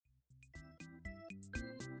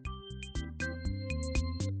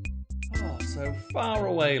Oh, so far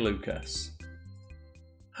away, Lucas.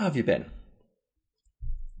 How have you been?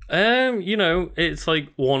 It's like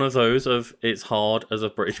one of those of it's hard as a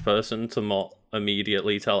British person to not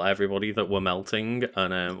immediately tell everybody that we're melting,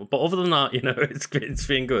 and but other than that, it's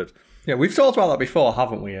been good. Yeah, we've talked about that before,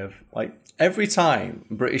 haven't we? Of like every time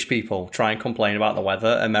British people try and complain about the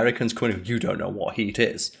weather, Americans come in, you don't know what heat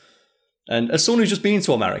is. And as someone who's just been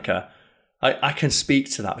to America, I can speak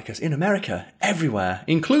to that because in America, everywhere,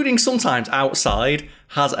 including sometimes outside,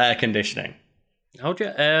 has air conditioning. How'd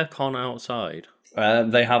you air con outside?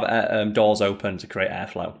 They have doors open to create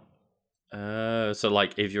airflow. So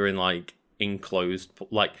like if you're in like enclosed,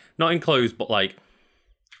 like not enclosed, but like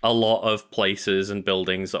a lot of places and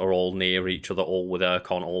buildings that are all near each other, all with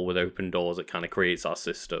aircon, all with open doors, it kind of creates that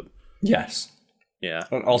system. Yes. Yeah.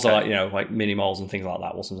 And also, okay. like mini malls and things like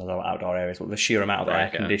that, well, sometimes they're outdoor areas, but the sheer amount of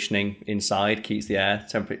air conditioning inside keeps the air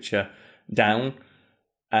temperature down.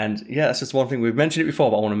 And yeah, that's just one thing. We've mentioned it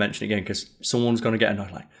before, but I want to mention it again because someone's going to get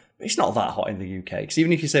annoyed. Like, it's not that hot in the UK. Because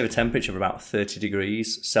even if you say the temperature of about 30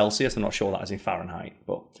 degrees Celsius, I'm not sure that is in Fahrenheit,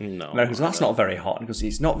 but Americans, that's not very hot. Because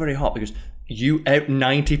it's not very hot because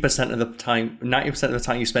 90% of the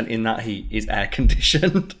time you spent in that heat is air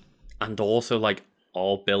conditioned. And also, like,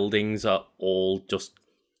 all buildings are all just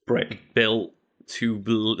brick built to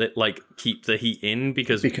like keep the heat in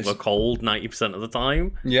because we're cold 90% of the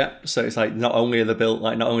time. Yeah, so it's like not only do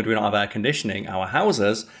we not have air conditioning, our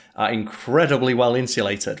houses are incredibly well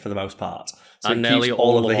insulated for the most part. So and nearly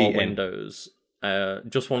all of the heat windows.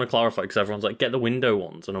 Just want to clarify because everyone's like, get the window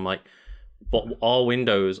ones, and I'm like, but our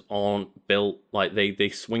windows aren't built like they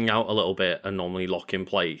swing out a little bit and normally lock in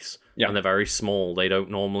place. Yeah, and they're very small. They don't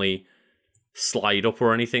normally slide up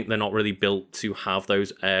or anything. They're not really built to have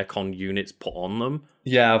those aircon units put on them.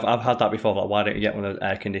 Yeah, I've had that before. Like, why don't you get one of those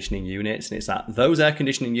air conditioning units? And it's that those air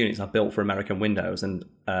conditioning units are built for American windows, and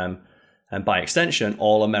by extension,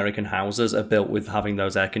 all American houses are built with having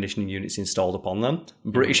those air conditioning units installed upon them.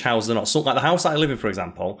 British houses are not. So, like the house that I live in, for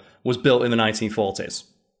example, was built in the 1940s.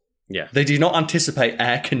 Yeah, they did not anticipate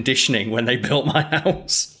air conditioning when they built my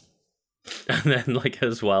house. And then, like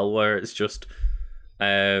as well, where it's just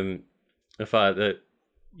the fact that,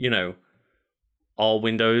 all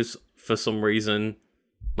windows, for some reason,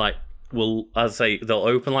 like, will, as I say, they'll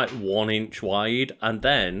open, like, 1 inch wide, and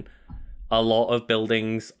then a lot of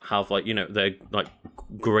buildings have, like, they're, like,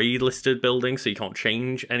 grade-listed buildings, so you can't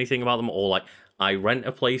change anything about them, or, like, I rent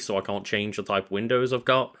a place, so I can't change the type of windows I've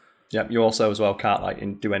got. Yep, you also, as well, can't,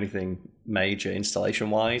 like, do anything major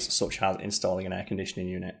installation-wise, such as installing an air conditioning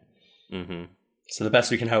unit. Mm-hmm. So the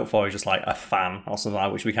best we can hope for is just like a fan or something like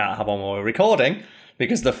that, which we can't have on while we're recording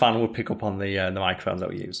because the fan would pick up on the microphones that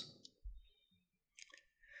we use.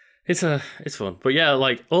 It's fun, but yeah,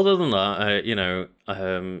 like other than that,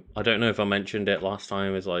 I don't know if I mentioned it last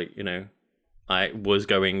time. Is like I was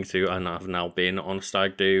going to, and I've now been on a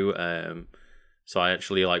stag do. So I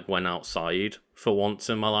actually like went outside for once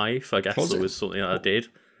in my life. I guess it was something that I did.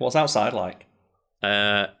 What's outside like?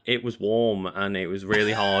 It was warm and it was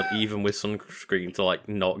really hard, even with sunscreen, to like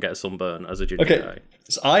not get sunburn as a ginger guy.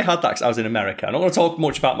 So I had that because I was in America. I don't want to talk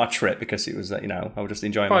much about my trip because it was, I was just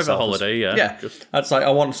enjoying myself. Private holiday, yeah. Yeah. It's like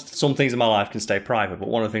I want some things in my life can stay private, but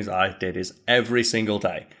one of the things that I did is every single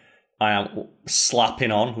day I am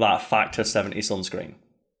slapping on that Factor 70 sunscreen.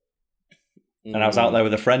 And I was out there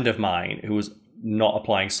with a friend of mine who was not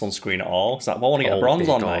applying sunscreen at all. It's like, well, I want to get a bronze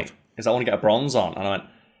on, mate. I want to get a bronze on. And I went,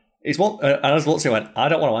 and I was looking and went, I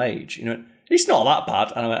don't want to age. It's not that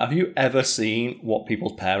bad. And I went, have you ever seen what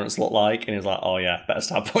people's parents look like? And he's like, oh yeah, better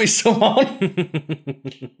start putting some on.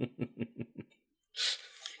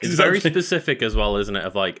 It's very specific as well, isn't it?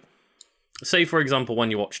 Of like, say for example,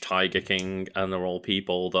 when you watch Tiger King and they're all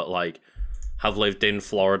people that like have lived in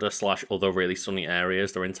Florida / other really sunny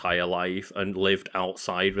areas their entire life and lived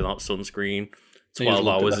outside without sunscreen 12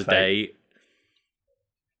 hours a day.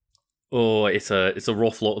 Oh, it's a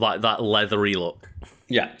rough look, that leathery look.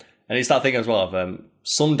 Yeah, and it's that thing as well of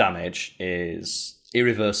sun damage is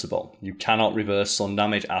irreversible. You cannot reverse sun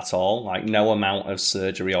damage at all. Like no amount of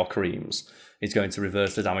surgery or creams is going to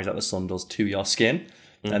reverse the damage that the sun does to your skin.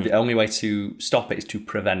 Mm-hmm. And the only way to stop it is to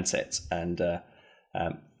prevent it. And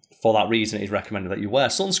for that reason, it is recommended that you wear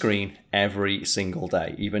sunscreen every single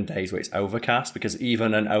day, even days where it's overcast, because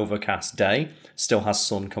even an overcast day still has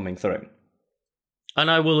sun coming through. And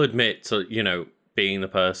I will admit to, being the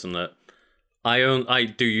person that I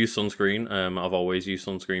do use sunscreen. I've always used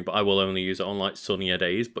sunscreen, but I will only use it on like sunnier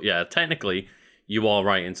days. But yeah, technically, you are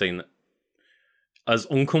right in saying that as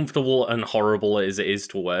uncomfortable and horrible as it is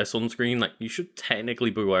to wear sunscreen, like you should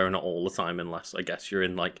technically be wearing it all the time, unless I guess you're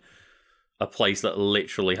in like a place that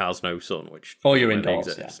literally has no sun, which or you're doesn't really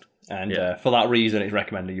indoors, exist. And for that reason, it's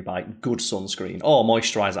recommended you buy good sunscreen or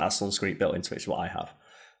moisturiser that has sunscreen built into it, which is what I have.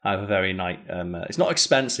 I have a very nice, it's not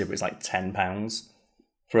expensive, but it's like £10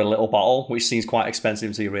 for a little bottle, which seems quite expensive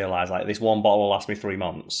until you realise like this one bottle will last me 3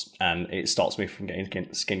 months and it stops me from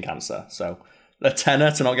getting skin cancer. So a tenner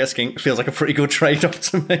to not get skin feels like a pretty good trade-off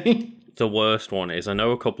to me. The worst one is I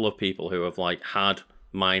know a couple of people who have like had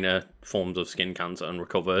minor forms of skin cancer and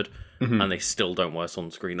recovered, and they still don't wear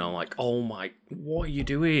sunscreen. I'm like, oh my, what are you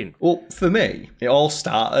doing? Well, for me, it all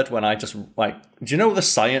started when I just like, do you know the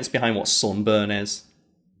science behind what sunburn is?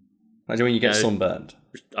 Like when you get sunburned?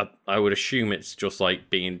 I would assume it's just like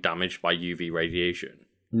being damaged by UV radiation.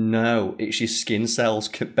 No, it's your skin cells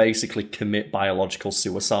basically commit biological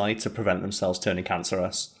suicide to prevent themselves turning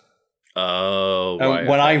cancerous. Oh, right.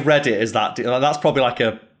 When I read it, that's probably like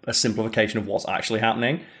a simplification of what's actually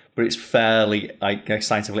happening, but it's fairly like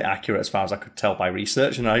scientifically accurate as far as I could tell by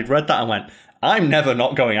research. And I read that and went, I'm never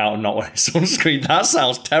not going out and not wearing sunscreen. That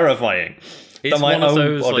sounds terrifying. It's one of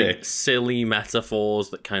those like silly metaphors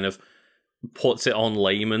that kind of puts it on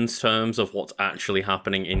layman's terms of what's actually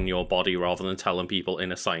happening in your body rather than telling people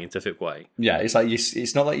in a scientific way. Yeah, it's like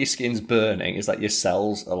it's not like your skin's burning, it's like your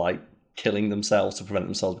cells are like killing themselves to prevent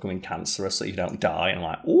themselves becoming cancerous so you don't die. And I'm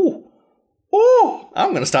like, ooh, I'm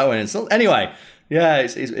going to start wearing sun. Anyway, yeah,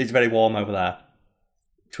 it's very warm over there.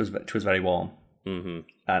 It was very warm. Mm-hmm.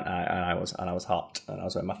 And I was hot, and I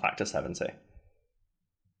was wearing my Factor 70.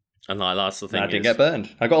 And like that's the thing. And I didn't get burned.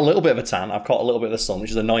 I got a little bit of a tan. I've caught a little bit of the sun, which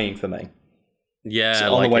is annoying for me. Yeah, so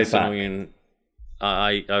on like the way it's back. annoying.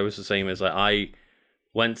 I was the same as like I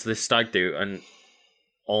went to this stag do and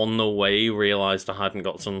on the way realised I hadn't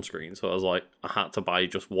got sunscreen, so I was like I had to buy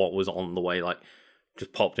just what was on the way. Like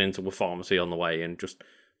just popped into a pharmacy on the way and just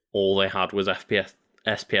all they had was SPF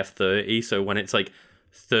 30. So when it's like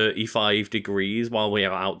 35 degrees while we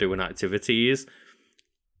are out doing activities,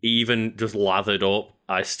 even just lathered up,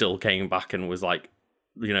 I still came back and was like,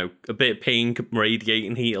 you know, a bit pink,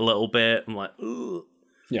 radiating heat a little bit. I'm like, ugh.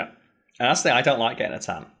 Yeah. And that's the thing, I don't like getting a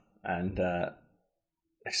tan. And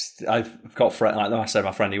I've got friend, like I said,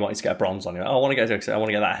 my friend, he wanted to get a bronze on. I want to get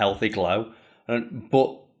that healthy glow.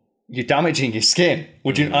 But you're damaging your skin.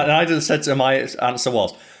 Would you? And I just said to him, my answer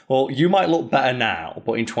was, well, you might look better now,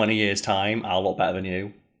 but in 20 years' time, I'll look better than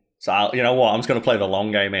you. So you know what? I'm just going to play the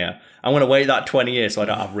long game here. I'm going to wait that 20 years so I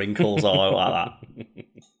don't have wrinkles or like that.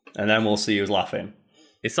 And then we'll see who's laughing.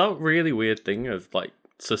 It's that really weird thing of like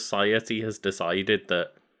society has decided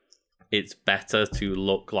that it's better to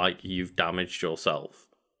look like you've damaged yourself.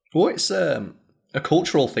 Well, it's a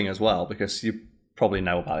cultural thing as well, because you probably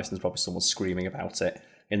know about this, and there's probably someone screaming about it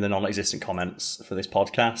in the non-existent comments for this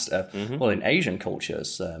podcast. Well, in Asian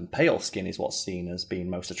cultures, pale skin is what's seen as being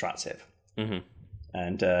most attractive. Mm-hmm.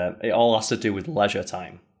 And it all has to do with leisure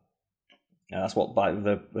time. And that's what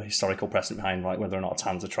the historical precedent behind like whether or not a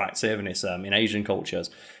tan's attractive. And it's in Asian cultures,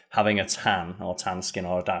 having a tan or tan skin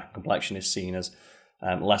or a dark complexion is seen as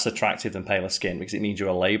less attractive than paler skin because it means you're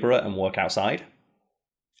a labourer and work outside.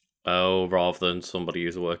 Oh, rather than somebody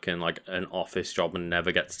who's working like an office job and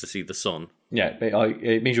never gets to see the sun. Yeah,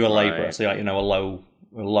 it means you're a labourer, so like,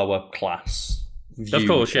 a lower class view. Of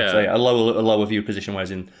course, yeah. So, a lower view position,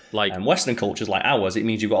 whereas in like Western cultures like ours, it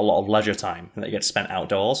means you've got a lot of leisure time that you get spent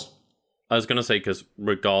outdoors. I was going to say, because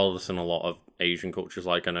regardless in a lot of Asian cultures,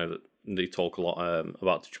 like I know that they talk a lot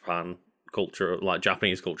about Japan culture, like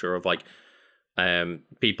Japanese culture of like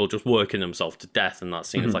people just working themselves to death, and that's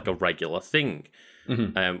seen as like a regular thing.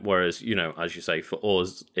 Whereas, you know, as you say, for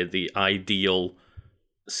us, the ideal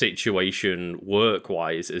situation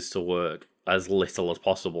work-wise is to work as little as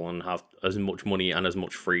possible and have as much money and as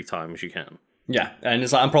much free time as you can. Yeah, and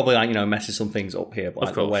it's like, I'm probably like, messing some things up here, but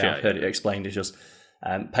like, the way I've heard it explained is just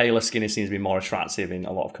paler skin seems to be more attractive in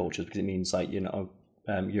a lot of cultures because it means like,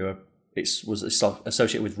 was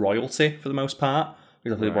associated with royalty for the most part.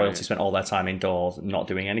 Because the royalty spent all their time indoors not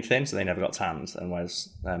doing anything, so they never got tans. And whereas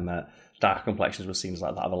darker complexions were seen as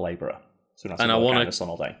like that of a labourer. So and I want to, sun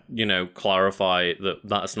all day. Clarify that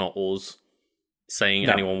that's not us saying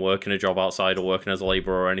anyone working a job outside or working as a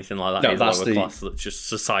labourer or anything like that is lower class. That's just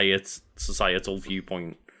societal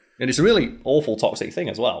viewpoint. And it's a really awful toxic thing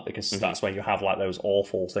as well, because that's where you have like those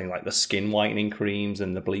awful things like the skin whitening creams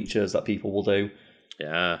and the bleachers that people will do.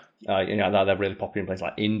 Yeah. They're really popular in places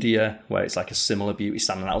like India, where it's like a similar beauty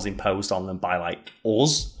standard that was imposed on them by like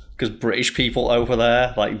us, because British people over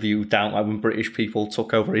there like viewed down, like when British people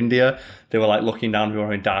took over India, they were like looking down people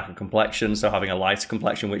having darker complexion, so having a lighter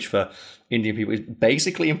complexion, which for Indian people is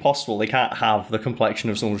basically impossible. They can't have the complexion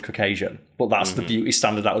of someone who's Caucasian, but that's the beauty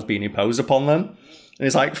standard that was being imposed upon them. And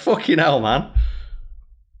it's like, fucking hell, man.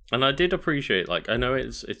 And I did appreciate, like, I know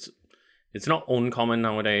it's not uncommon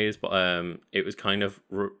nowadays, but it was kind of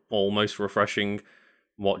almost refreshing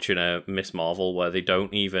watching a Miss Marvel where they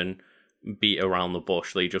don't even beat around the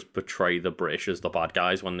bush. They just portray the British as the bad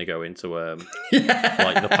guys when they go into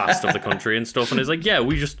like the past of the country and stuff. And it's like, yeah,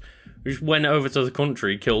 we just went over to the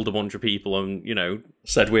country, killed a bunch of people, and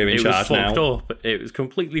said we're in charge now. It was fucked up. It was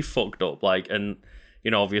completely fucked up. Like, and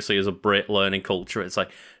obviously as a Brit learning culture, it's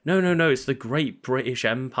like, no, it's the Great British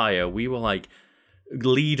Empire. We were like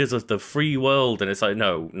leaders of the free world, and it's like,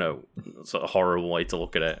 no, it's a horrible way to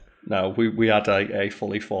look at it. No, we had a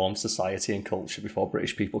fully formed society and culture before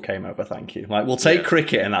British people came over, thank you. Like, we'll take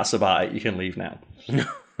cricket and that's about it. You can leave now.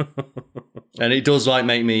 And it does, like,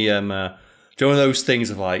 make me, one of those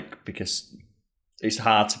things of, like, because it's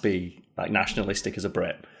hard to be, like, nationalistic as a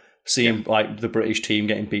Brit. Seeing, like, the British team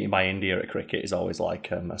getting beaten by India at cricket is always,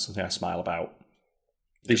 like, something I smile about.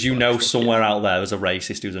 Because somewhere out there's a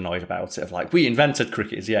racist who's annoyed about it, of, like, we invented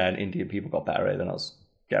cricket, and Indian people got better than us.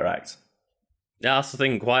 Get wrecked. Yeah, that's the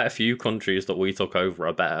thing. Quite a few countries that we took over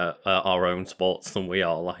are better at our own sports than we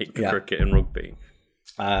are, like cricket and rugby.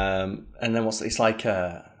 And then it's like,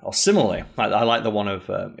 or similarly, I like the one of,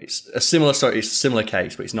 it's a similar story, it's a similar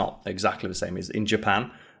case, but it's not exactly the same. Is in Japan,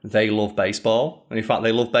 they love baseball. And in fact,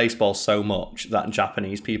 they love baseball so much that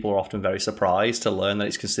Japanese people are often very surprised to learn that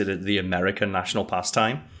it's considered the American national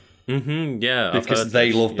pastime. Mm-hmm, yeah. Because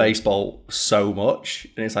they love baseball so much.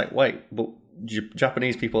 And it's like, wait, but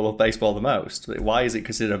Japanese people love baseball the most. Why is it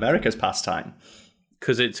considered America's pastime?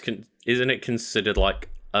 Because isn't it considered like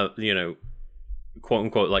quote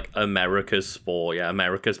unquote like America's sport? Yeah,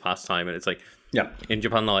 America's pastime, and it's like in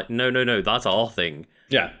Japan they're like no, that's our thing.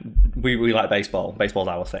 Yeah, we like baseball. Baseball's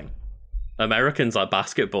our thing. Americans like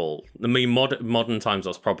basketball. I mean, modern times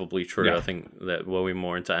that's probably true. Yeah. I think that we're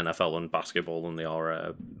more into NFL and basketball than they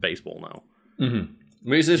are baseball now.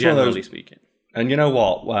 Mm-hmm. It's generally speaking. And you know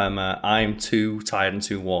what? I'm too tired and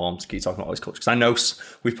too warm to keep talking about this culture because I know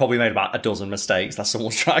we've probably made about a dozen mistakes that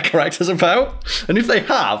someone's trying to correct us about. And if they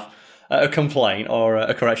have a complaint or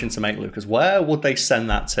a correction to make, Lucas, where would they send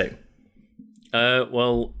that to?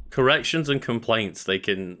 Well, corrections and complaints, they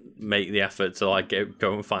can make the effort to like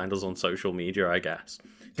go and find us on social media, I guess.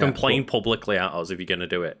 Complain publicly at us if you're going to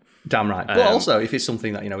do it. Damn right. But also, if it's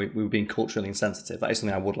something that, we've been culturally insensitive, that is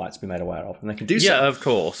something I would like to be made aware of, and they can do so. Yeah, of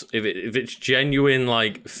course. If it's genuine,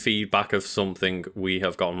 like, feedback of something we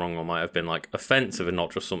have gotten wrong or might have been, like, offensive and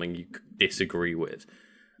not just something you disagree with,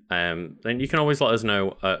 then you can always let us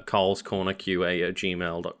know at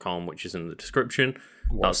carlscornerqa@gmail.com, which is in the description.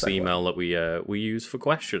 That's the email that we use for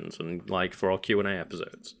questions and, like, for our Q&A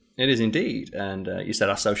episodes. It is indeed, and you said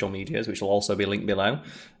our social medias, which will also be linked below.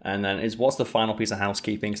 And then what's the final piece of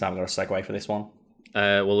housekeeping? Because I haven't got a segue for this one.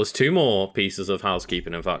 Well, there's two more pieces of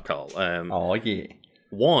housekeeping, in fact, Carl. Oh yeah.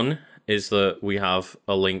 One is that we have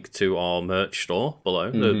a link to our merch store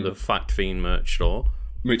below, the Fact Fiend merch store,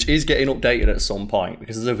 which is getting updated at some point,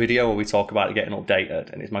 because there's a video where we talk about it getting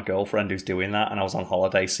updated, and it's my girlfriend who's doing that, and I was on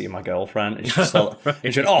holiday seeing my girlfriend, and she saw right.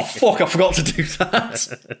 And she went, oh fuck, I forgot to do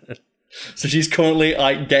that. So she's currently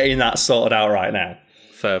like getting that sorted out right now.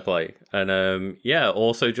 Fair play. And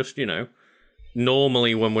also just,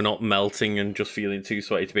 normally when we're not melting and just feeling too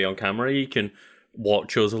sweaty to be on camera, you can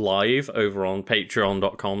watch us live over on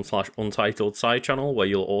patreon.com/untitled side channel, where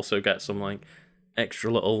you'll also get some like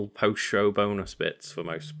extra little post-show bonus bits for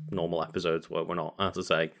most normal episodes where we're not, as I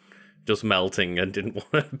say, just melting and didn't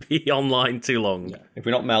want to be online too long. Yeah. If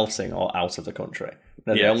we're not melting or out of the country,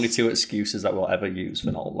 they're the only two excuses that we'll ever use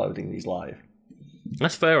for not loading these live.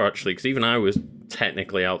 That's fair, actually, because even I was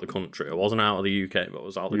technically out of the country. I wasn't out of the UK, but I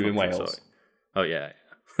was out of the country. You in Wales? So... Oh, yeah.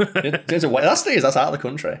 That's the thing is, that's out of the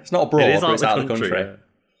country. It's not abroad, but it's out of the country. Yeah.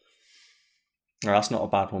 No, that's not a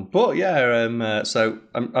bad one. But yeah, so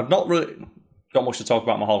I've not really got much to talk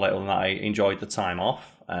about my holiday other than that I enjoyed the time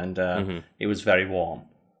off, and it was very warm.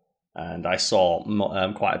 And I saw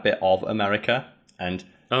quite a bit of America, and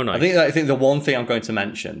oh, nice. I think the one thing I'm going to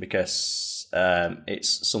mention, because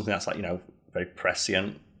it's something that's like very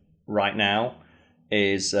prescient right now,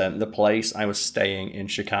 is the place I was staying in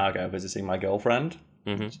Chicago visiting my girlfriend.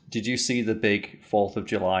 Mm-hmm. Did you see the big 4th of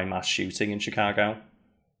July mass shooting in Chicago?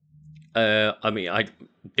 I mean, I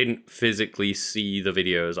didn't physically see the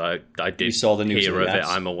videos. I did. You saw the news hear of it.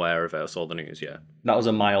 I'm aware of it. I saw the news. Yeah, that was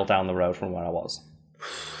a mile down the road from where I was.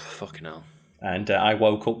 Fucking hell. And I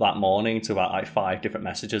woke up that morning to about like 5 different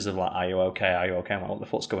messages of like, "Are you okay? Are you okay?" I'm like, what the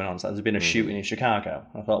fuck's going on? So there's been a shooting in Chicago.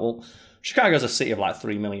 I thought, well, Chicago's a city of like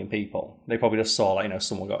 3 million people. They probably just saw like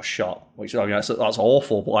someone got shot, which that's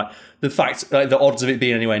awful. But like the fact, like the odds of it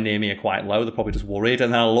being anywhere near me are quite low. They're probably just worried.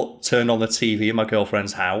 And then I turned on the TV in my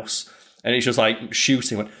girlfriend's house, And it's just like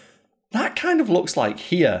shooting. Went, that kind of looks like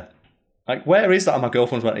here. Like, where is that? And my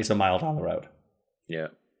girlfriend's went, it's a mile down the road. Yeah.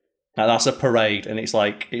 Now, that's a parade, and it's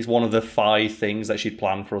like, it's one of the 5 things that she'd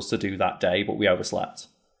planned for us to do that day, but we overslept.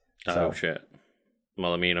 Oh, shit.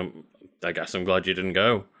 Well, I mean, I guess I'm glad you didn't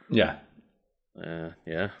go. Yeah.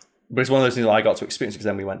 Yeah. But it's one of those things that I got to experience, because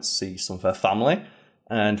then we went to see some of her family,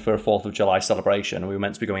 and for a 4th of July celebration, and we were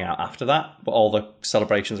meant to be going out after that, but all the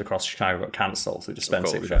celebrations across Chicago got cancelled, so we just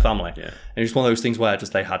spent it with her family. Yeah. And it's one of those things where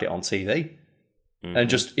just they had it on TV. And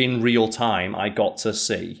just in real time, I got to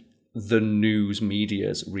see the news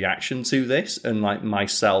media's reaction to this, and like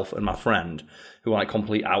myself and my friend, who are like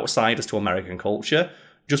complete outsiders to American culture,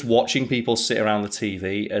 just watching people sit around the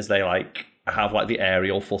TV as they like have like the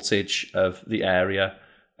aerial footage of the area,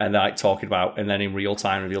 and they're like talking about, and then in real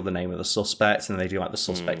time reveal the name of the suspects, and they do like the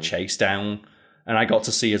suspect chase down. And I got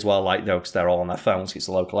to see as well, like, because they're all on their phones, it's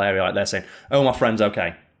a local area, like they're saying, "Oh, my friend's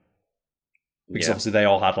okay." Because obviously they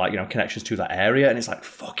all had like, connections to that area, and it's like,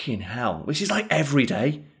 fucking hell, which is like every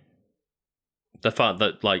day. The fact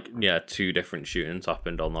that 2 different shootings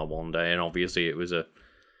happened on that one day, and obviously it was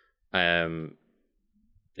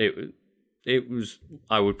it was,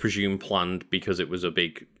 I would presume, planned because it was a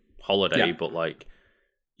big holiday, but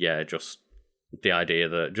just the idea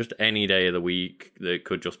that just any day of the week there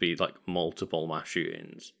could just be like multiple mass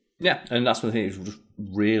shootings. Yeah, and that's one thing, it's just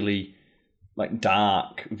really like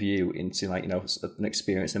dark view into like, an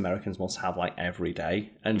experience Americans must have like every day.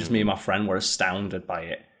 And just me and my friend were astounded by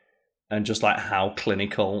it. And just like how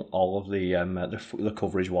clinical all of the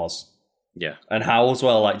coverage was. Yeah. And how as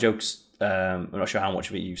well, like, jokes, I'm not sure how much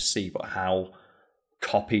of it you see, but how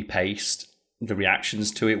copy-paste the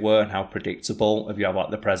reactions to it were, and how predictable. If you have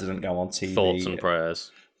like the president go on TV.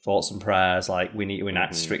 Thoughts and prayers, like, we need to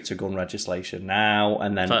enact stricter gun legislation now,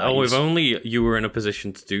 and then if only you were in a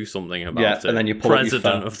position to do something about it. And then you pull president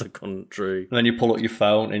up your phone, of the country. And then you pull up your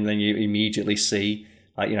phone, and then you immediately see,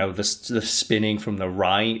 like, the spinning from the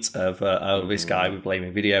right of this guy with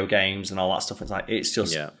blaming video games and all that stuff. It's like it's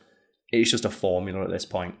just a formula at this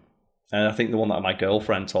point. And I think the one that my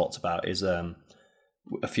girlfriend talked about is a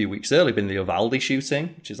few weeks earlier been the Uvalde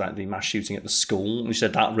shooting, which is like the mass shooting at the school. And she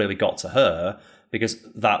said that really got to her, because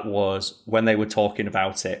that was when they were talking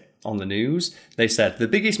about it on the news. They said the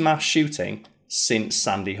biggest mass shooting since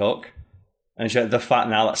Sandy Hook. And the fact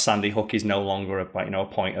now that Sandy Hook is no longer a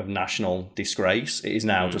point of national disgrace, it is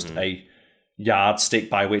now just a yardstick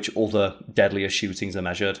by which other deadlier shootings are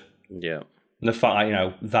measured. Yeah. And the fact,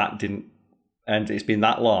 that didn't, and it's been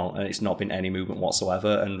that long and it's not been any movement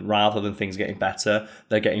whatsoever. And rather than things getting better,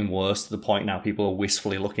 they're getting worse, to the point now people are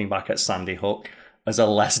wistfully looking back at Sandy Hook as a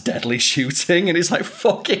less deadly shooting. And it's like,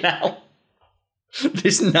 fucking hell.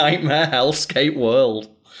 This nightmare hellscape world.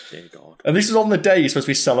 Dear God. And this is on the day you're supposed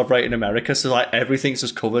to be celebrating America, so like everything's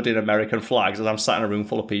just covered in American flags, as I'm sat in a room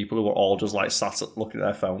full of people who are all just like sat looking at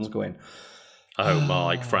their phones going, I hope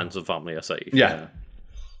my friends and family are safe. Yeah.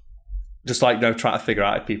 Just like, trying to figure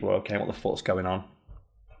out if people are okay, what the fuck's going on.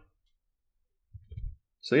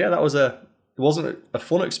 So yeah, it wasn't a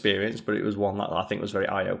fun experience, but it was one that I think was very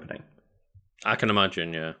eye-opening. I can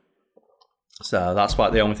imagine, yeah. So that's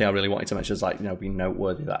why the only thing I really wanted to mention is like, be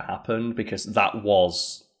noteworthy that happened, because that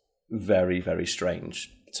was very, very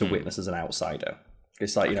strange to witness as an outsider.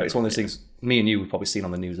 It's like, it's one of those things me and you have probably seen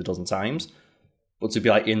on the news a dozen times, but to be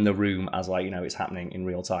like in the room as like, it's happening in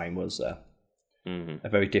real time was a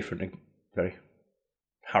very different and very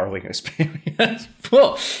harrowing experience.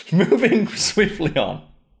 But moving swiftly on.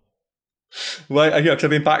 Well, because I've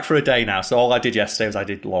been back for a day now, so all I did yesterday was I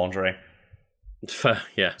did laundry.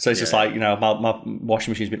 Yeah. So it's just like, my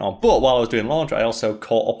washing machine's been on. But while I was doing laundry, I also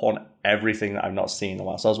caught up on everything that I've not seen in a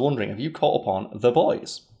while. So I was wondering, have you caught up on The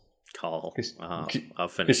Boys? Carl,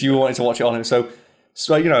 I've finished. Because you wanted to watch it on. So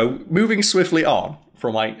moving swiftly on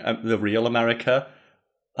from like the real America,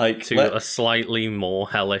 like to a slightly more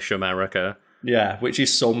hellish America. Yeah, which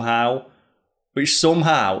somehow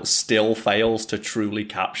still fails to truly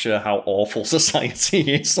capture how awful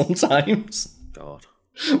society is sometimes. God.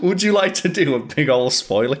 Would you like to do a big old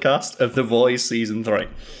spoiler cast of The Boys season 3?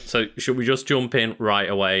 So should we just jump in right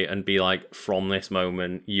away and be like, from this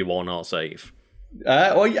moment, you are not safe?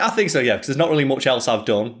 I think so, yeah, because there's not really much else I've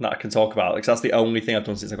done that I can talk about, because that's the only thing I've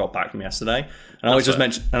done since I got back from yesterday. And I always just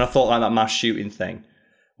mentioned, and I thought like that mass shooting thing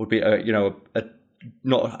would be, I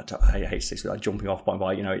hate to say like jumping off point,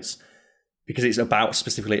 but it's because it's about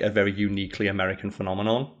specifically a very uniquely American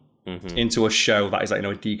phenomenon into a show that is like, a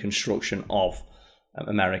deconstruction of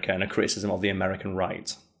America and a criticism of the American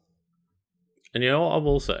right. And you know what I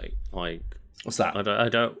will say? Like, what's that?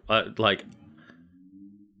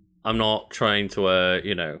 I'm not trying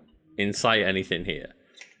to, incite anything here.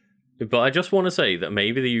 But I just want to say that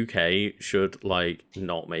maybe the UK should like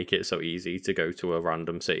not make it so easy to go to a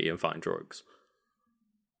random city and find drugs.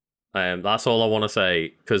 That's all I want to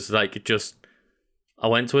say, because like I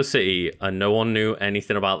went to a city and no one knew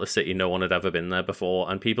anything about the city. No one had ever been there before,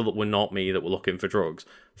 and people that were not me that were looking for drugs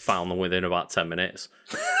found them within about 10 minutes.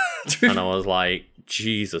 And I was like,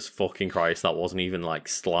 Jesus fucking Christ, that wasn't even like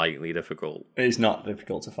slightly difficult. It's not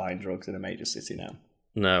difficult to find drugs in a major city now.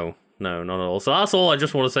 No, not at all. So that's all I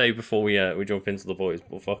just want to say before we jump into the boys.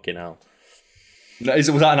 But fucking hell, was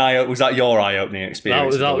that your eye-opening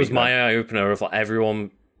experience? That was my eye opener of like everyone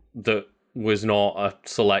that was not a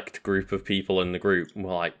select group of people in the group. And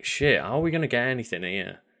we're like, shit, how are we gonna get anything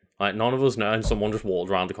here? Like none of us know. And someone just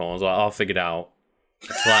walked around the corner. I was like, I'll figure it out.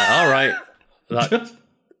 It's like, all right,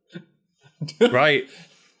 right.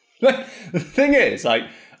 The thing is, like,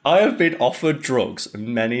 I have been offered drugs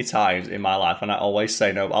many times in my life, and I always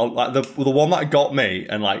say no. Like the one that got me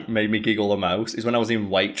and like made me giggle the most is when I was in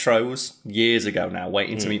Waitrose years ago now,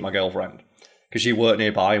 waiting to meet my girlfriend, because she worked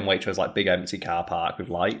nearby, and Waitrose like big empty car park with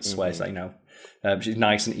lights, where it's like, it's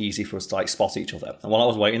nice and easy for us to like spot each other. And while I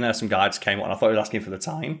was waiting there, some guy just came up, and I thought he was asking for the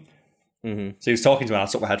time. So he was talking to me, and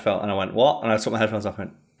I took my headphones, and I went, "What?" And I took my headphones off,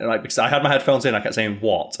 and like, because I had my headphones in, I kept saying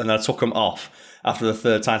 "what," and then I took them off after the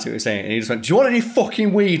third time to what he was saying, and he just went, "Do you want any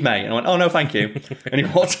fucking weed, mate?" And I went, "Oh no, thank you." And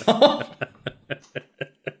he walked off.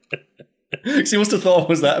 Because he must have thought I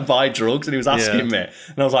was there to buy drugs, and he was asking me,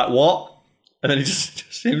 and I was like, "What?" And then he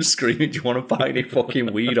just him screaming, "Do you want to buy any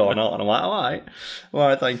fucking weed or not?" And I'm like, all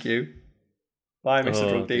right, thank you. Bye, Mr.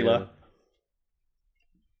 Drug Dealer. Yeah.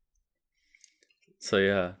 So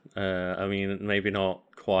yeah, I mean, maybe not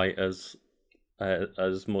quite as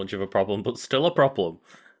much of a problem, but still a problem,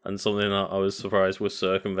 and something that I was surprised was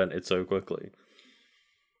circumvented so quickly.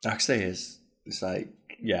 Actually, it's like,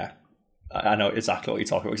 yeah, I know exactly what you're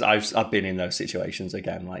talking about, because I've been in those situations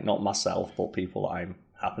again, like not myself, but people that I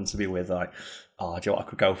happen to be with, like, oh, do you know what I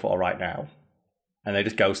could go for right now? And they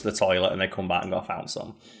just go to the toilet and they come back and go, I found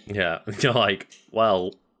some. Yeah, you're like,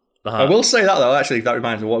 well. I will say that though, actually, that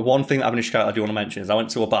reminds me, one thing that happened in Chicago I do want to mention is I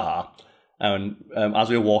went to a bar, and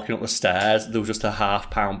as we were walking up the stairs, there was just a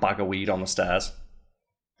 £half bag of weed on the stairs.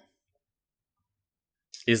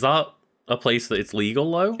 Is that a place that it's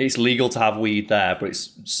legal though? It's legal to have weed there, but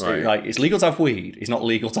it's Right. like it's legal to have weed. It's not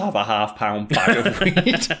legal to have a £half bag of weed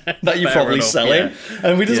that you're Fair probably enough, selling. yeah.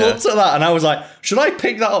 And we just looked at that, and I was like, should I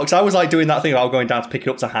pick that up? Because I was like doing that thing about going down to pick it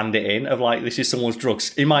up to hand it in, of like, this is someone's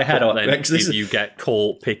drugs. In my head, Then like, if you get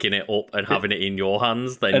caught picking it up and having it in your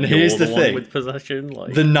hands, then and you're here's the the one thing. with possession.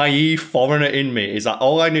 Like, the naive foreigner in me is that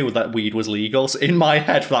all I knew was that weed was legal. So in my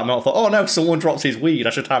head, for that moment, I thought, oh no, someone drops his weed,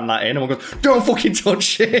 I should hand that in. And one goes, don't fucking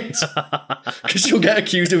touch it, because you'll get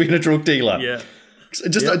accused of being a drug dealer. yeah.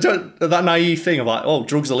 Just that naive thing of like, oh,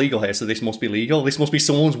 drugs are legal here, so this must be legal. This must be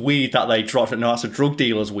someone's weed that they dropped. No, that's a drug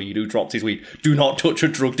dealer's weed who dropped his weed. Do not touch a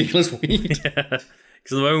drug dealer's weed. Because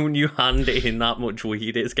the moment you hand it in that much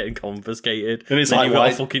weed, it's getting confiscated. And it's then like, you've got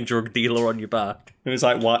why- a fucking drug dealer on your back. And it's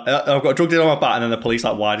like, why? I've got a drug dealer on my back, and then the police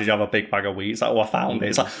like, why did you have a big bag of weed? It's like, oh, I found it.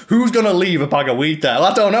 It's like, who's gonna leave a bag of weed there?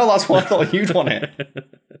 Well, I don't know. That's why I thought you'd want it.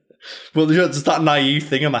 But there's just that naive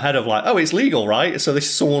thing in my head of like, oh, it's legal, right? So this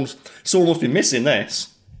someone must be missing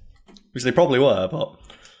this, which they probably were. But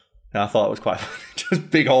yeah, I thought it was quite funny.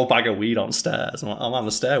 Just big old bag of weed on stairs. I'm like, I'm having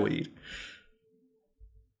the stair weed.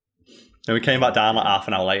 And we came back down like half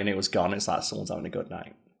an hour later, and it was gone. It's like someone's having a good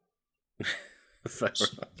night. Fair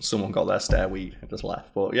enough. Someone got their stair weed and just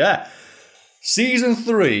left. But yeah, season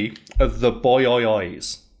 3 of The Boy Oi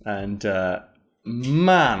Ois, and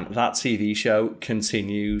man, that TV show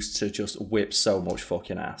continues to just whip so much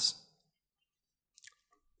fucking ass.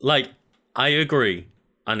 Like, I agree,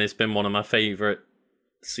 and it's been one of my favorite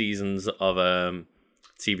seasons of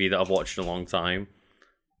TV that I've watched in a long time.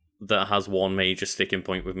 That has one major sticking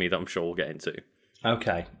point with me that I'm sure we'll get into.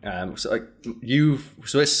 Okay, so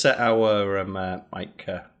let's set our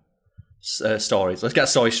stories. Let's get a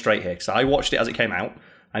story straight here, because I watched it as it came out.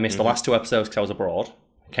 I missed the last 2 episodes because I was abroad.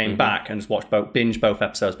 Came back and just watched binge both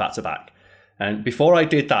episodes back to back. And before I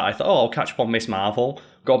did that, I thought, I'll catch up on Miss Marvel.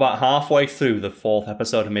 Got about halfway through the 4th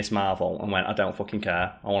episode of Miss Marvel and went, I don't fucking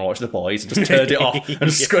care. I want to watch The Boys. And just turned it off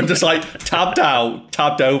and just like tabbed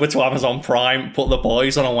over to Amazon Prime, put The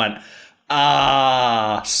Boys on, and went,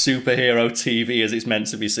 superhero TV as it's meant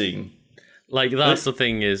to be seen. Like, that's the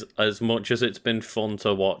thing is, as much as it's been fun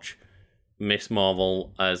to watch Miss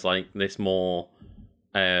Marvel as like this more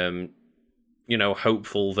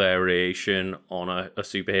hopeful variation on a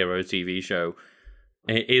superhero TV show,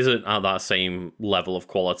 it isn't at that same level of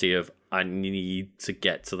quality of I need to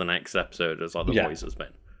get to the next episode as The Boys has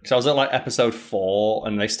been. So I was at like episode 4,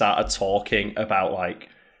 and they started talking about like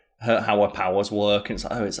how her powers work, and it's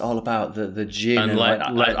like, oh, it's all about the Jinn. And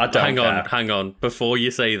I don't care. hang on. Before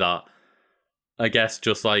you say that, I guess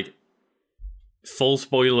just like full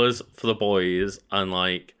spoilers for the boys, and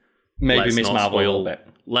like maybe Miss Marvel a little bit.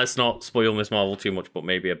 Let's not spoil Miss Marvel too much, but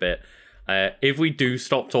maybe a bit. If we do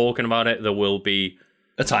stop talking about it, there will be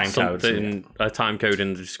a time code in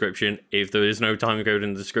the description. If there is no time code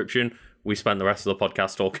in the description, we spent the rest of the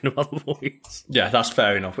podcast talking about the boys. Yeah, that's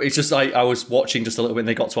fair enough. It's just like I was watching just a little bit and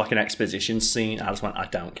they got to like an exposition scene. I just went, I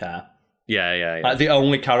don't care. Yeah. Like, the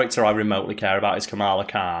only character I remotely care about is Kamala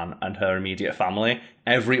Khan and her immediate family.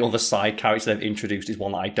 Every other side character they've introduced is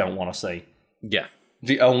one that I don't want to see. Yeah.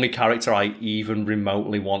 The only character I even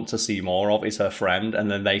remotely want to see more of is her friend, and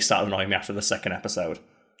then they start annoying me after the second episode.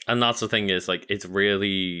 And that's the thing is, like, it's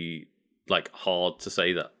really, like, hard to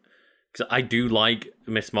say that. Because I do like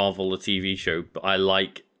Miss Marvel, the TV show, but I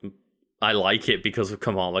like it because of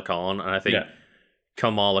Kamala Khan, and I think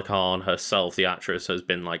Kamala Khan herself, the actress, has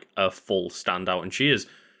been, like, a full standout, and she is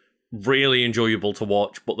really enjoyable to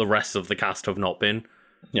watch, but the rest of the cast have not been.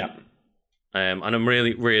 Yeah. And I'm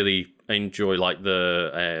really enjoy like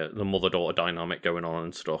the mother-daughter dynamic going on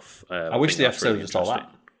and stuff. I wish the episode was all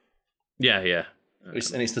that. Yeah.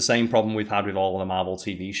 It's the same problem we've had with all of the Marvel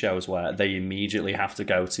TV shows where they immediately have to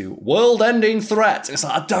go to world-ending threat. It's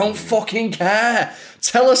like, I don't fucking care.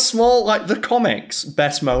 Tell us small, like the comics,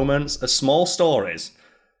 best moments, small stories.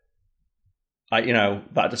 Like,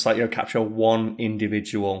 that just like, capture one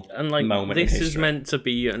individual and like moment this in history. Is meant to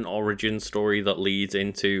be an origin story that leads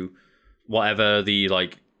into whatever the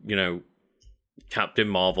Captain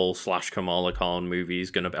Marvel / Kamala Khan movie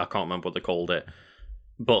is gonna be. I can't remember what they called it,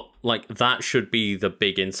 but like that should be the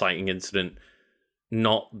big inciting incident,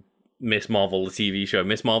 not Miss Marvel the TV show.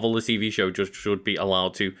 Miss Marvel the TV show just should be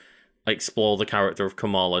allowed to explore the character of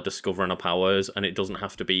Kamala discovering her powers, and it doesn't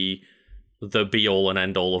have to be the be all and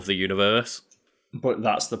end all of the universe. But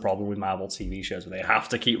that's the problem with Marvel TV shows, where they have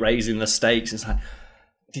to keep raising the stakes. It's like,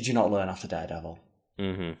 did you not learn after Daredevil?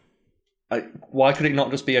 Mm-hmm. Like, why could it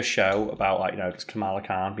not just be a show about, just Kamala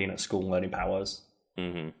Khan being at school and learning powers?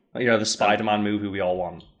 Mm-hmm. Like, the Spider-Man movie we all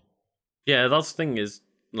want. Yeah, that's the thing is,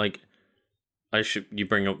 like, you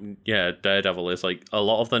bring up, Daredevil is, like, a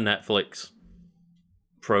lot of the Netflix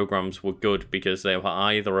programs were good because they were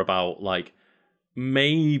either about, like,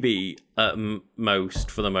 maybe at most,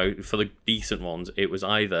 for the decent ones, it was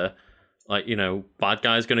either, like, bad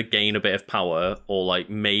guy's going to gain a bit of power, or, like,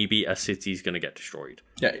 maybe a city's going to get destroyed.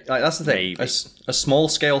 Yeah, like, that's the thing. A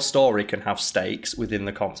small-scale story can have stakes within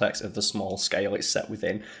the context of the small scale it's set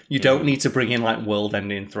within. You don't need to bring in, like,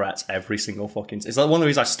 world-ending threats every single fucking... It's like one of the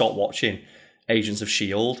reasons I stopped watching Agents of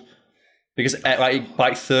S.H.I.E.L.D. Because,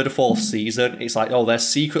 like third or fourth season, it's like, they're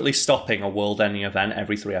secretly stopping a world-ending event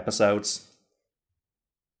every 3 episodes.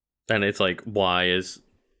 And it's like, why is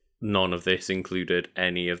none of this included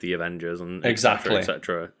any of the Avengers and exactly,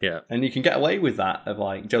 etc. Yeah, and you can get away with that of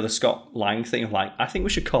like the Scott Lang thing of like, I think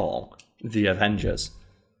we should call the Avengers,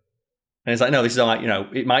 and it's like, no, this is like,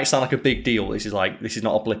 it might sound like a big deal. This is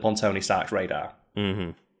not a blip on Tony Stark's radar.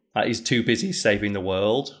 Mm-hmm. Like, he's too busy saving the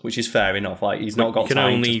world, which is fair enough. Like, he's not got time. You can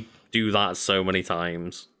only do that so many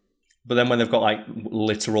times. But then when they've got like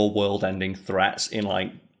literal world-ending threats in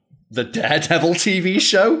like the Daredevil TV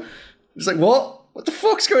show, it's like, what? What the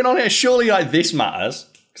fuck's going on here? Surely, like, this matters.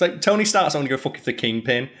 Because, like, Tony Stark's only go fucking the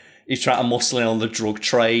Kingpin. He's trying to muscle in on the drug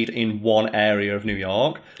trade in one area of New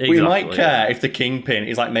York. Exactly, we might care if the Kingpin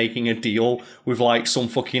is, like, making a deal with, like, some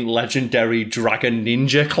fucking legendary dragon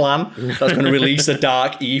ninja clan that's going to release a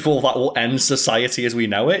dark evil that will end society as we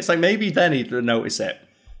know it. It's like, maybe then he'd notice it.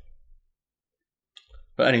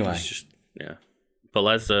 But anyway. But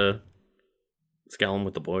let's get on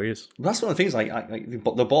with the boys. That's one of the things, like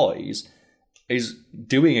the boys... is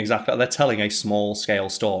doing exactly that. They're telling a small-scale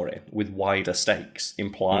story with wider stakes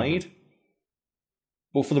implied. Mm-hmm.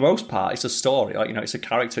 But for the most part, it's a story. Like, it's a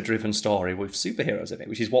character-driven story with superheroes in it,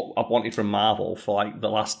 which is what I've wanted from Marvel for, like, the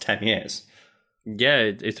last 10 years. Yeah,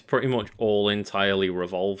 it's pretty much all entirely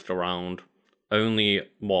revolved around only,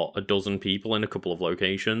 a dozen people in a couple of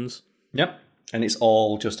locations. Yep. And it's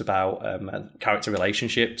all just about character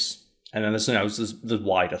relationships. And then there's the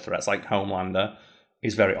wider threats, like Homelander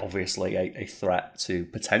is very obviously a threat to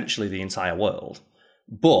potentially the entire world.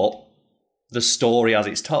 But the story as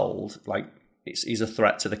it's told, like, is a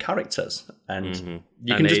threat to the characters. And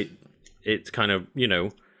you can it's kind of,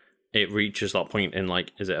 it reaches that point in,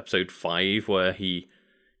 like, is it episode 5 where he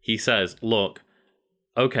says, look,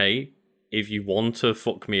 okay, if you want to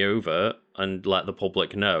fuck me over and let the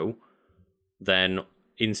public know, then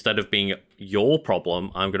instead of being your problem,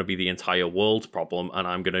 I'm going to be the entire world's problem, and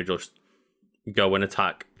I'm going to just go and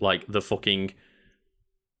attack, like, the fucking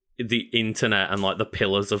the internet and like the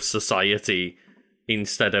pillars of society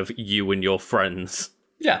instead of you and your friends.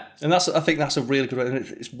 Yeah, and I think that's a really good way. And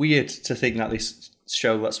it's weird to think that this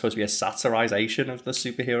show that's supposed to be a satirization of the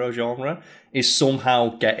superhero genre is somehow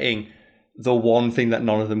getting the one thing that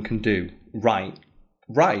none of them can do right.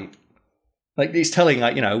 Like, it's telling,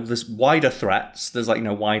 like, you know, there's wider threats, there's, like, you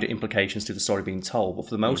know, wider implications to the story being told, but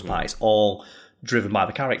for the most part, it's all driven by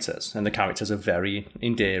the characters, and the characters are very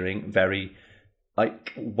endearing, very,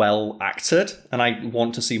 like, well acted, and I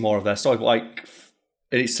want to see more of their story, but, like,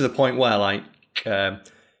 it's to the point where, like,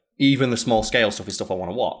 even the small scale stuff is stuff I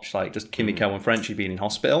want to watch, like, just Kimiko and Frenchie being in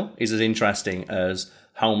hospital is as interesting as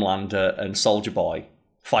Homelander and Soldier Boy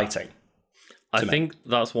fighting. I think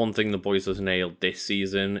that's one thing the boys has nailed this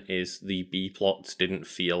season is the B plots didn't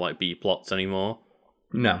feel like B plots anymore.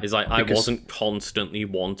 No. It's like I wasn't constantly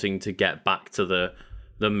wanting to get back to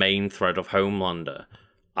the main thread of Homelander.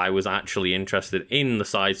 I was actually interested in the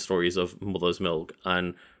side stories of Mother's Milk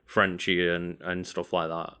and Frenchie and stuff like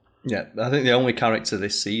that. Yeah, I think the only character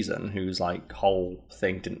this season whose like whole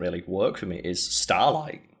thing didn't really work for me is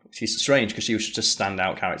Starlight. She's strange because she was just a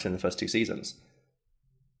standout character in the first 2 seasons.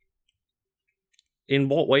 In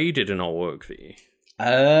what way did it not work for you?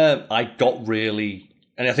 I got really...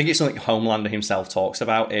 And I think it's something Homelander himself talks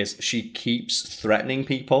about, is she keeps threatening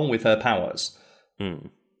people with her powers.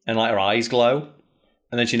 And like her eyes glow,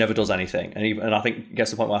 and then she never does anything. And I think it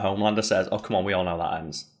gets to the point where Homelander says, oh, come on, we all know that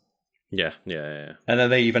ends. Yeah. And then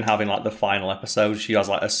they even have in like the final episode, she has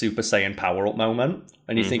like a Super Saiyan power-up moment.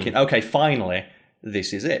 And you're thinking, okay, finally,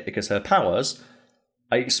 this is it. Because her powers...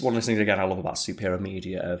 It's one of those things, again, I love about superhero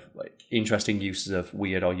media, of like, interesting uses of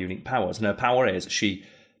weird or unique powers. And her power is she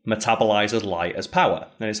metabolizes light as power.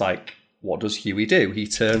 And it's like, what does Huey do? He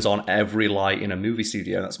turns on every light in a movie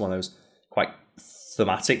studio. That's one of those quite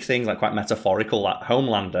thematic things, like quite metaphorical, that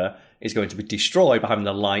Homelander is going to be destroyed by having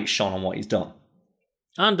the light shone on what he's done.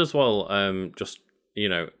 And as well, just, you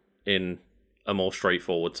know, in a more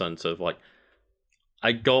straightforward sense of, like,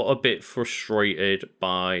 I got a bit frustrated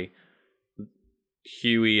by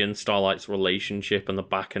Huey and Starlight's relationship and the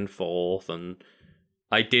back and forth, and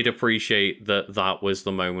I did appreciate that was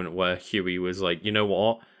the moment where Huey was like, you know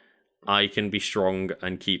what, I can be strong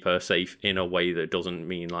and keep her safe in a way that doesn't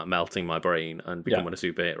mean like melting my brain and becoming a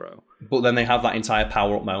superhero. But then they have that entire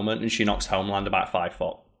power-up moment and she knocks Homelander back 5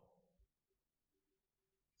 foot.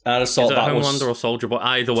 And I just thought that was... Homelander or Soldier Boy?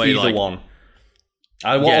 Either way, either one.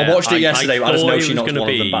 I watched it yesterday, but I just know she knocked one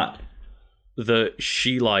of them back. That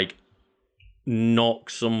she, like,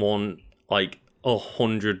 knock someone like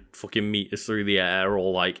 100 fucking meters through the air,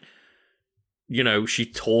 or like, you know, she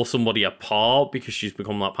tore somebody apart because she's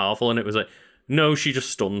become that powerful, and it was like, no, she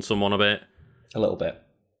just stunned someone a little bit,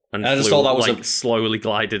 and I just thought that was like slowly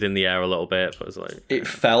glided in the air a little bit, but it was like, it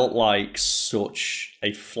felt like such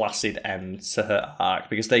a flaccid end to her arc,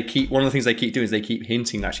 because one of the things they keep doing is they keep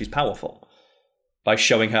hinting that she's powerful by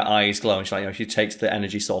showing her eyes glow, and she takes the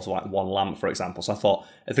energy source of like one lamp, for example. So I thought,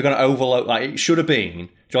 if they're going to overload, like, it should have been,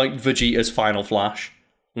 do you like Vegeta's final flash?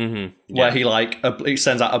 Where he like it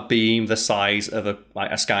sends out a beam the size of a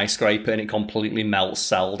skyscraper, and it completely melts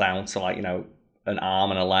Cell down to like, you know, an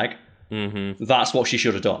arm and a leg. That's what she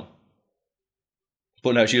should have done.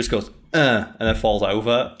 But no, she just goes, and then falls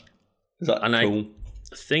over. Is that cool?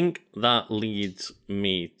 I think that leads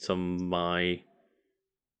me to my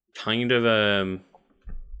kind of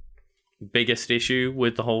biggest issue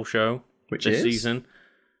with the whole show this season,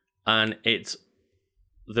 and it's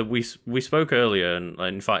that we spoke earlier, and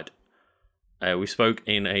in fact we spoke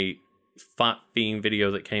in a Fat Fiend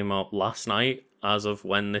video that came out last night as of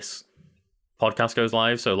when this podcast goes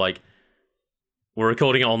live. So like, we're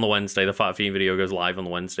recording it on the Wednesday, the Fat Fiend video goes live on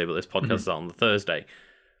the Wednesday, but this podcast is out on the Thursday.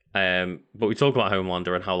 But we talk about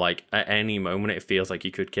Homelander and how like at any moment it feels like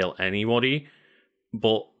you could kill anybody,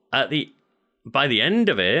 but by the end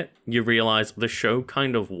of it, you realise the show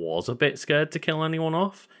kind of was a bit scared to kill anyone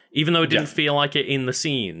off, even though it didn't feel like it in the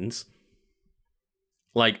scenes.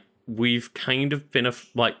 Like, we've kind of been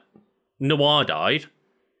like, Noir died.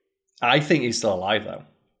 I think he's still alive, though.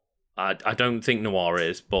 I don't think Noir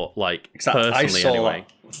is, but like, personally anyway.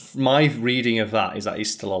 My reading of that is that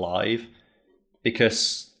he's still alive,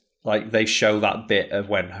 because like they show that bit of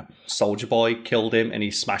when Soldier Boy killed him and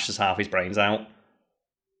he smashes half his brains out.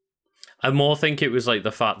 I more think it was like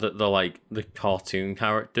the fact that the cartoon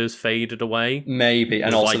characters faded away. Maybe,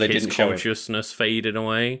 and also like they didn't show him. His consciousness faded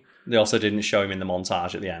away. They also didn't show him in the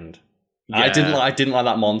montage at the end. Yeah. I didn't like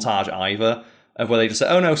that montage either, of where they just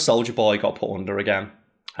said, "Oh no, Soldier Boy got put under again."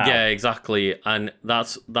 How? Yeah, exactly, and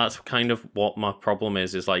that's kind of what my problem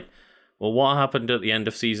is. Is like, well, what happened at the end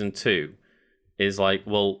of season 2 is like,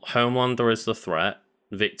 well, Homelander is the threat.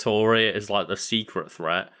 Victoria is like the secret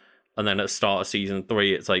threat. And then at the start of season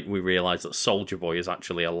 3, it's like we realize that Soldier Boy is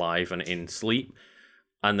actually alive and in sleep.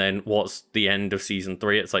 And then what's the end of season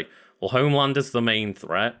 3? It's like, well, Homelander's the main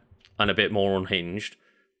threat and a bit more unhinged.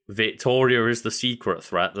 Victoria is the secret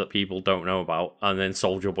threat that people don't know about. And then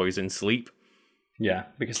Soldier Boy's in sleep. Yeah,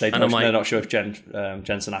 because they're not sure if Jensen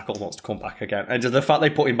Ackles wants to come back again. And the fact they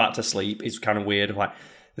put him back to sleep is kind of weird. Like,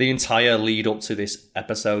 the entire lead up to this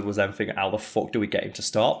episode was them thinking, how the fuck do we get him to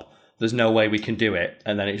stop? There's no way we can do it.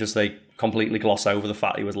 And then it's just they completely gloss over the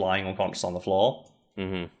fact he was lying unconscious on the floor.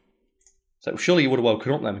 Mm-hmm. So surely you would have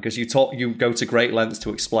woken up then, because you go to great lengths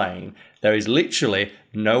to explain there is literally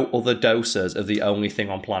no other doses of the only thing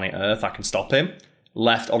on planet Earth that can stop him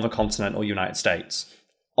left on the continental United States.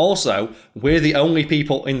 Also, we're the only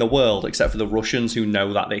people in the world, except for the Russians, who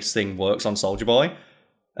know that this thing works on Soldier Boy. And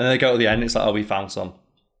then they go to the end, it's like, oh, we found some.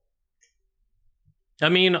 I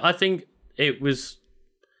mean, I think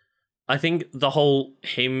the whole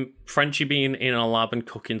Frenchie being in a lab and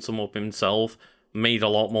cooking some up himself made a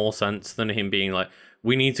lot more sense than him being like,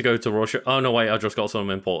 we need to go to Russia. Oh, no, wait, I just got some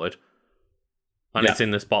imported. And it's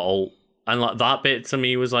in this bottle. And like that bit to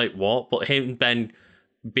me was like, what? But him then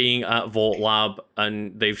being at Vought Lab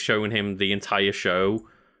and they've shown him the entire show,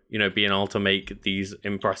 you know, being able to make these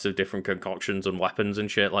impressive different concoctions and weapons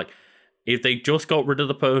and shit. Like, if they just got rid of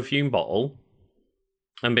the perfume bottle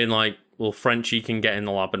and been like, well, Frenchie can get in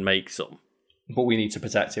the lab and make some. But we need to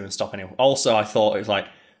protect him and stop anyone. Also, I thought it was like,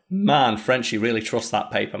 man, Frenchie really trusts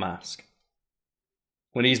that paper mask.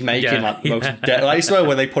 When he's making I swear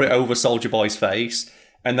when they put it over Soldier Boy's face,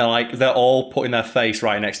 and they're all putting their face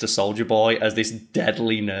right next to Soldier Boy as this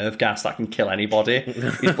deadly nerve gas that can kill anybody.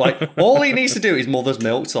 He's like, all he needs to do is mother's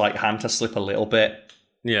milk to like hand to slip a little bit.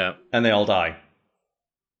 Yeah. And they all die.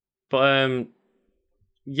 But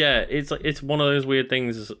yeah, it's one of those weird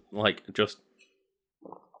things, like, just,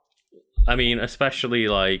 I mean, especially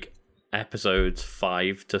like episodes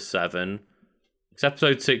 5 to 7. Because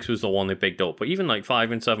episode 6 was the one they picked up, but even like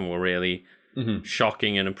 5 and 7 were really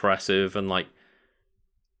shocking and impressive, and like,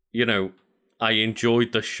 you know, I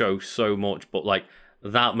enjoyed the show so much, but like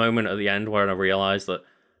that moment at the end where I realized that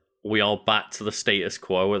we are back to the status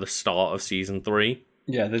quo at the start of season 3.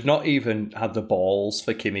 Yeah, they've not even had the balls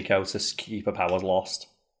for Kimiko to keep her powers lost.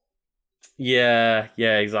 Yeah,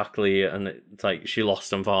 exactly. And it's like she lost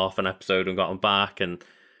them for half an episode and got them back, and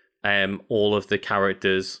all of the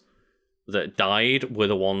characters that died were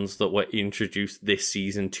the ones that were introduced this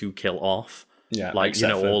season to kill off. Yeah, like, you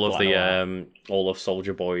know, all of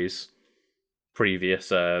Soldier Boy's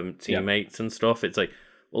previous teammates and stuff. It's like,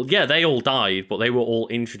 well, yeah, they all died, but they were all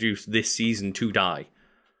introduced this season to die.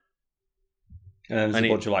 And there's a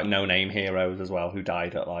bunch of like no-name heroes as well who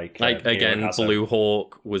died at like again, Blue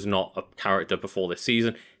Hawk was not a character before this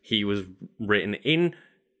season. He was written in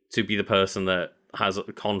to be the person that has a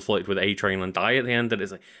conflict with A-Train and die at the end. And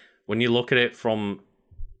it's like, when you look at it from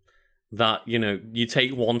that, you know, you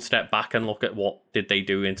take one step back and look at what did they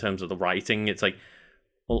do in terms of the writing. It's like,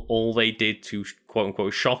 well, all they did to quote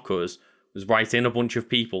unquote shock us was write in a bunch of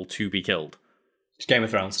people to be killed. It's Game of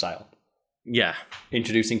Thrones style. Yeah.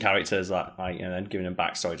 Introducing characters that, like, and then giving them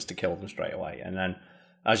backstory just to kill them straight away. And then,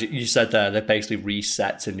 as you said there, they're basically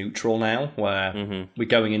reset to neutral now, where we're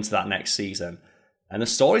going into that next season. And the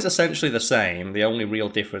story's essentially the same. The only real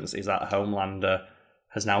difference is that Homelander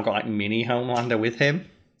has now got like mini Homelander with him.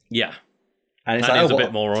 Yeah. And it's a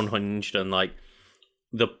bit more unhinged, and like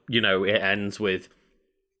it ends with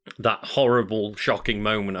that horrible, shocking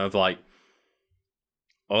moment of like,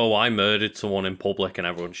 oh, I murdered someone in public and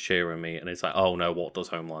everyone's cheering me, and it's like, oh no, what does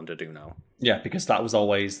Homelander do now? Yeah, because that was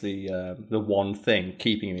always the one thing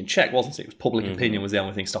keeping him in check, wasn't it? It was public opinion was the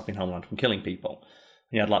only thing stopping Homelander from killing people.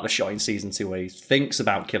 And you had like the shot in season 2 where he thinks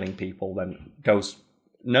about killing people, then goes,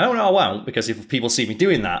 no, I won't, because if people see me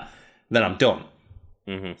doing that, then I'm done.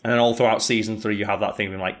 And then all throughout season 3, you have that thing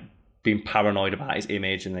of him like being paranoid about his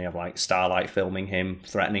image, and they have like Starlight filming him,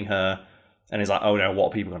 threatening her. And he's like, oh no, what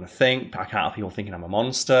are people going to think? I can't have people thinking I'm a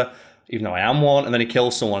monster, even though I am one. And then he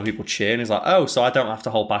kills someone and people cheer, and he's like, oh, so I don't have to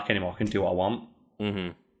hold back anymore. I can do what I want.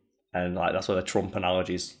 And like that's where the Trump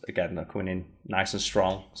analogies, again, are coming in nice and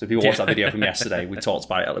strong. So if you watch that video from yesterday, we talked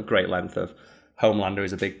about it at great length of Homelander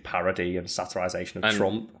is a big parody and satirization of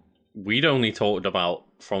Trump. We'd only talked about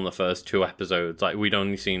from the first 2 episodes. Like, we'd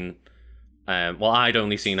only seen... I'd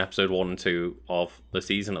only seen episode 1 and 2 of the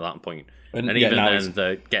season at that point. And even then,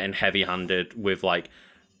 they're getting heavy-handed with, like,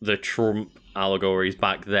 the Trump allegories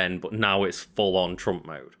back then, but now it's full-on Trump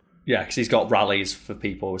mode. Yeah, because he's got rallies for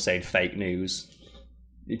people who are saying fake news.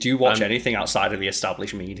 Do you watch anything outside of the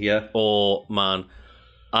established media? Oh, man.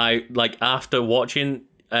 I, like, after watching...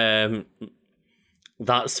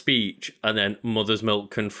 that speech, and then Mother's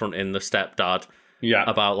Milk confronting the stepdad Yeah.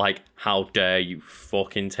 about, like, how dare you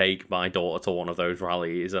fucking take my daughter to one of those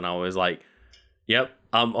rallies. And I was like, yep,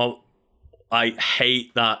 I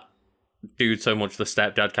hate that dude so much, the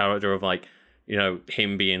stepdad character of, like, you know,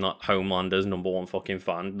 him being like Homelander's #1 fucking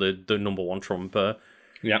fan, the #1 Trumper.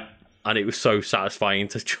 Yeah. And it was so satisfying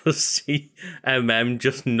to just see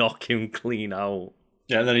just knock him clean out.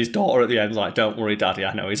 Yeah, and then his daughter at the end's like, don't worry, Daddy,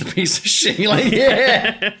 I know he's a piece of shit. Like,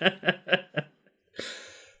 yeah.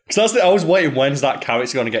 Because I was waiting, when's that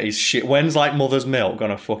character going to get his shit? When's, like, Mother's Milk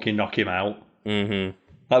going to fucking knock him out? Mm-hmm.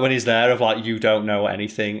 Like, when he's there of, like, you don't know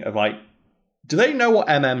anything. Of, like, do they know what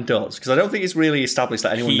does? Because I don't think it's really established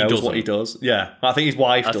that anyone knows what he does. Yeah. I think his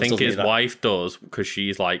wife does. I think his wife does, because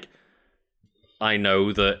she's like, I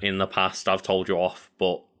know that in the past I've told you off,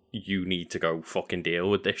 but you need to go fucking deal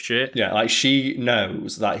with this shit. Yeah, like, she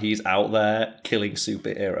knows that he's out there killing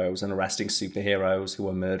superheroes and arresting superheroes who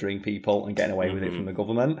are murdering people and getting away with it from the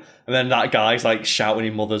government. And then that guy's, like, shouting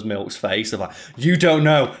in Mother's Milk's face of, like, you don't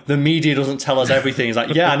know, the media doesn't tell us everything. He's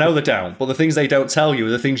like, yeah, I know they don't, but the things they don't tell you are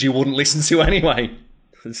the things you wouldn't listen to anyway.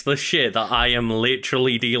 It's the shit that I am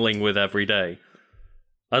literally dealing with every day.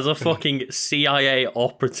 As a fucking CIA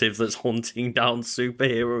operative that's hunting down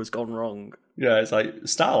superheroes gone wrong. Yeah, it's like,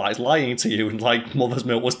 Starlight's lying to you, and, like, Mother's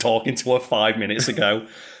Milk was talking to her 5 minutes ago.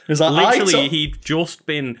 It's like, literally, he'd just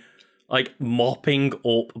been, like, mopping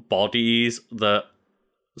up bodies that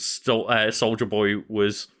Soldier Boy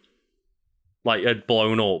was, like, had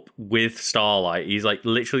blown up with Starlight. He's, like,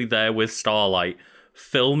 literally there with Starlight,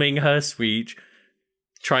 filming her speech,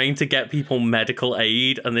 trying to get people medical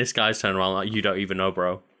aid, and this guy's turning around like, you don't even know,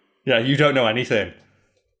 bro. Yeah, you don't know anything.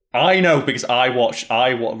 I know because I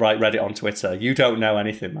read it on Twitter. You don't know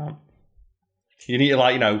anything, man. You need to,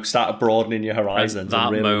 like, you know, start broadening your horizons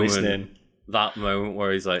and really listening. That moment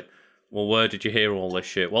where he's like, well, where did you hear all this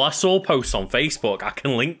shit? Well, I saw posts on Facebook. I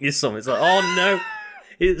can link you some. It's like, oh no.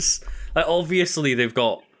 It's like, obviously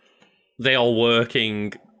they are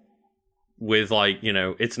working with, like, you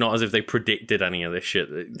know, it's not as if they predicted any of this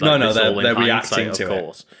shit. Like, no, they're reacting to it. Of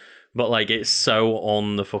course. But, like, it's so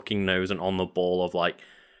on the fucking nose and on the ball of, like,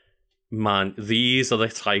 man, these are the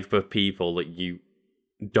type of people that you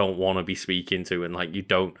don't want to be speaking to, and, like, you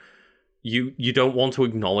don't want to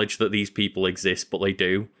acknowledge that these people exist, but they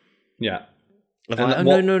do. Yeah. Like,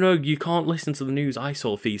 no, you can't listen to the news. I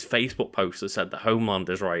saw these Facebook posts that said that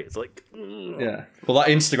Homelander's right. It's like, yeah. Well, that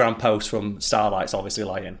Instagram post from Starlight's obviously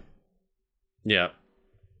lying. Yeah.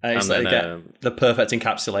 And it's like, the perfect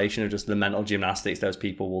encapsulation of just the mental gymnastics those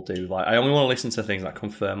people will do. Like, I only want to listen to things that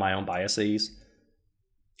confirm my own biases.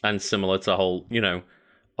 And similar to the whole, you know,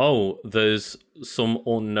 oh, there's some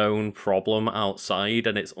unknown problem outside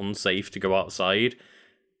and it's unsafe to go outside.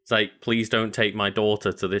 It's like, please don't take my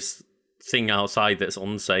daughter to this thing outside that's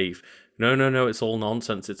unsafe. No, it's all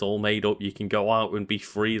nonsense. It's all made up. You can go out and be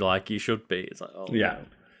free like you should be. It's like, oh, yeah.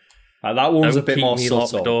 That one's a bit more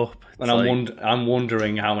subtle. And like, I'm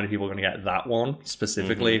wondering how many people are going to get that one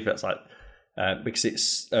specifically, if it's like, because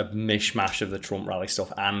it's a mishmash of the Trump rally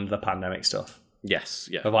stuff and the pandemic stuff. Yes,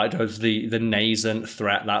 yeah. Of, like, the nascent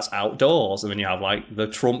threat that's outdoors, and then you have, like, the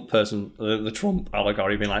Trump person, the Trump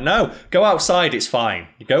allegory being like, no, go outside, it's fine.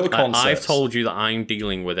 You go to concerts. I've told you that I'm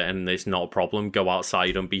dealing with it and it's not a problem. Go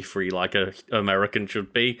outside and be free like a American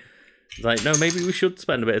should be. It's like, no, maybe we should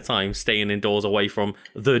spend a bit of time staying indoors away from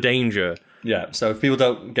the danger. Yeah, so if people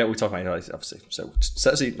don't get what we're talking about, obviously. So,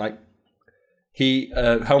 like,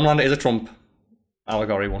 Homelander is a Trump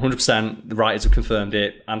allegory, 100%. The writers have confirmed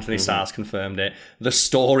it. Anthony Starr's confirmed it. The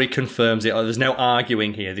story confirms it. There's no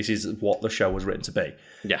arguing here. This is what the show was written to be.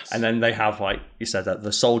 Yes. And then they have, like you said, that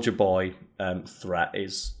the Soldier Boy threat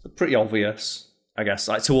is pretty obvious, I guess,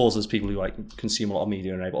 like, to us as people who, like, consume a lot of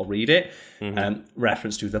media and are able to read it.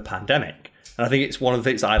 Reference to the pandemic. And I think it's one of the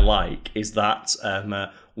things I like is that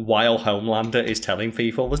while Homelander is telling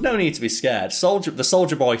people there's no need to be scared, the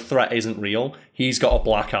Soldier Boy threat isn't real. He's got a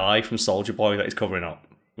black eye from Soldier Boy that he's covering up.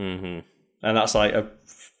 And that's like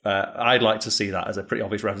I'd like to see that as a pretty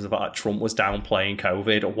obvious reference of that Trump was downplaying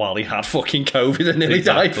COVID while he had fucking COVID and nearly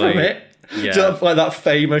died from it. Yeah. Just like that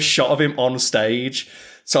famous shot of him on stage.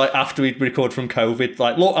 So, like, after he'd recovered from COVID,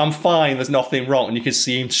 like, look, I'm fine, there's nothing wrong. And you can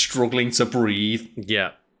see him struggling to breathe.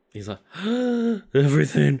 Yeah. He's like,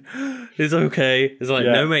 everything is okay. It's like,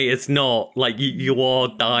 no, mate, it's not. Like, you are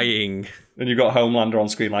dying. And you've got Homelander on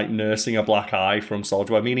screen, like, nursing a black eye from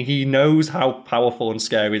Soldier Boy, meaning he knows how powerful and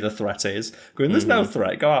scary the threat is. Going, there's no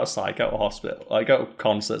threat. Go outside, go to hospital, like, go to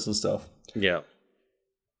concerts and stuff. Yeah.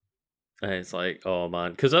 And it's like, oh,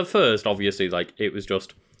 man. Because at first, obviously, like, it was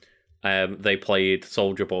just... they played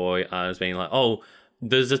Soldier Boy as being like, oh,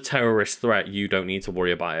 there's a terrorist threat, you don't need to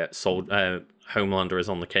worry about it. So Homelander is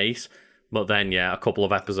on the case. But then, yeah, a couple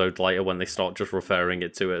of episodes later, when they start just referring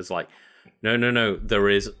it to it as like, no, there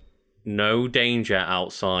is no danger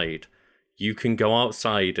outside. You can go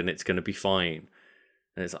outside and it's going to be fine.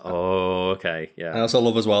 And it's like, oh, okay, yeah. I also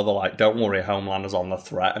love as well, they're like, don't worry, Homelander's on the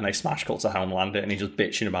threat, and they smash cut to Homelander, and he's just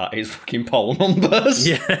bitching about his fucking poll numbers.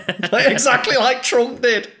 Yeah. Like, exactly like Trump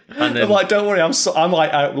did. And then, I'm like, don't worry, I'm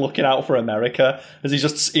like out looking out for America, as he's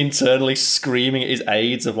just internally screaming at his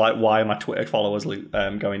aides of like, why are my Twitter followers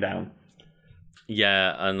going down?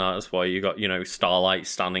 Yeah, and that's why you got, Starlight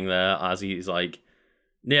standing there as he's like,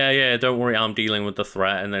 yeah, don't worry, I'm dealing with the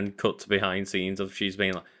threat, and then cut to behind scenes of she's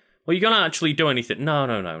being like, well, you're gonna actually do anything? No.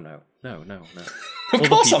 Of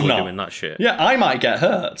course I'm not doing that shit. Yeah, I might get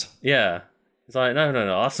hurt. Yeah. It's like, no,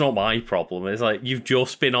 that's not my problem. It's like, you've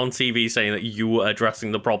just been on TV saying that you were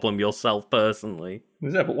addressing the problem yourself personally.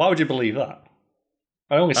 Yeah, but why would you believe that?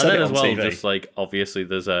 I only said it on TV. Just like, obviously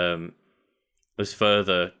there's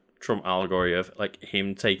further Trump allegory of like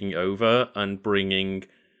him taking over and bringing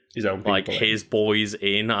his own people, like his boys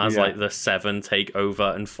in as like the Seven take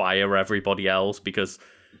over and fire everybody else because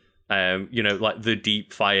like the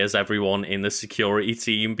Deep fires everyone in the security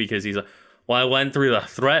team because he's like, well, I went through the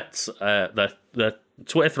threats, the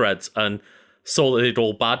Twitter threads and saw that they'd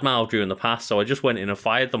all badmouthed you in the past, so I just went in and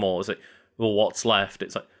fired them all. It's like, well, what's left?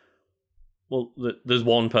 It's like, well, there's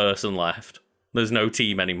one person left. There's no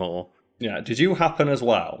team anymore. Yeah, did you happen as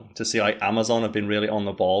well to see like Amazon have been really on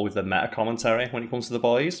the ball with the meta commentary when it comes to The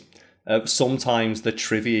Boys? Sometimes the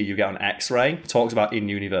trivia you get on X-Ray talks about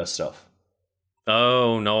in-universe stuff.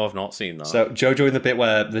 Oh, no, I've not seen that. So Jojo in the bit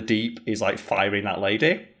where the Deep is like firing that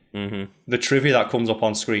lady, the trivia that comes up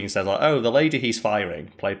on screen says like, oh, the lady he's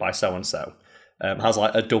firing, played by so-and-so, has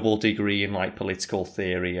like a double degree in like political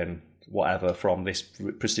theory and whatever from this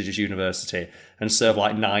prestigious university and served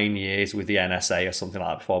like 9 years with the NSA or something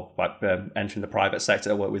like that before entering the private sector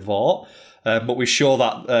to work with Vought. But we're sure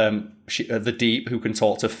that the Deep who can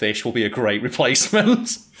talk to fish will be a great replacement.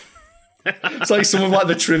 It's like some of like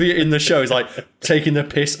the trivia in the show is like taking the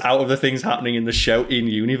piss out of the things happening in the show in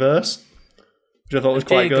universe, which I thought was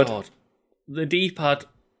quite good. God. The Deep had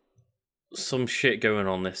some shit going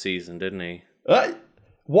on this season, didn't he?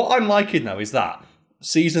 What I'm liking though is that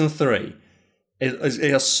season 3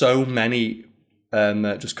 it has so many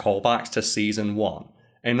just callbacks to season 1,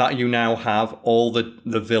 and that you now have all the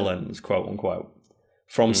villains, quote unquote,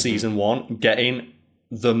 from season 1 getting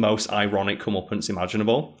the most ironic comeuppance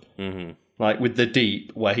imaginable. Like with the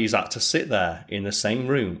Deep, where he's had to sit there in the same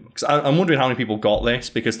room. Because I'm wondering how many people got this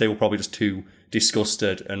because they were probably just too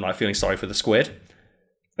disgusted and like feeling sorry for the squid.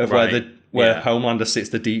 Where Homelander sits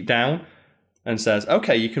the Deep down and says,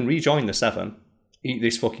 "Okay, you can rejoin the Seven. Eat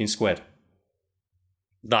this fucking squid."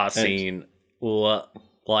 That scene,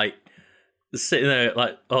 like sitting there,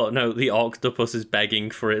 like, oh no, the octopus is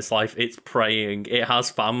begging for its life. It's praying. It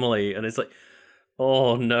has family, and it's like,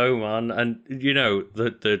 oh no, man. And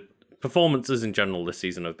the performances in general this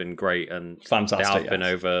season have been great and fantastic. They have been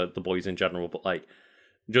over The Boys in general, but like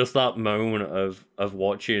just that moment of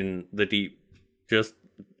watching the Deep, just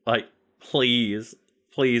like, please,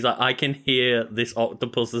 I can hear this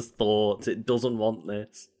octopus's thoughts. It doesn't want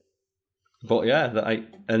this. But yeah,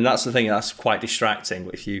 and that's the thing. That's quite distracting.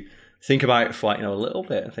 But if you think about it for like, a little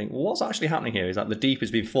bit and think, well, what's actually happening here is that the Deep has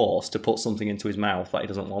been forced to put something into his mouth that he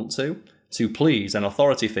doesn't want to please an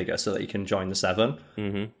authority figure so that he can join the Seven.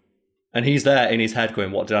 And he's there in his head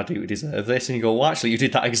going, what did I do to deserve this? And you go, well, actually, you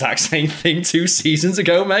did that exact same thing 2 seasons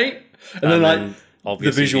ago, mate. And then like,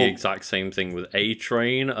 obviously the exact same thing with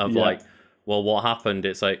A-Train of like, well, what happened?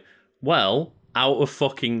 It's like, well, out of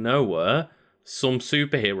fucking nowhere, some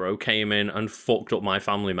superhero came in and fucked up my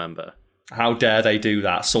family member. How dare they do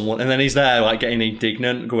that? And then he's there like getting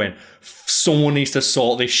indignant, going, someone needs to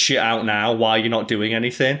sort this shit out now. Why are you not doing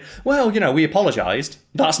anything? Well, we apologised.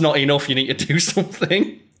 That's not enough. You need to do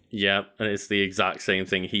something. Yeah, and it's the exact same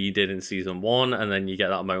thing he did in season 1, and then you get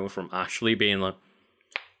that moment from Ashley being like,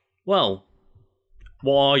 well,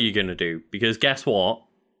 what are you going to do? Because guess what?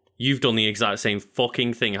 You've done the exact same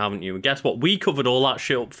fucking thing, haven't you? And guess what? We covered all that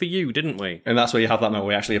shit up for you, didn't we? And that's where you have that moment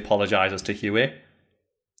where he actually apologises to Huey.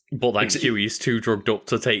 But then Huey's too drugged up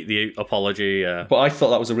to take the apology. But I thought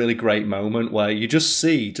that was a really great moment where you just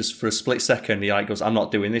see, just for a split second, he like goes, I'm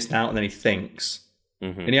not doing this now. And then he thinks.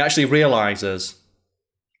 And he actually realises,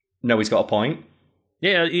 no, he's got a point.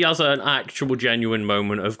 Yeah, he has an actual genuine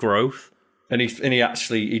moment of growth. And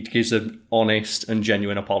he gives an honest and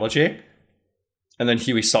genuine apology. And then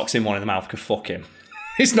Huey socks him one in the mouth because fuck him.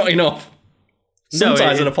 It's not enough.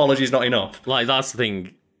 Sometimes an apology is not enough. Like, that's the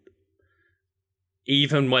thing.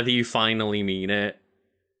 Even whether you finally mean it,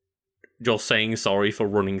 just saying sorry for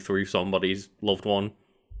running through somebody's loved one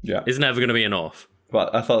Yeah. is never going to be enough.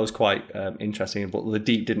 But I thought it was quite interesting. But the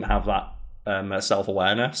Deep didn't have that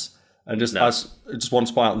self-awareness. And just I just want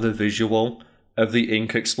to point out the visual of the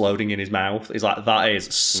ink exploding in his mouth is like, that is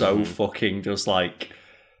so fucking just like,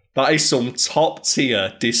 that is some top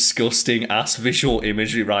tier disgusting ass visual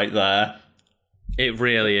imagery right there. It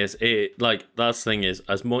really is. That's the thing is,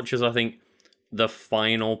 as much as I think the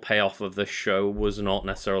final payoff of the show was not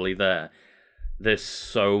necessarily there, there's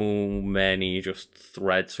so many just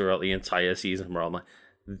threads throughout the entire season where I'm like,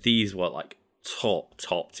 these were like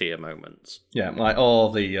top tier moments. Yeah, like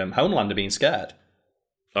the Homelander being scared.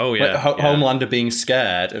 Oh yeah, Homelander being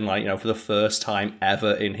scared, and like, for the first time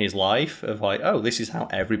ever in his life, of like, oh, this is how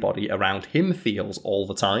everybody around him feels all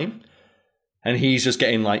the time, and he's just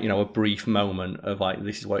getting like, a brief moment of like,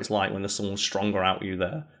 this is what it's like when there's someone stronger out you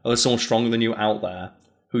there, or there's someone stronger than you out there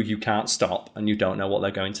who you can't stop, and you don't know what they're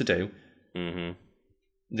going to do. Mm-hmm.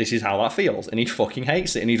 This is how that feels, and he fucking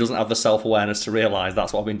hates it, and he doesn't have the self-awareness to realise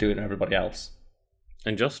that's what I've been doing to everybody else.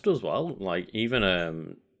 And just as well, like,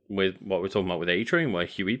 even with what we're talking about with A-Train, where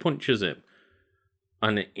Huey punches him,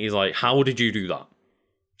 and he's like, how did you do that?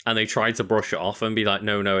 And they tried to brush it off and be like,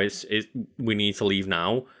 no, it's we need to leave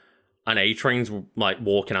now. And A-Train's like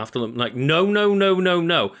walking after them, like, no.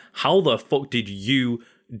 How the fuck did you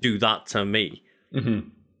do that to me? Mm-hmm.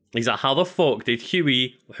 He's like, how the fuck did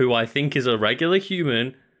Huey, who I think is a regular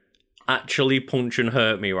human, actually punch and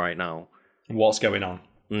hurt me right now? What's going on?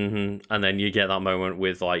 Mm-hmm. And then you get that moment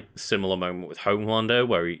with, like, similar moment with Homelander,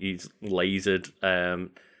 where he's lasered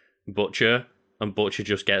Butcher, and Butcher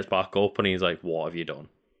just gets back up, and he's like, what have you done?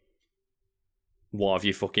 What have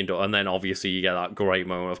you fucking done? And then, obviously, you get that great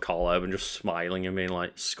moment of Karl Urban just smiling and being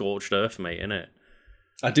like, scorched earth, mate, innit?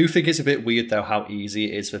 I do think it's a bit weird, though, how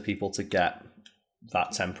easy it is for people to get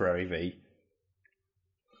that temporary V.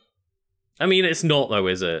 I mean, it's not, though,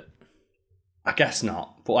 is it? I guess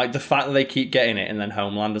not. But, like, the fact that they keep getting it, and then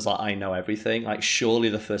Homelander's like, I know everything, like, surely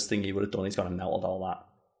the first thing he would have done is gone and melted all that.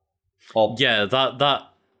 Or... Yeah, that...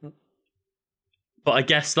 But I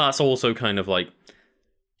guess that's also kind of like...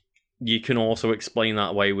 You can also explain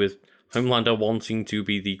that way with Homelander wanting to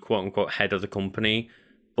be the quote-unquote head of the company,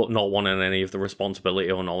 but not wanting any of the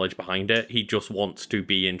responsibility or knowledge behind it. He just wants to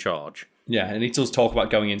be in charge. Yeah, and he does talk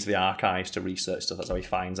about going into the archives to research stuff. That's how he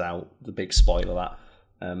finds out the big spoiler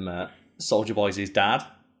that Soldier Boy's his dad.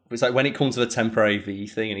 It's like when it comes to the temporary V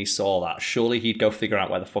thing and he saw that, surely he'd go figure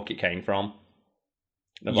out where the fuck it came from.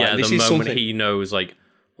 Yeah, the moment he knows, like,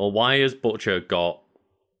 well, why has Butcher got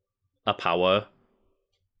a power?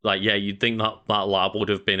 Like, yeah, you'd think that lab would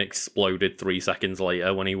have been exploded 3 seconds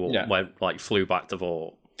later when he flew back to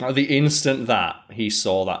Vought. The instant that he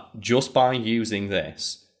saw that just by using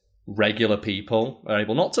this, regular people are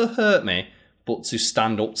able not to hurt me, but to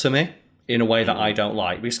stand up to me in a way that I don't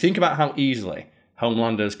like. Because think about how easily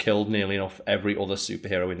Homelander has killed nearly enough every other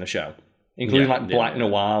superhero in the show, including Black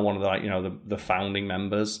Noir, one of the the founding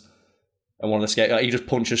members, and one of the he just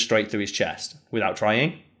punches straight through his chest without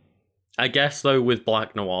trying. I guess, though, with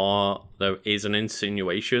Black Noir, there is an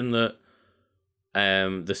insinuation that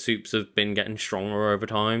the soups have been getting stronger over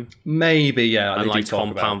time. Maybe, yeah. And, like,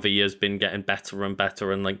 Compound V has been getting better and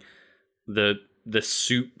better. And, like, the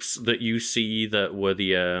soups that you see that were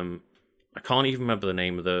the... I can't even remember the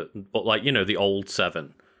name of but, like, the old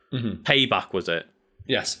 7. Mm-hmm. Payback, was it?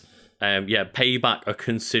 Yes. Payback are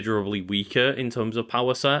considerably weaker in terms of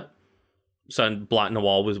power set. So Black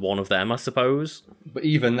Noir was one of them, I suppose. But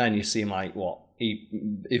even then, you see him he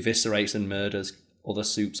eviscerates and murders other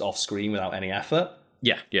soups off screen without any effort.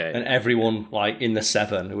 Yeah. And everyone, like, in the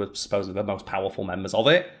 7, who are supposedly the most powerful members of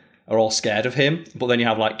it, are all scared of him. But then you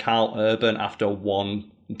have, like, Karl Urban, after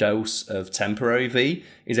one dose of temporary V,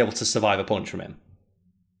 is able to survive a punch from him.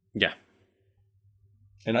 Yeah.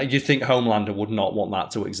 And you'd think Homelander would not want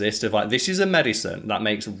that to exist. Of like, this is a medicine that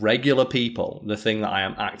makes regular people, the thing that I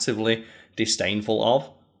am actively disdainful of,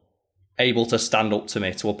 able to stand up to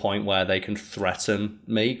me to a point where they can threaten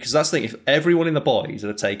me. Because that's the thing, if everyone in the boys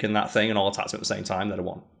had taken that thing and all attacked him at the same time, they'd have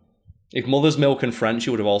won. If Mother's Milk and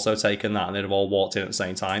Frenchie would have also taken that and they'd have all walked in at the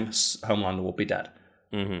same time, Homelander would be dead.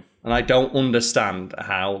 Mm-hmm. And I don't understand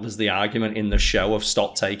how there's the argument in the show of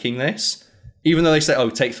stop taking this. Even though they say,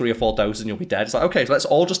 take 3 or 4 doses and you'll be dead. It's like, okay, so let's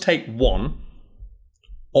all just take one.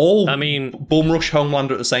 Bum rush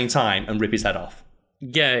Homelander at the same time and rip his head off.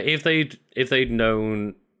 Yeah, if they'd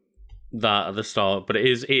known that at the start, but it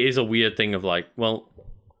is a weird thing of like, well,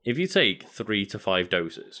 if you take 3 to 5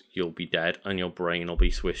 doses, you'll be dead and your brain will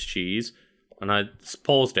be Swiss cheese. And I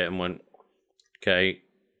paused it and went, okay,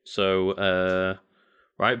 so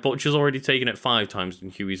right, Butcher's already taken it 5 times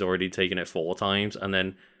and Huey's already taken it 4 times, and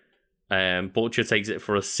then Butcher takes it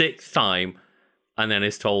for a 6th time, and then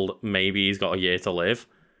is told maybe he's got a year to live.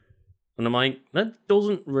 And I'm like, that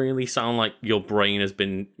doesn't really sound like your brain has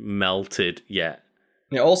been melted yet.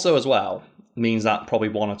 It also, as well, means that probably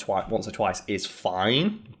once or twice is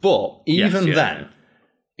fine, but even then,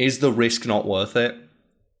 is the risk not worth it?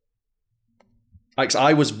 Like,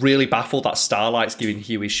 I was really baffled that Starlight's giving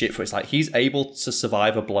Huey shit for it. It's like, he's able to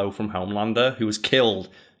survive a blow from Homelander, who was killed.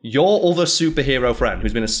 Your other superhero friend,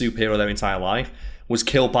 who's been a superhero their entire life, was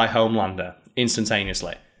killed by Homelander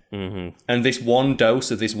instantaneously. Mm-hmm. And this one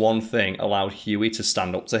dose of this one thing allowed Huey to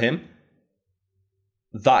stand up to him.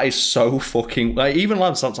 That is so fucking... Like, even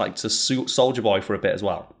allowed something like to Soldier Boy for a bit as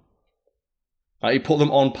well. Like, he put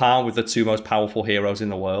them on par with the 2 most powerful heroes in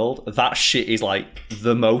the world. That shit is like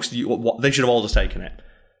the most... They should have all just taken it.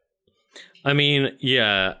 I mean,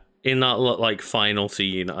 yeah, in that like final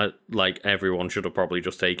scene, like everyone should have probably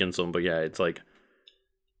just taken some. But yeah, it's like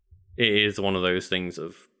it is one of those things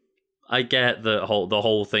of... I get the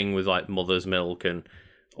whole thing with like Mother's Milk and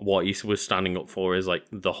what he was standing up for is like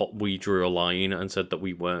we drew a line and said that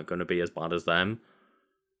we weren't going to be as bad as them.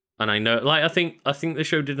 And I know, like, I think the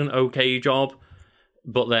show did an okay job,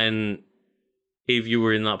 but then if you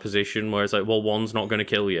were in that position where it's like, well, one's not going to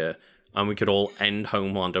kill you, and we could all end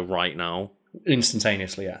Homelander right now,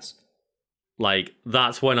 instantaneously, yes. Like,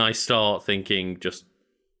 that's when I start thinking, just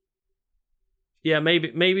yeah,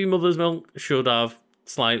 maybe Mother's Milk should have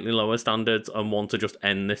slightly lower standards and want to just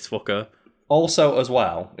end this fucker. Also, as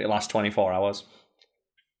well, it lasts 24 hours.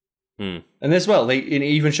 And as well, it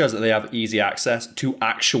even shows that they have easy access to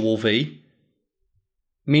actual V.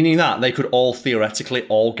 Meaning that they could all theoretically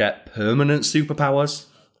all get permanent superpowers.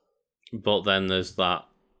 But then there's that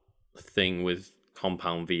thing with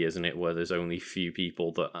Compound V, isn't it, where there's only few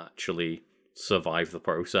people that actually survive the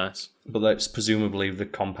process. But that's presumably the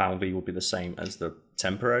Compound V will be the same as the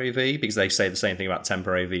Temporary V, because they say the same thing about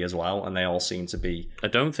Temporary V as well, and they all seem to be... I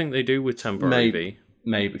don't think they do with Temporary V.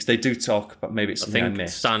 Maybe, because they do talk about... Maybe it's something I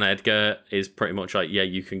missed. Stan Edgar is pretty much like, yeah,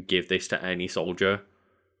 you can give this to any soldier.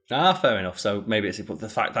 Fair enough. So maybe it's... But the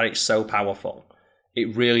fact that it's so powerful,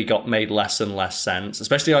 it really got made less and less sense,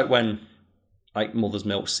 especially like when like Mother's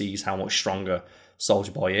Milk sees how much stronger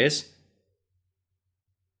Soldier Boy is.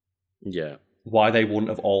 Yeah. Why they wouldn't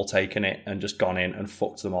have all taken it and just gone in and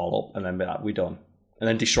fucked them all up and then be like, we're done. And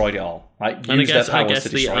then destroyed it all. Like, and I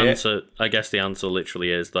guess the answer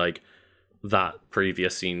literally is like that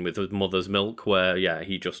previous scene with Mother's Milk where, yeah,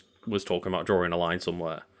 he just was talking about drawing a line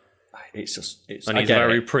somewhere. It's he's a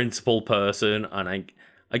very principled person, and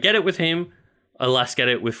I get it with him. I less get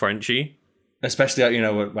it with Frenchie. Especially, you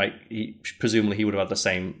know, like, presumably he would have had the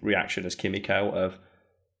same reaction as Kimiko of,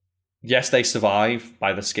 yes, they survive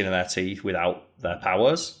by the skin of their teeth without their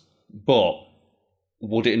powers, but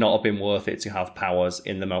would it not have been worth it to have powers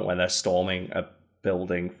in the moment when they're storming a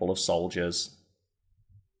building full of soldiers?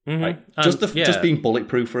 Mm-hmm. Like, just being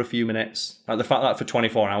bulletproof for a few minutes. Like, the fact that for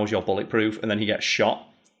 24 hours you're bulletproof and then he gets shot.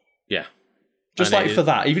 Yeah. Just and like for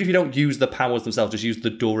that, even if you don't use the powers themselves, just use the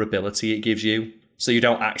durability it gives you. So you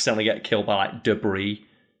don't accidentally get killed by like debris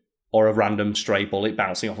or a random stray bullet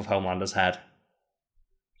bouncing off of Homelander's head.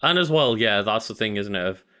 And as well, yeah, that's the thing, isn't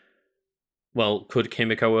it? Well, could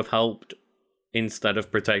Kimiko have helped instead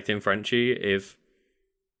of protecting Frenchie if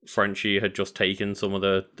Frenchie had just taken some of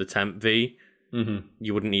the Temp V? Mm-hmm.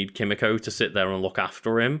 You wouldn't need Kimiko to sit there and look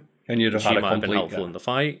after him. And you'd have she might have been helpful in the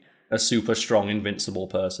fight. A super strong, invincible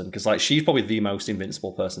person. Because like she's probably the most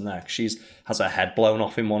invincible person there. She's has her head blown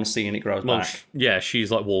off in one scene, it grows back. Yeah, she's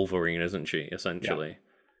like Wolverine, isn't she, essentially?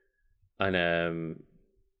 Yeah. And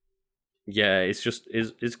yeah,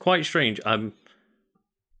 it's quite strange. I'm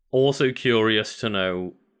also curious to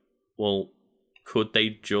know, well, could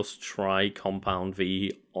they just try Compound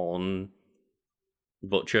V on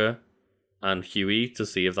Butcher and Huey to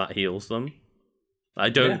see if that heals them? I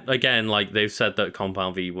don't, again, like they've said that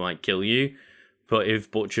Compound V might kill you, but if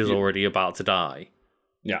Butcher's already about to die,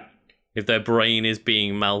 if their brain is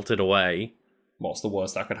being melted away, what's the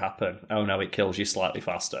worst that could happen? Oh no, it kills you slightly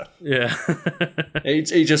faster. Yeah.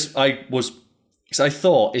 I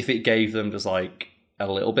thought if it gave them just like a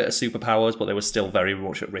little bit of superpowers, but they were still very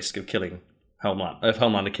much at risk of killing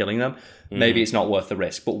Homelander killing them, maybe it's not worth the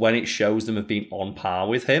risk. But when it shows them have been on par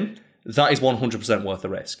with him, that is 100% worth the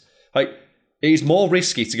risk. Like, it is more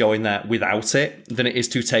risky to go in there without it than it is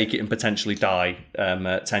to take it and potentially die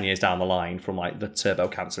 10 years down the line from like the turbo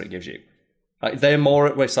cancer it gives you. Like, they're more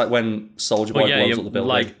at risk, like when Soldier Boy blows up the building.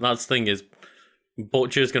 Like, that's the thing is,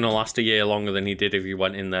 Butcher's going to last a year longer than he did if he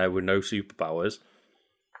went in there with no superpowers.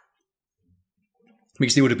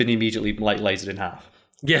 Because he would have been immediately like lasered in half.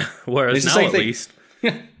 Yeah, whereas now at least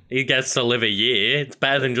he gets to live a year. It's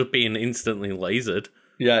better than just being instantly lasered.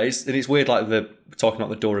 Yeah, it's weird, like, talking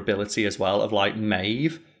about the durability as well of, like,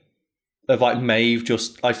 Maeve. Of, like, Maeve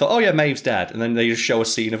just... I thought, oh, yeah, Maeve's dead. And then they just show a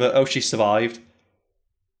scene of her. Oh, she survived.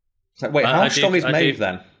 It's like, wait, how strong is Maeve,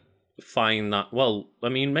 then? Find that... Well, I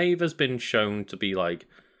mean, Maeve has been shown to be, like,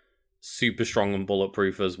 super strong and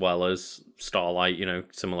bulletproof as well as Starlight, you know,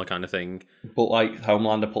 similar kind of thing. But, like,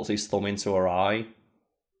 Homelander puts his thumb into her eye.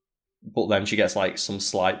 But then she gets, like, some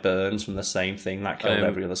slight burns from the same thing that killed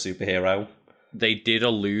every other superhero. They did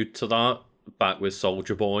allude to that back with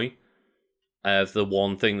Soldier Boy. The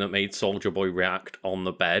one thing that made Soldier Boy react on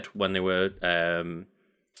the bed when they were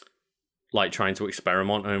like trying to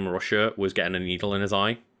experiment on him in Russia was getting a needle in his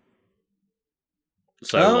eye.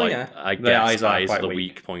 So I guess eyes are the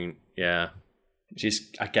weak point. Yeah. Which is,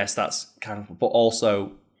 I guess that's kind of, but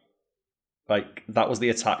also, like, that was the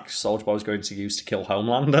attack Soldier Boy was going to use to kill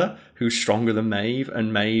Homelander, who's stronger than Maeve,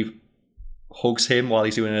 and Maeve hugs him while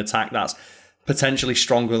he's doing an attack that's potentially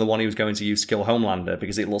stronger than the one he was going to use to kill Homelander,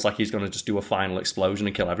 because it looks like he's going to just do a final explosion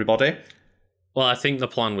and kill everybody. Well, I think the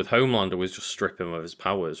plan with Homelander was just strip him of his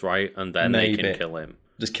powers, right? And then they can kill him.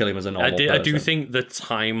 Just kill him as a normal person. I do think the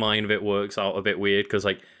timeline of it works out a bit weird, because,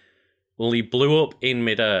 like, well, he blew up in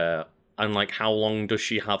midair, and, like, how long does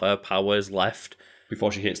she have her powers left?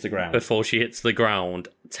 Before she hits the ground. Before she hits the ground,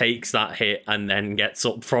 takes that hit, and then gets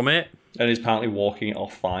up from it. And is apparently walking it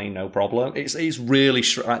off fine, no problem. It's really...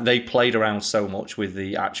 they played around so much with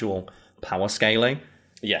the actual power scaling.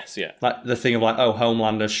 Yes, yeah. Like, the thing of, like, oh,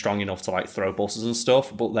 Homelander's strong enough to, like, throw buses and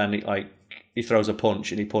stuff, but then, he throws a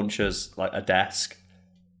punch and he punches, like, a desk.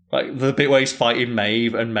 Like, the bit where he's fighting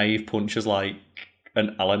Maeve, and Maeve punches, like,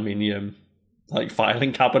 an aluminium, like,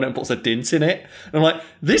 filing cabinet and puts a dint in it. And I'm like,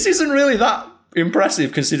 this isn't really that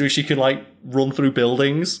impressive, considering she can, like, run through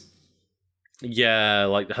buildings. Yeah,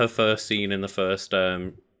 like her first scene in the first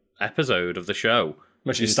episode of the show.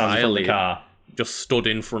 Where she stands in front of the car. Just stood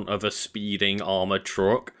in front of a speeding armoured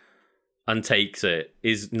truck and takes it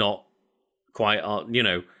is not quite, you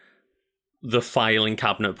know, the filing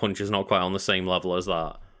cabinet punch is not quite on the same level as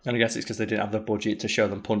that. And I guess it's because they didn't have the budget to show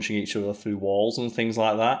them punching each other through walls and things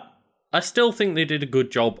like that. I still think they did a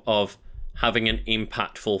good job of having an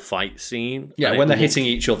impactful fight scene. Yeah, when they're hitting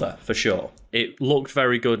each other, for sure. It looked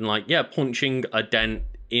very good, and, like, yeah, punching a dent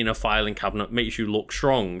in a filing cabinet makes you look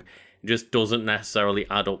strong. It just doesn't necessarily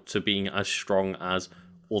add up to being as strong as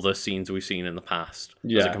other scenes we've seen in the past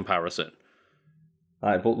as a comparison.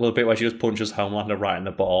 Right, but the bit where she just punches Homelander right in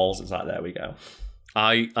the balls, it's like, there we go.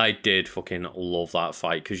 I did fucking love that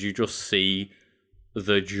fight, because you just see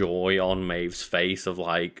the joy on Maeve's face of,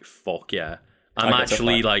 like, fuck yeah. I'm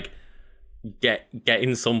actually, like,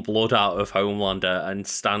 getting some blood out of Homelander and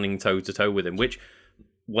standing toe-to-toe with him, which,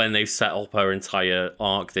 when they've set up her entire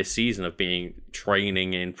arc this season of being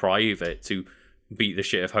training in private to beat the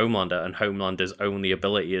shit of Homelander, and Homelander's only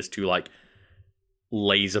ability is to, like,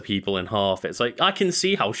 laser people in half. It's like, I can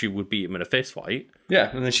see how she would beat him in a fist fight. Yeah,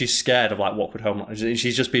 and then she's scared of, like, what could Homelander...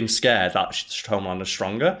 She's just been scared that Homelander's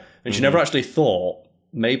stronger, and she never actually thought,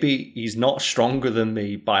 maybe he's not stronger than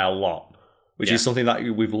me by a lot. Which is something that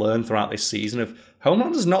we've learned throughout this season of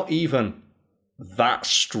Homelander's not even that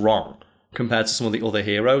strong compared to some of the other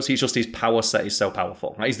heroes. He's just, his power set is so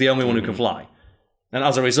powerful. Right? He's the only one who can fly. And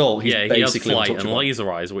as a result, he's basically he has flight and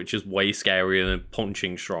laser eyes, which is way scarier than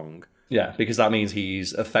punching strong. Yeah, because that means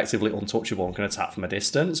he's effectively untouchable and can attack from a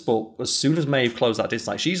distance. But as soon as Maeve closed that distance,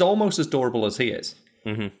 like, she's almost as durable as he is.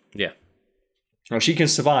 Mm-hmm. Yeah. Well, she can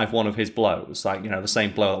survive one of his blows, like, you know, the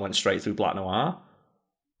same blow that went straight through Black Noir.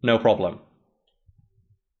 No problem.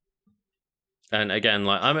 And again,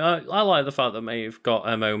 like, I mean, I like the fact that Maeve got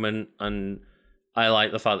a moment, and I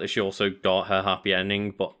like the fact that she also got her happy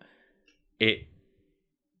ending, but it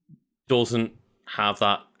doesn't have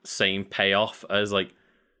that same payoff as, like,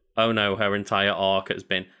 oh no, her entire arc has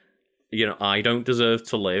been, you know, I don't deserve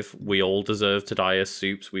to live. We all deserve to die as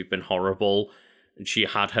Supes. We've been horrible. And she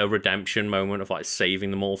had her redemption moment of, like,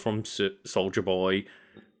 saving them all from Soldier Boy,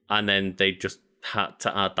 and then they just had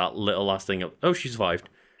to add that little last thing of, oh, she survived.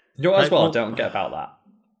 You know what, as well, I don't get about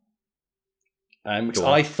that. Because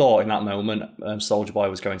I thought in that moment, Soldier Boy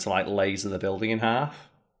was going to, like, laser the building in half.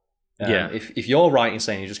 Yeah. If you're right in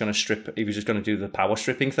saying you're just going to strip, if you're just going to do the power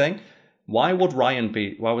stripping thing, why would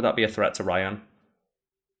that be a threat to Ryan?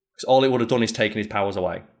 Because all it would have done is taken his powers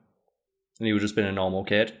away, and he would have just been a normal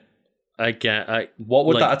kid. What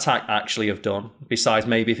would that attack actually have done? Besides,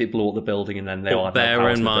 maybe if it blew up the building and then they all had no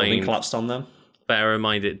powers and the building collapsed on them. Bear in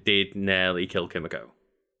mind, it did nearly kill Kimiko.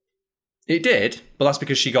 It did, but that's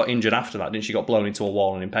because she got injured after that, didn't she? Got blown into a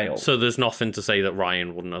wall and impaled. So there's nothing to say that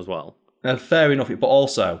Ryan wouldn't as well. Fair enough, but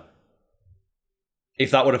also,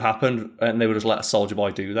 if that would have happened and they would have let a Soldier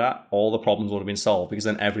Boy do that, all the problems would have been solved because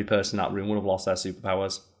then every person in that room would have lost their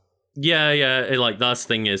superpowers. Yeah. Like, that's the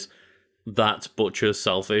thing is, that's Butcher's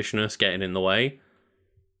selfishness getting in the way.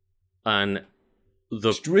 And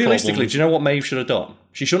realistically, do you know what Maeve should have done?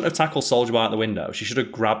 She shouldn't have tackled Soldier Boy out the window. She should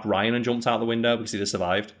have grabbed Ryan and jumped out the window because he'd have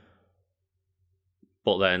survived.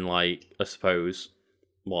 But then, like, I suppose,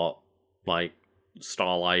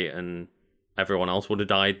 Starlight and everyone else would have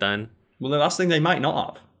died then. Well, the last thing, they might not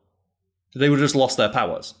have. They would have just lost their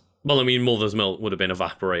powers. Well, I mean, Mother's Milk would have been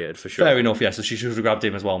evaporated for sure. Fair enough, yes. So she should have grabbed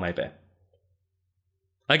him as well, maybe.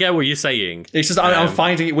 I get what you're saying. It's just, I'm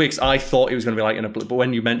finding it weird because I thought it was going to be like in a... But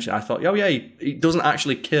when you mentioned it, I thought, oh yeah, he doesn't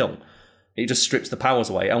actually kill. He just strips the powers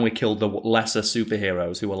away, and we killed the lesser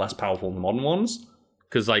superheroes who were less powerful than the modern ones.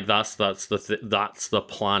 Because, like, that's the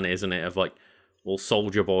plan, isn't it? Of, like, well,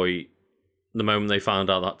 Soldier Boy, the moment they found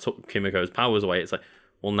out that took Kimiko's powers away, it's like,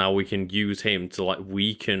 well, now we can use him to, like,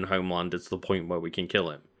 weaken Homelander to the point where we can kill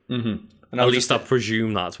him. Mm-hmm. And at least I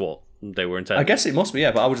presume that's what they were intending. I guess it must be,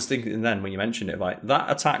 yeah, but I was just thinking then, when you mentioned it, like,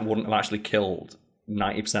 that attack wouldn't have actually killed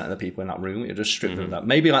 90% of the people in that room. It would just strip them of that.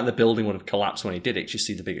 Maybe, like, the building would have collapsed when he did it, you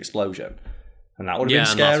see the big explosion. And that would have been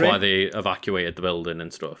scary. Yeah, and that's why they evacuated the building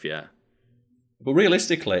and stuff, yeah. But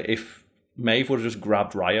realistically, if Maeve would have just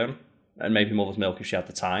grabbed Ryan, and maybe Mother's Milk if she had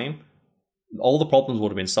the time, all the problems would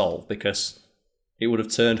have been solved because it would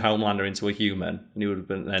have turned Homelander into a human, and he would have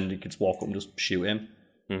been, then he could walk up and just shoot him.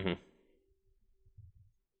 Mm-hmm.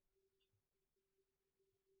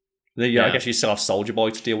 I guess you still have Soldier Boy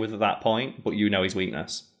to deal with at that point, but you know his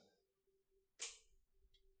weakness.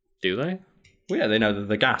 Do they? Well, yeah, they know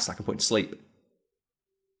the gas that can put him to sleep.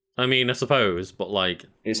 I mean, I suppose, but like...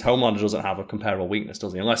 His Homelander doesn't have a comparable weakness,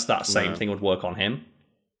 does he? Unless that same thing would work on him.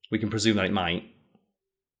 We can presume that it might.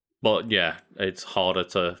 But yeah, it's harder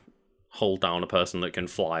to hold down a person that can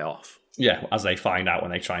fly off. Yeah, as they find out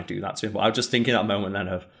when they try and do that to him. But I was just thinking that moment then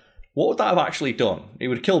of, what would that have actually done? It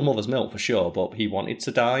would have killed Mother's Milk for sure, but he wanted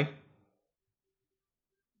to die.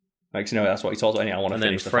 Like, you know, that's what he told her. I want to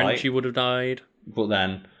finish the fight. And then Frenchie would have died. But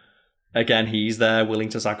then, again, he's there willing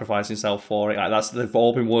to sacrifice himself for it. Like, they've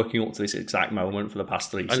all been working up to this exact moment for the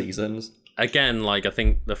past 3 seasons. Again, like, I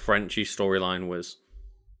think the Frenchie storyline was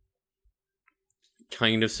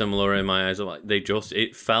kind of similar in my eyes. Like,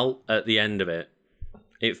 it felt at the end of it,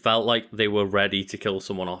 it felt like they were ready to kill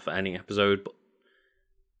someone off at any episode, but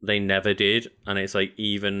they never did. And it's like,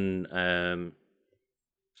 even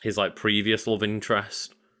his like previous love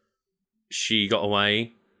interest, she got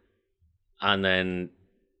away, and then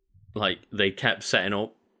like they kept setting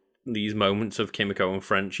up these moments of Kimiko and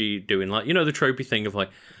Frenchie doing, like, you know, the tropey thing of like,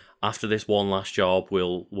 after this one last job,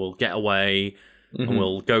 we'll get away and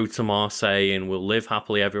we'll go to Marseille and we'll live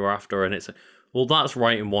happily ever after. And it's, well, that's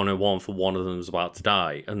writing 101 for one of them was about to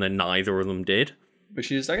die, and then neither of them did. Which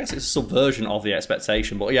is, I guess, it's a subversion of the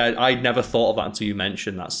expectation. But yeah, I never thought of that until you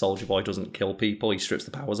mentioned that Soldier Boy doesn't kill people; he strips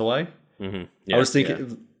the powers away. Mm-hmm. Yeah, I was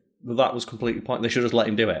thinking that was completely pointless. They should have just let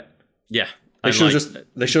him do it. Yeah, they should have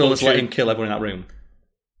just let him kill everyone in that room.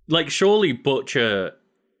 Like, surely Butcher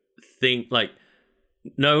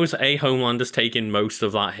knows A, Homelander's taking most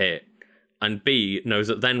of that hit, and B, knows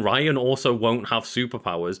that then Ryan also won't have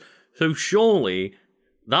superpowers. So surely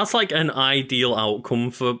that's like an ideal outcome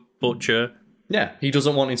for Butcher. Yeah, he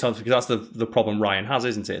doesn't want him to, because that's the problem Ryan has,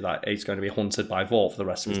 isn't it? That he's going to be hunted by Vought for the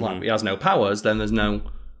rest of his life. If he has no powers, then there's no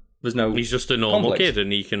He's just a normal conflict. kid,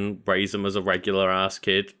 and he can raise him as a regular ass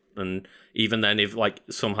kid. And even then, if like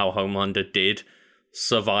somehow Homelander did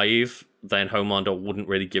survive, then Homelander wouldn't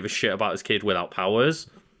really give a shit about his kid without powers.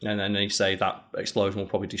 And then they say that explosion will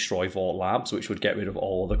probably destroy Vought Labs, which would get rid of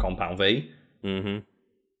all the Compound V. Mm-hmm.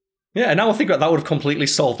 Yeah, now I think that would have completely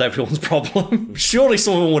solved everyone's problem. Surely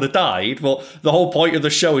someone would have died, but the whole point of the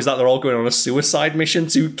show is that they're all going on a suicide mission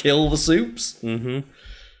to kill the Supes. Mm-hmm.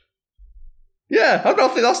 Yeah, I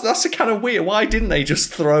don't think that's kind of weird. Why didn't they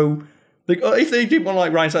just throw... if they didn't want to,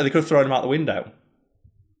 like Ryan said, they could have thrown him out the window.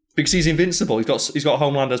 Because he's invincible. He's got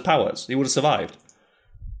Homelander's powers. He would have survived.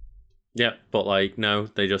 Yeah, but like, no,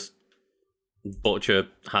 they just... Butcher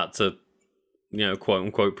had to, you know, quote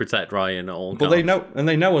unquote protect Ryan at all. But they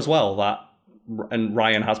know as well that, and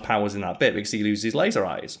Ryan has powers in that bit because he loses his laser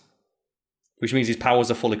eyes, which means his powers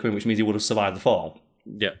are fully equipped, which means he would have survived the fall.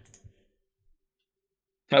 Yeah,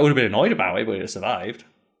 I would have been annoyed about it, but he'd have survived.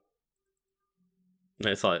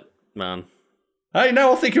 It's like, man. Hey,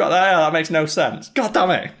 no, I'll think about that. Yeah, that makes no sense. God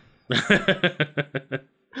damn it!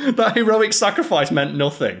 That heroic sacrifice meant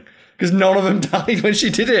nothing because none of them died when she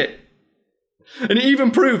did it. And it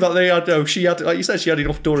even proved that she had, like you said, she had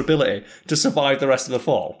enough durability to survive the rest of the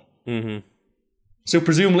fall. Mm-hmm. So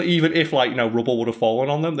presumably, even if rubble would have fallen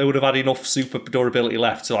on them, they would have had enough super durability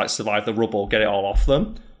left to survive the rubble, get it all off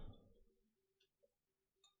them,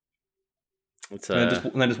 and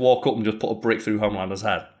then just walk up and just put a brick through Homelander's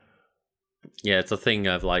head. Yeah, it's a thing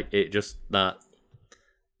of it just that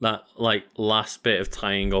last bit of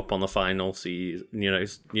tying up on the final season,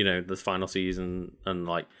 the final season and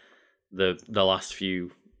the last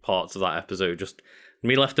few parts of that episode just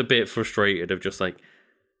me left a bit frustrated of just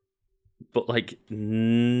but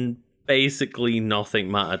basically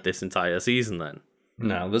nothing mattered this entire season then.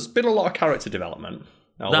 No, there's been a lot of character development.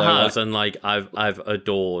 There has, and I've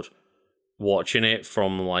adored watching it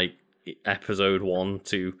from episode 1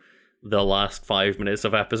 to the last 5 minutes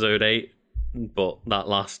of episode 8. But that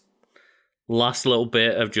last little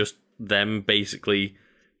bit of just them basically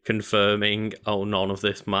confirming, oh, none of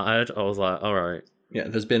this mattered, I was like, all right. Yeah,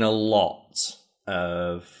 there's been a lot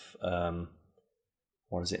of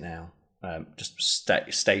what is it now? Just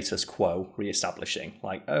status quo reestablishing.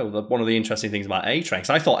 One of the interesting things about A-Train, because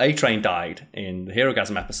I thought A-Train died in the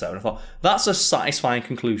Herogasm episode. I thought that's a satisfying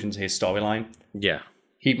conclusion to his storyline. Yeah.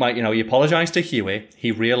 He he apologized to Huey.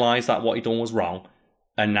 He realized that what he'd done was wrong,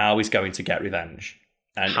 and now he's going to get revenge.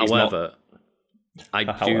 And however,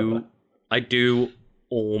 I do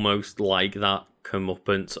almost like that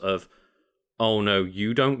comeuppance of, oh no,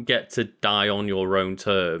 you don't get to die on your own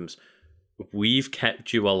terms. We've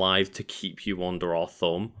kept you alive to keep you under our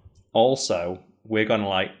thumb. Also, we're gonna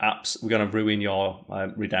we're gonna ruin your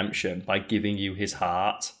redemption by giving you his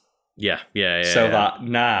heart. Yeah. So that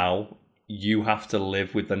now you have to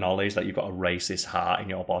live with the knowledge that you've got a racist heart in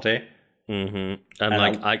your body. Mm-hmm. And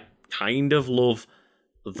I kind of love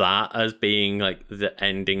that as being the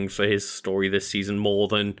ending for his story this season more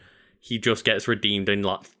than he just gets redeemed and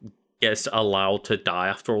gets allowed to die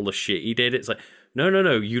after all the shit he did. It's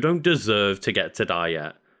no, you don't deserve to get to die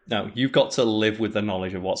yet. No, you've got to live with the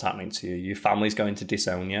knowledge of what's happening to you. Your family's going to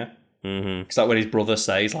disown you. Mm-hmm. Because when his brother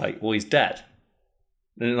says, well, he's dead.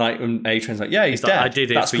 And when A-Train's yeah, he's dead. I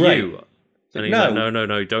did it That's for great. you. And he's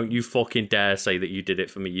no, don't you fucking dare say that you did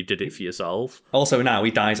it for me. You did it for yourself. Also, now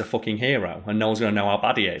he dies a fucking hero, and no one's going to know how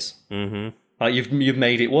bad he is. Mm-hmm. You've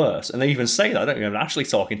made it worse. And they even say that, don't you? And Ashley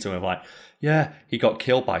talking to him yeah, he got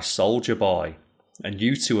killed by Soldier Boy, and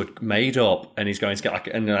you two had made up, and he's going to get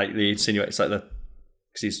they insinuate it's because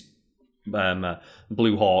he's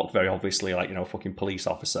Blue Hawk, very obviously fucking police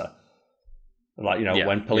officer.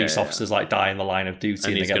 When police officers die in the line of duty,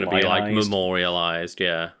 and they he's get going to be memorialized,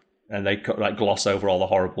 yeah. And they gloss over all the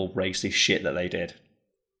horrible racist shit that they did.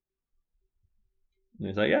 And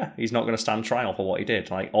he's yeah, he's not going to stand trial for what he did.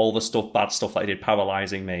 All the bad stuff that he did,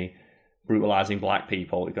 paralyzing me, brutalizing black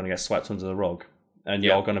people, is going to get swept under the rug. And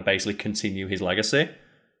you're going to basically continue his legacy. And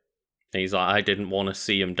he's I didn't want to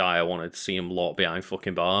see him die. I wanted to see him locked behind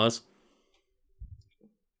fucking bars.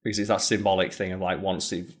 Because it's that symbolic thing of once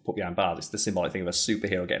he's put behind bars, it's the symbolic thing of a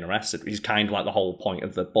superhero getting arrested, which is kind of the whole point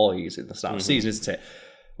of The Boys in the start of the season, isn't it?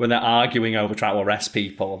 When they're arguing over trying to arrest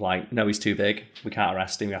people, no, he's too big. We can't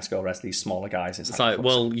arrest him. We have to go arrest these smaller guys. It's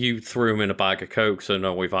well, you threw him in a bag of coke, so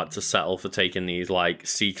no, we've had to settle for taking these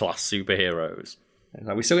C-class superheroes.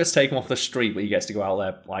 We still get to take him off the street, but he gets to go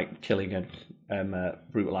out there killing and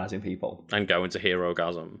brutalizing people and go into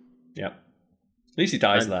Herogasm. Yep. At least he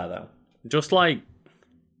dies there, though. Just that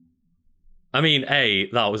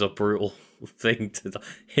was a brutal thing to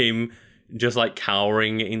him. Just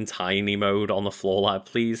cowering in tiny mode on the floor,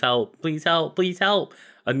 please help, please help, please help.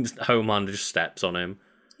 And Homelander just steps on him.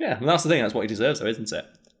 Yeah, and that's the thing, that's what he deserves, though, isn't it?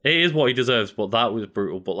 It is what he deserves, but that was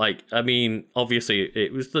brutal. But, obviously,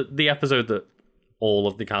 it was the episode that all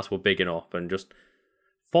of the cast were bigging up and just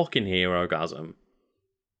fucking Herogasm.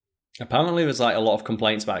 Apparently, there's a lot of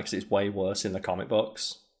complaints about it because it's way worse in the comic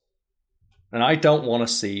books. And I don't want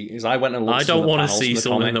to see, because I went and looked at some of the panels. I don't want to see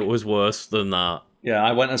something that was worse than that. Yeah,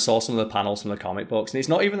 I went and saw some of the panels from the comic books, and it's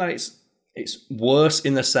not even that it's worse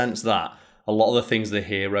in the sense that a lot of the things the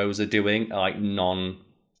heroes are doing are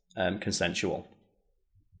non-consensual.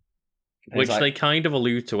 Which they kind of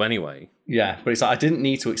allude to anyway. Yeah, but it's I didn't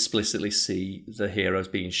need to explicitly see the heroes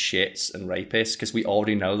being shits and rapists, because we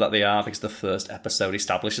already know that they are, because the first episode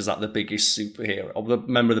establishes that the biggest superhero, or the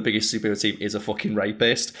member of the biggest superhero team is a fucking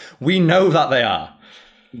rapist. We know that they are.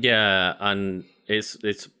 Yeah, and it's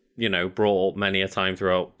brought up many a time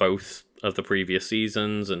throughout both of the previous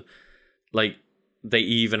seasons, and they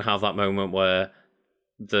even have that moment where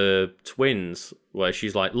the twins, where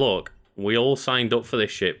she's look, we all signed up for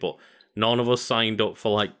this shit, but none of us signed up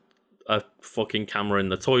for a fucking camera in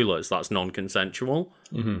the toilets. That's non-consensual.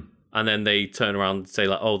 Mm-hmm. And then they turn around and say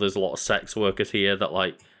oh, there's a lot of sex workers here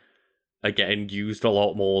that are getting used a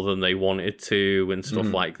lot more than they wanted to and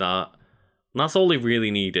stuff like that. And that's all they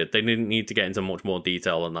really needed. They didn't need to get into much more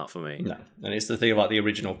detail than that for me. No. And it's the thing about the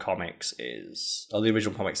original comics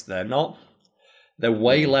they're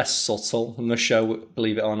way less subtle than the show,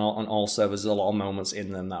 believe it or not, and also there's a lot of moments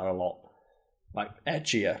in them that are a lot, like,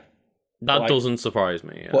 edgier. That doesn't surprise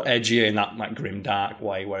me. Yeah. But edgier in that, like, grim, dark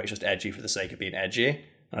way where it's just edgy for the sake of being edgy.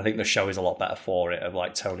 And I think the show is a lot better for it, of,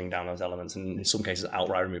 like, toning down those elements, and in some cases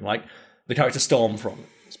outright removing. Like, the character Stormfront.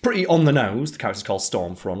 It's pretty on the nose. The character's called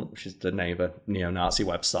Stormfront, which is the name of a neo-Nazi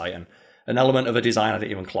website, and an element of a design I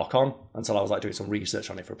didn't even clock on until I was, like, doing some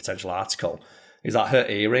research on it for a potential article, is that her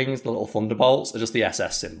earrings, the little thunderbolts, are just the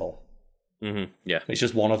SS symbol. Mm-hmm. Yeah. It's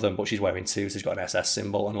just one of them, but she's wearing two, so she's got an SS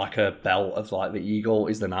symbol, and, like, her belt of, like, the eagle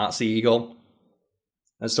is the Nazi eagle,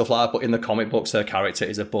 and stuff like that. But in the comic books, her character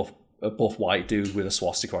is a buff white dude with a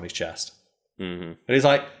swastika on his chest. Mm-hmm. And he's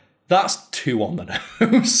like, that's too on the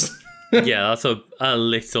nose. Yeah, that's a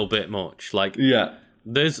little bit much. Like, yeah.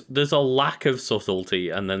 There's a lack of subtlety,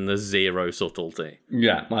 and then there's zero subtlety.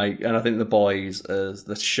 Yeah, like, and I think the boys, as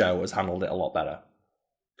the show, has handled it a lot better.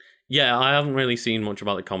 Yeah, I haven't really seen much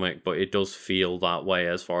about the comic, but it does feel that way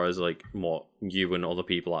as far as, like, what you and other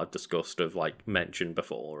people have discussed have, like, mentioned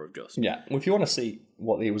before. Of just Yeah, well, if you want to see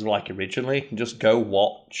what it was like originally, just go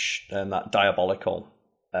watch that Diabolical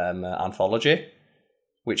anthology,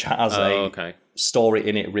 which has a story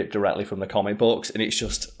in it ripped directly from the comic books, and it's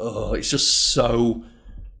just so...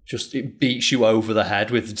 it beats you over the head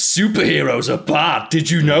with, superheroes are bad. Did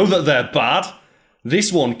you know that they're bad?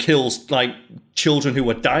 This one kills, like, children who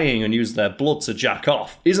are dying and use their blood to jack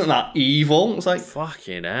off. Isn't that evil? It's like,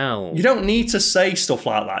 fucking hell. You don't need to say stuff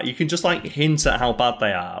like that. You can just, like, hint at how bad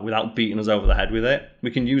they are without beating us over the head with it.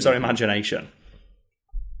 We can use our imagination.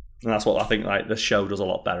 And that's what I think, like, the show does a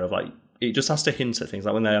lot better of, like, it just has to hint at things.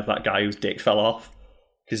 Like when they have that guy whose dick fell off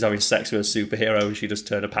because he's having sex with a superhero and she just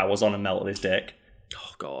turned her powers on and melted his dick.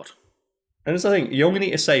 Oh, God. And it's the thing, you only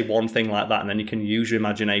need to say one thing like that, and then you can use your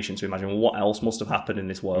imagination to imagine what else must have happened in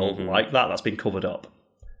this world like that's been covered up.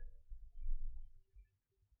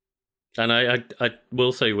 And I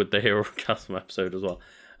will say with the Hero Chasm episode as well,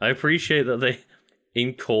 I appreciate that they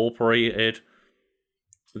incorporated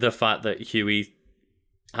the fact that Huey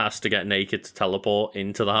has to get naked to teleport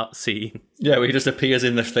into that scene. Yeah, where he just appears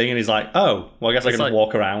in the thing and he's like, oh, well, I guess I can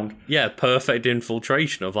walk around. Yeah, perfect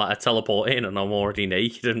infiltration of, like, I teleport in and I'm already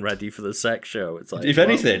naked and ready for the sex show. It's like, if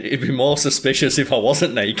anything, it'd be more suspicious if I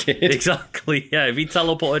wasn't naked. Exactly, yeah. If he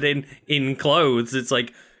teleported in clothes, it's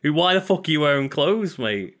like, why the fuck are you wearing clothes,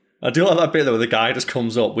 mate? I do like that bit though where the guy just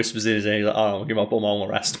comes up, whispers in his ear, he's like, oh, I'll give my bum all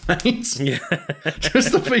the rest, mate. Yeah.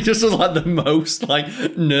 just does like the most like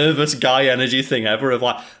nervous guy energy thing ever of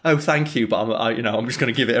like, oh, thank you, but I'm just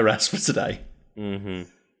going to give it a rest for today. Mm-hmm.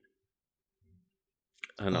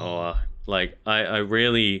 And like I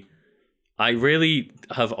really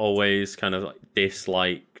have always kind of like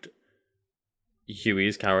disliked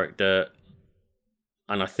Huey's character,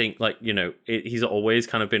 and I think, like, you know, he's always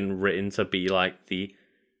kind of been written to be like the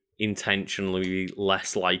intentionally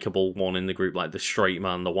less likable one in the group, like the straight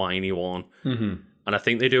man, the whiny one. Mm-hmm. And I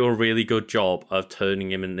think they do a really good job of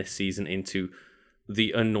turning him in this season into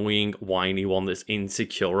the annoying whiny one that's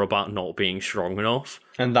insecure about not being strong enough.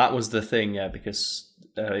 And that was the thing, yeah, because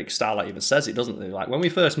Starlight even says it, doesn't it? Like, when we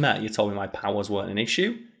first met, you told me my powers weren't an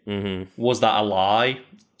issue. Mm-hmm. Was that a lie?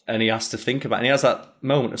 And he has to think about it. And he has that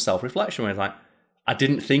moment of self-reflection where he's like, I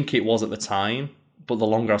didn't think it was at the time, but the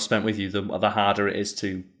longer I've spent with you, the harder it is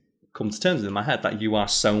to come to terms with in my head that you are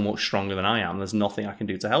so much stronger than I am. There's nothing I can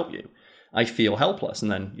do to help you. I feel helpless. And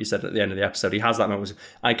then you said at the end of the episode, he has that moment,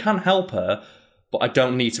 I can help her, but I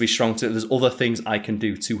don't need to be strong. There's other things I can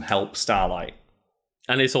do to help Starlight.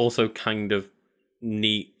 And it's also kind of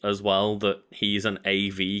neat as well that he's an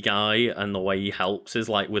AV guy, and the way he helps is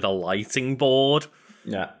like with a lighting board.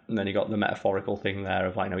 Yeah, and then you got the metaphorical thing there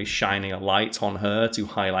of, like, you know, he's shining a light on her to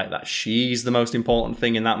highlight that she's the most important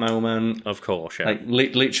thing in that moment. Of course, yeah. Like,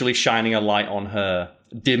 literally shining a light on her,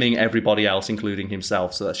 dimming everybody else, including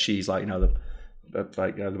himself, so that she's, like, you know,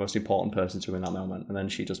 the most important person to him in that moment. And then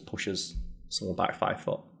she just pushes someone back 5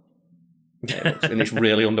 foot. And it's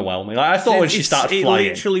really underwhelming. Like, I thought when she started flying... It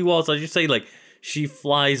literally was. I just say, like, she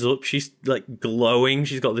flies up, she's, like, glowing,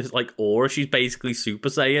 she's got this, like, aura, she's basically Super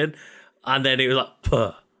Saiyan. And then it was like,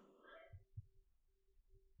 puh.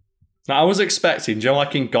 Now, I was expecting, do you know,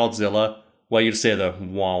 like in Godzilla, where you'd say the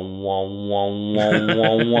wah, wah, wah, wah,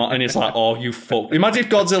 wah, wah, and it's like, oh, you fuck. Imagine if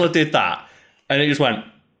Godzilla did that, and it just went,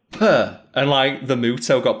 puh, and like the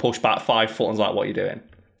Muto got pushed back 5 foot and was like, what are you doing?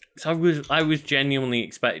 So I was genuinely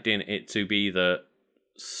expecting it to be that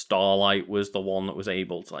Starlight was the one that was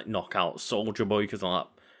able to, like, knock out Soldier Boy because of that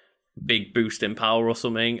big boost in power or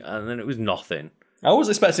something, and then it was nothing. I was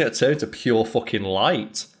expecting it to turn to pure fucking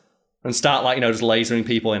light and start like, just lasering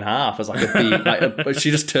people in half as like a beat. But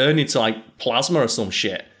she just turned into like plasma or some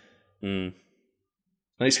shit. Mm.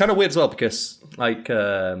 And it's kind of weird as well because like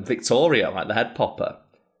Victoria, like the head popper,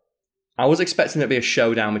 I was expecting there to be a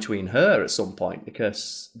showdown between her at some point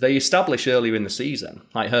because they established earlier in the season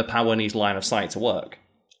like her power needs line of sight to work.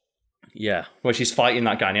 Yeah. Where she's fighting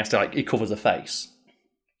that guy and he has to he covers her face.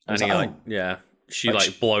 And he she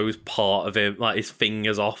blows part of him, like his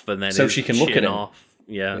fingers off and then so his she can look at him. Off.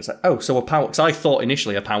 Yeah. And it's like, so her power, because I thought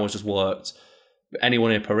initially her powers just worked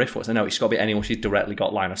anyone in her peripheral. So no, it's got to be anyone she's directly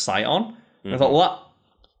got line of sight on. And I thought, well,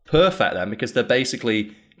 that's perfect then, because they're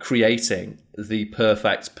basically creating the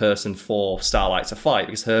perfect person for Starlight to fight,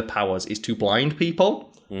 because her powers is to blind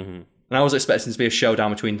people. And I was expecting to be a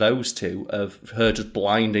showdown between those two, of her just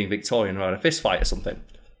blinding Victoria and having a fist fight or something.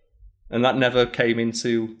 And that never came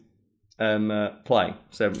into play.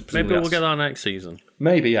 So maybe we'll get that next season.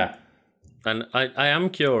 Maybe, yeah. And I am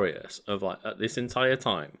curious of like at this entire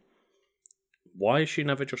time, why has she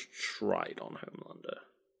never just tried on Homelander?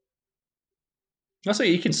 That's what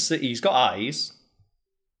you can see. He's got eyes.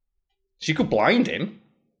 She could blind him.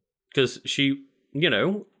 Because she,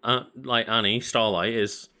 like Annie, Starlight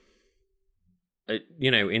is,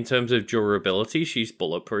 in terms of durability, she's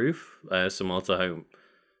bulletproof, similar to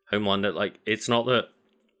Homelander. Like, it's not that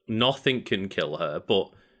nothing can kill her, but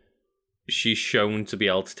she's shown to be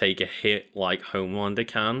able to take a hit like Homelander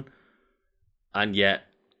can, and yet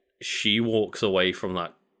she walks away from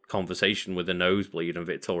that conversation with a nosebleed, and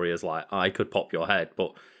Victoria's like, I could pop your head,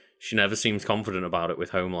 but she never seems confident about it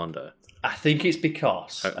with Homelander. I think it's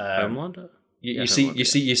because Homelander? You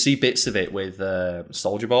see bits of it with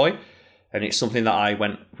Soldier Boy, and it's something that I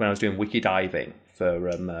when I was doing wiki diving for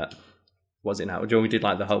was it now? We did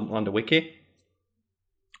like the Homelander wiki.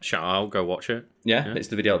 Shout out, go watch it. Yeah, it's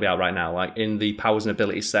the video that'll be out right now. Like in the powers and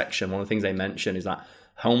abilities section, one of the things they mention is that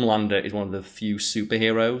Homelander is one of the few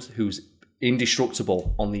superheroes who's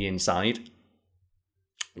indestructible on the inside.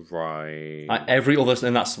 Right. Like every other,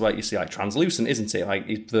 and that's what you see, like translucent, isn't it? Like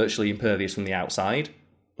he's virtually impervious from the outside.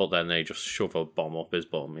 But then they just shove a bomb up his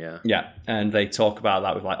bum, yeah. Yeah, and they talk about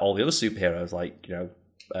that with like all the other superheroes, like you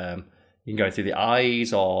can go through the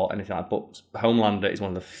eyes or anything like that. But Homelander is one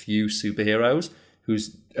of the few superheroes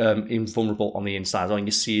who's invulnerable on the inside. And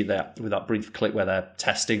you see that with that brief clip where they're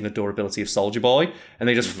testing the durability of Soldier Boy, and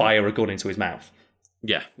they just fire a gun into his mouth.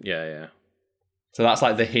 Yeah. So that's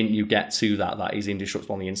like the hint you get to that he's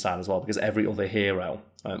indestructible on the inside as well, because every other hero,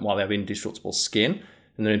 while they have indestructible skin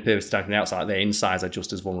and they're impervious to from the outside, their insides are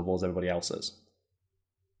just as vulnerable as everybody else's.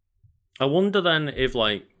 I wonder then if,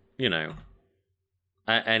 like,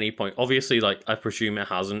 at any point, obviously, like, I presume it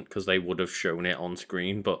hasn't because they would have shown it on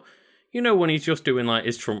screen, but when he's just doing like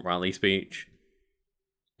his Trump rally speech,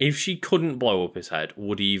 if she couldn't blow up his head,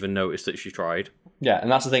 would he even notice that she tried? Yeah,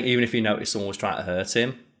 and that's the thing. Even if he noticed someone was trying to hurt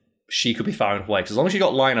him, she could be firing away. Because as long as she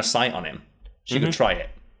got line of sight on him, she could try it.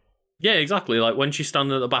 Yeah, exactly. Like when she's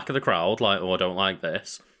standing at the back of the crowd, like, I don't like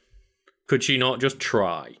this. Could she not just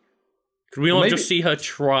try? Could we not just see her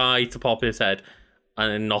try to pop his head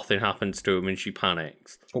and then nothing happens to him and she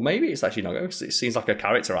panics? Well, maybe it's actually not, because it seems like a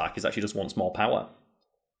character arc is that she just wants more power.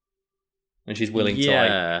 And she's willing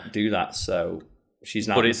to do that, so she's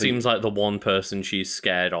not. But it seems like the one person she's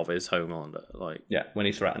scared of is Homelander. Like, yeah, when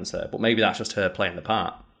he threatens her. But maybe that's just her playing the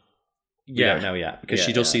part. We don't know yet, because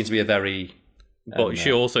she does seem to be a very. But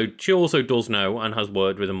she also does know and has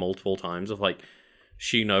worked with him multiple times of like,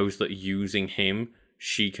 she knows that using him,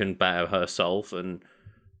 she can better herself and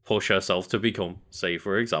push herself to become, say,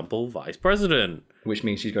 for example, vice president. Which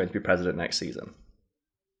means she's going to be president next season.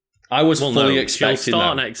 I was fully expecting she'll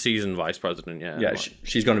start next season vice president, yeah. Yeah,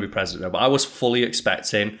 she's going to be president, but I was fully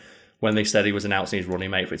expecting when they said he was announcing his running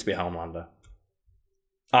mate for it to be Homelander.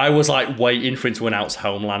 I was like waiting for him to announce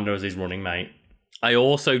Homelander as his running mate. I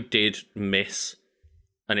also did miss,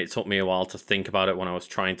 and it took me a while to think about it when I was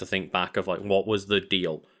trying to think back of like, what was the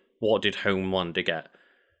deal? What did Homelander get?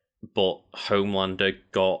 But Homelander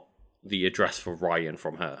got the address for Ryan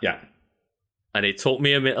from her. Yeah. And it took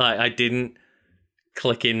me a minute, like, I didn't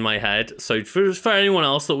click in my head. So for anyone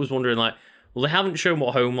else that was wondering, like, well, they haven't shown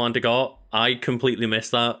what Homelander got. I completely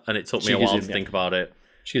missed that, and it took me a while to think about it.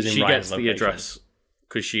 She gets the address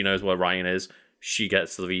because she knows where Ryan is. She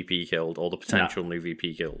gets the VP killed, or the potential new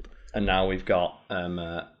VP killed. And now we've got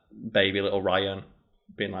baby little Ryan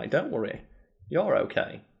being like, don't worry, you're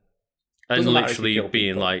okay. And literally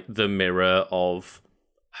being like the mirror of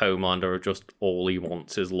Homelander, of just all he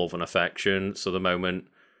wants is love and affection. So the moment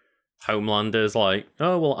Homelander's like,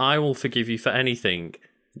 oh, well, I will forgive you for anything,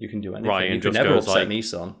 you can do anything. Ryan you just never goes upset like, me,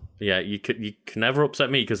 son. Yeah, you can never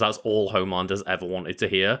upset me because that's all Homelander's ever wanted to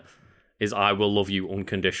hear is I will love you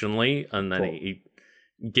unconditionally, and then he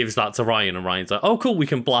gives that to Ryan, and Ryan's like, oh cool, we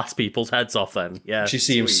can blast people's heads off then. Yeah. You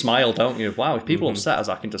see him smile, don't you? Wow, if people upset us,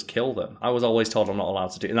 I can just kill them. I was always told I'm not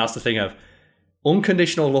allowed to do it. And that's the thing of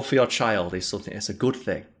unconditional love for your child is something, it's a good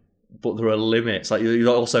thing. But there are limits. Like you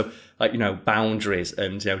also boundaries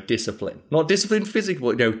and discipline. Not discipline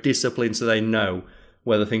physically, but discipline so they know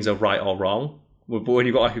whether things are right or wrong. But when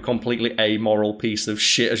you've got like a completely amoral piece of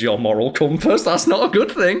shit as your moral compass, that's not a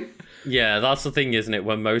good thing. Yeah, that's the thing, isn't it?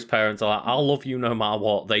 When most parents are like, I'll love you no matter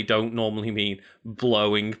what, they don't normally mean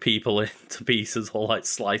blowing people into pieces or like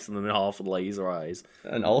slicing them in half with laser eyes.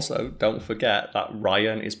 And also, don't forget that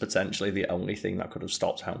Ryan is potentially the only thing that could have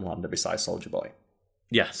stopped Homelander besides Soldier Boy.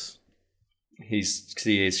 Yes. He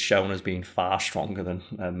is shown as being far stronger than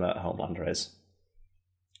Homelander is.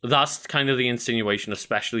 That's kind of the insinuation,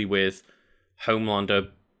 especially with Homelander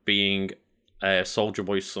being Soldier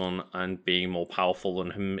Boy's son and being more powerful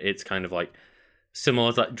than him. It's kind of like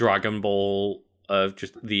similar to that Dragon Ball of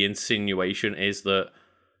just the insinuation is that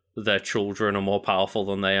their children are more powerful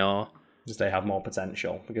than they are. Because they have more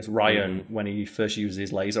potential. Because Ryan, when he first uses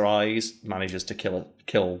his laser eyes, manages to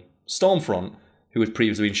kill Stormfront, who had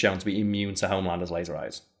previously been shown to be immune to Homelander's laser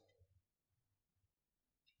eyes.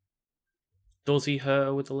 Does he hurt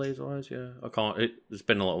her with the laser eyes? Yeah, I can't. It's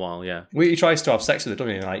been a little while. Yeah. Well, he tries to have sex with her,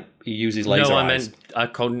 doesn't he? Like he uses laser eyes. I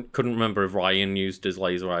couldn't remember if Ryan used his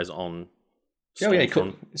laser eyes on. Yeah, he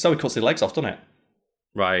cuts his legs off, doesn't it?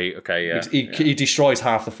 Right. Okay. Yeah. He destroys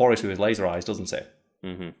half the forest with his laser eyes, doesn't he?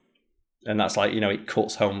 Mm-hmm. And that's like it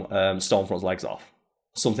cuts Stormfront's legs off.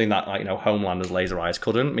 Something that Homelander's laser eyes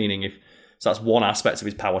couldn't. Meaning so that's one aspect of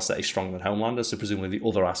his power set is stronger than Homelander's. So presumably the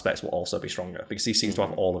other aspects will also be stronger because he seems to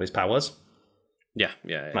have all of his powers. Yeah.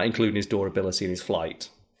 Including his durability and his flight.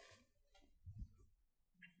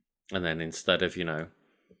 And then instead of,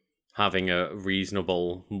 having a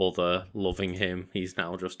reasonable mother loving him, he's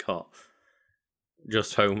now just got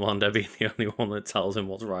Homelander being the only one that tells him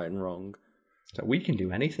what's right and wrong. So we can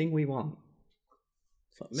do anything we want.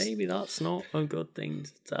 So maybe that's not a good thing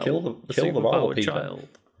to tell kill them all, child.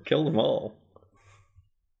 Kill them all.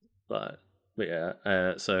 But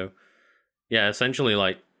yeah, so yeah, essentially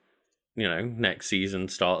next season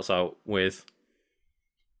starts out with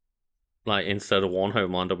instead of one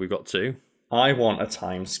Homelander, we've got two. I want a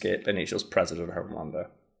time skip and it's just President Homelander.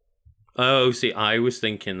 Oh, see, I was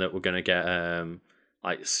thinking that we're gonna get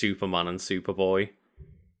Superman and Superboy.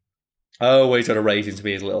 Oh, well, he's got to raise him to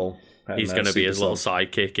be his little. He's going to be his little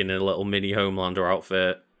sidekick in a little mini Homelander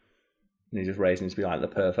outfit. And he's just raising him to be like the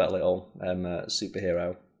perfect little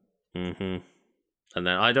superhero. Mm-hmm. And then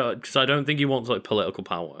I don't think he wants political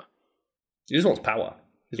power. He just wants power.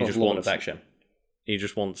 He just wants love and affection. He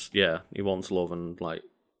just wants, he wants love and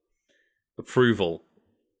approval.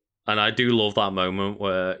 And I do love that moment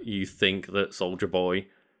where you think that Soldier Boy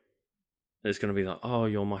is going to be like, oh,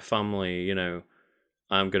 you're my family,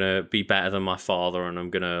 I'm going to be better than my father and I'm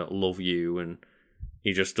going to love you. And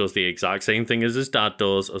he just does the exact same thing as his dad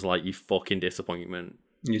does, as you fucking disappointment.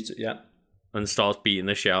 Yeah. And starts beating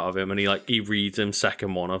the shit out of him. And he reads him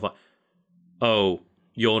second one of oh,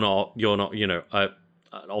 you're not,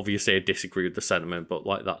 obviously I disagree with the sentiment, but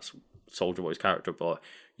that's Soldier Boy's character. But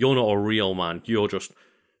you're not a real man. You're just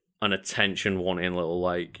an attention wanting little,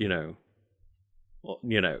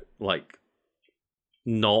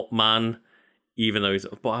 not man. Even though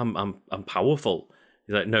but I'm powerful.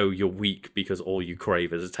 He's like, no, you're weak because all you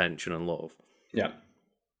crave is attention and love. Yeah.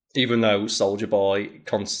 Even though Soldier Boy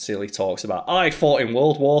constantly talks about, I fought in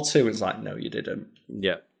World War II. It's like, no, you didn't.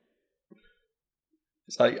 Yeah.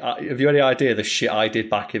 It's like, have you any idea the shit I did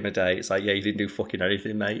back in the day? It's like, yeah, you didn't do fucking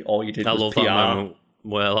anything, mate. All you did was love PR. That moment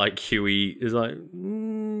where Huey is like,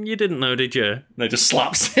 you didn't know, did you? And just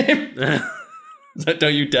slaps him. Like,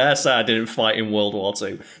 don't you dare say I didn't fight in World War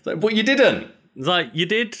II. It's like, but you didn't. It's like, you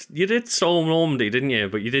did storm Normandy, didn't you?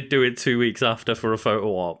 But you did do it 2 weeks after for a photo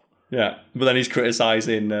op. Yeah, but then he's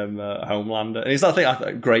criticising Homelander. And it's that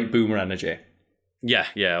thing, great boomer energy. Yeah.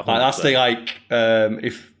 That's the thing,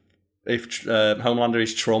 if Homelander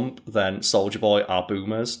is Trump, then Soldier Boy are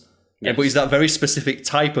boomers. Yes. Yeah, but he's that very specific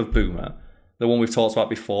type of boomer, the one we've talked about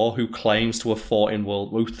before, who claims to have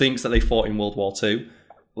who thinks that they fought in World War II,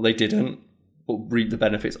 but they didn't, but reap the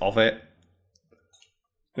benefits of it.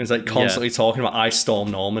 It's constantly talking about I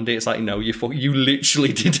stormed Normandy. It's no, you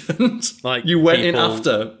literally didn't. You went in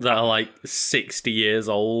after. That are 60 years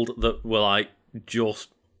old that were just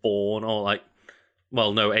born, or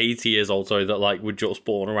 80 years old, sorry, that were just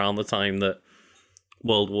born around the time that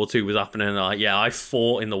World War II was happening. And I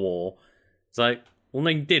fought in the war. It's well,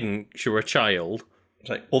 no, you didn't, 'cause you're a child. It's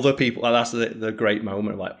like other people, and that's the great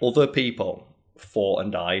moment of like, other people fought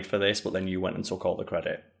and died for this, but then you went and took all the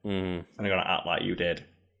credit. And you're going to act like you did.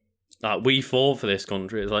 Like, we fought for this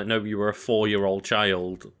country. It's like, no, you were a 4-year-old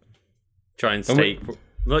child trying to take...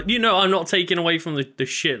 Like, you know, I'm not taking away from the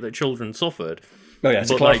shit that children suffered. Oh, yeah,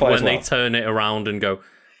 to but clarify like, as when well. they turn it around and go,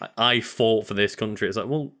 I fought for this country, it's like,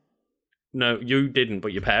 well, no, you didn't,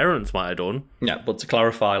 but your parents might have done. Yeah, but to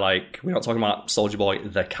clarify, like, we're not talking about Soldier Boy,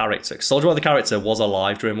 the character. Soldier Boy, the character, was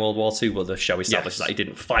alive during World War II, but the show establishes that he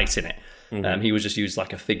didn't fight in it. He was just used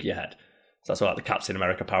like a figurehead. So that's where like, the Captain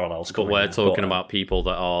America parallels come But we're in. talking about people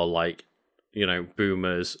that are like, you know,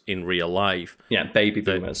 boomers in real life. Yeah, baby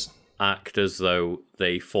boomers. Act as though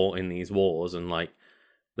they fought in these wars, and like,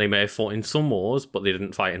 they may have fought in some wars, but they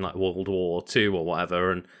didn't fight in like World War II or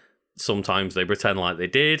whatever, and sometimes they pretend like they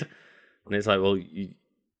did. And it's like, well, you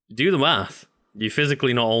do the math. You're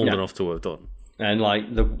physically not old enough to have done. And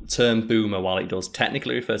like the term boomer, while it does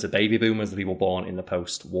technically refer to baby boomers, the people born in the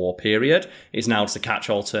post-war period, is now just a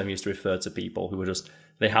catch-all term used to refer to people who are just,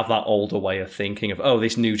 they have that older way of thinking of, oh,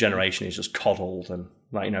 this new generation is just coddled, and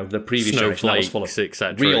like, you know, the previous generation that was full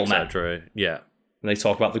of real men. Yeah. And they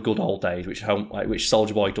talk about the good old days, which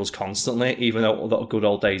Soldier Boy does constantly, even though the good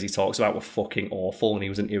old days he talks about were fucking awful, and he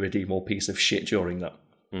was an irredeemable piece of shit during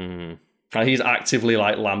them. And he's actively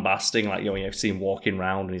like lambasting, like, you know, you see him walking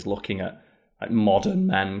around and he's looking at like modern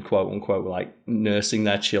men, quote unquote, like nursing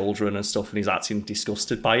their children and stuff, and he's acting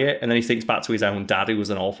disgusted by it. And then he thinks back to his own dad, who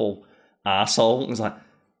was an awful arsehole, and he's like,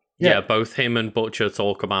 yeah, both him and Butcher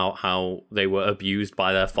talk about how they were abused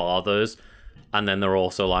by their fathers, and then they're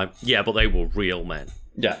also like, yeah, but they were real men.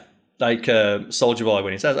 Yeah. Like Soldier Boy,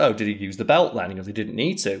 when he says, oh, did he use the belt then? He goes, he didn't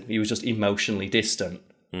need to. He was just emotionally distant.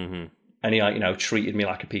 And he, like, you know, treated me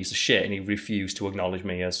like a piece of shit, and he refused to acknowledge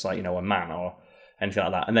me as, like, you know, a man or anything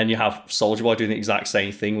like that. And then you have Soldier Boy doing the exact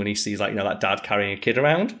same thing when he sees, like, you know, that dad carrying a kid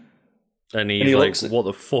around. And he's like, what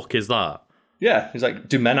the fuck is that? Yeah, he's like,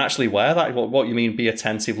 do men actually wear that? What you mean, be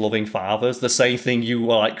attentive, loving fathers? The same thing you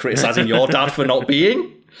were, like, criticising your dad for not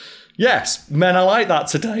being? Yes, men are like that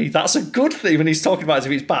today. That's a good thing, and he's talking about it as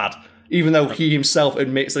if it's bad. Even though he himself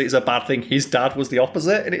admits that it's a bad thing, his dad was the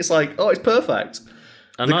opposite, and it's like, oh, it's perfect.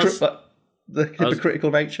 And The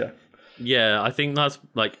hypocritical nature. Yeah, I think that's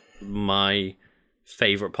like my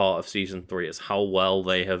favorite part of season 3 is how well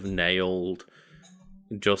they have nailed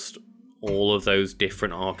just all of those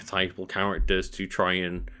different archetypal characters to try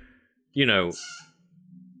and, you know,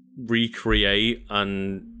 recreate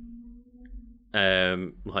and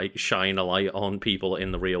like shine a light on people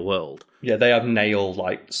in the real world. Yeah, they have nailed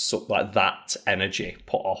like that energy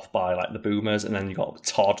put off by like the boomers, and then you got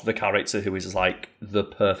Todd, the character who is like the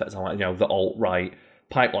perfect, you know, the alt-right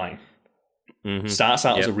pipeline. Starts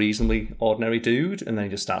out as a reasonably ordinary dude, and then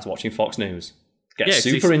he just starts watching Fox News. Gets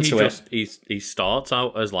super into it. He starts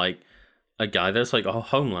out as like a guy that's like, oh,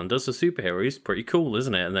 Homelander's a superhero. He's pretty cool,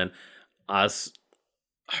 isn't it? And then as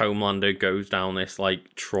Homelander goes down this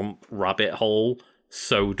like Trump rabbit hole,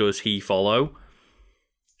 so does he follow.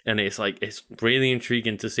 And it's like, it's really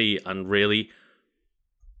intriguing to see and really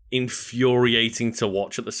infuriating to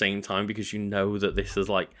watch at the same time, because you know that this is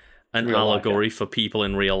like an allegory for people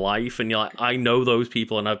in real life, and you're like, I know those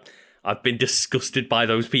people, and I've been disgusted by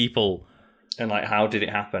those people. And like, how did it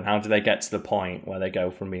happen? How did they get to the point where they go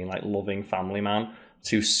from being like loving family man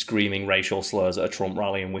to screaming racial slurs at a Trump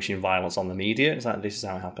rally and wishing violence on the media? It's like, this is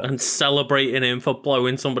how it happened. And celebrating him for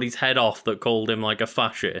blowing somebody's head off that called him like a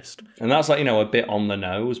fascist. And that's like, you know, a bit on the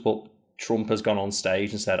nose, but Trump has gone on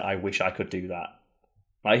stage and said, I wish I could do that.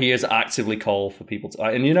 Like, he has actively called for people to...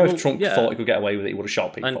 And you know, if Trump thought he could get away with it, he would have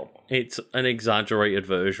shot people. And it's an exaggerated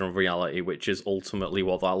version of reality, which is ultimately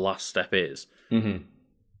what that last step is.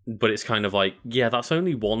 But it's kind of like, yeah, that's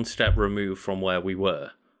only one step removed from where we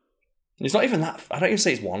were. It's not even that... I don't even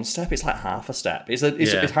say it's one step, it's like half a step. It's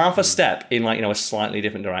half a step in, like, you know, a slightly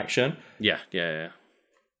different direction. Yeah. They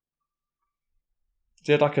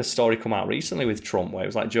had, like, a story come out recently with Trump where it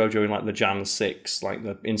was, like, Joe during, like, the Jan 6, like,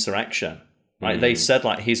 the insurrection. Like, they said,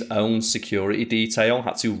 like, his own security detail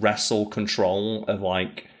had to wrestle control of,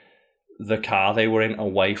 like, the car they were in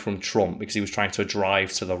away from Trump because he was trying to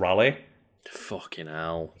drive to the rally. Fucking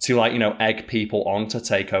hell. To, like, you know, egg people on to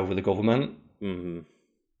take over the government. And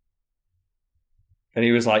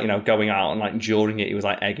he was, like, you know, going out and, like, during it, he was,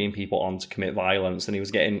 like, egging people on to commit violence, and he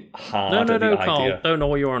was getting hard at the idea. Carl, don't know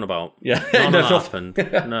what you're on about. Yeah. None of that happened.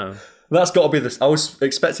 No. That's got to be this. I was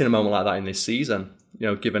expecting a moment like that in this season, you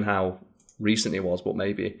know, given how recent it was, but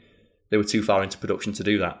maybe they were too far into production to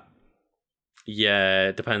do that. Yeah,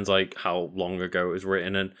 it depends, like, how long ago it was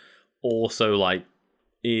written, and also, like,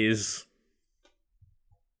 is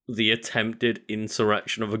the attempted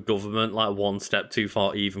insurrection of a government like one step too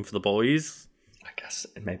far even for the boys? I guess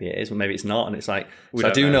maybe it is, but maybe it's not. And it's like, We so I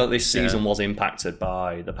don't do know. know that this season was impacted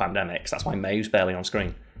by the pandemic. So that's why Maeve's barely on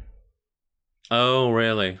screen. Oh,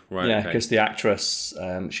 really? Right. Yeah, okay. because the actress,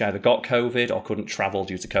 she either got COVID or couldn't travel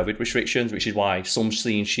due to COVID restrictions, which is why some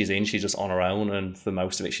scenes she's in, she's just on her own, and for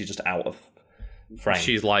most of it, she's just out of frame.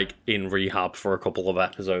 She's like in rehab for a couple of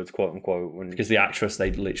episodes, quote unquote. Because the actress,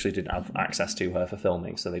 they literally didn't have access to her for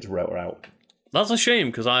filming, so they just wrote her out. That's a shame,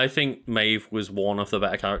 because I think Maeve was one of the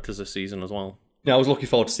better characters this season as well. Yeah, I was looking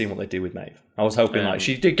forward to seeing what they do with Maeve. I was hoping, like,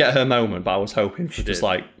 she did get her moment, but I was hoping for just,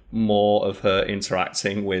 like, more of her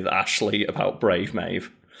interacting with Ashley about Brave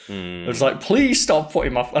Maeve. I was like, please stop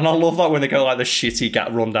putting my... And I love that when they go, like, the shitty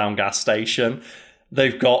rundown gas station,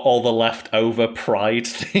 they've got all the leftover Pride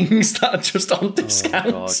things that are just on discount.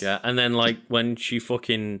 Oh, God, yeah. And then, like, when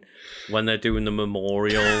they're doing the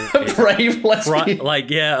memorial... Brave lesbian.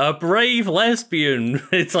 a brave lesbian.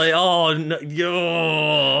 It's like, oh, no,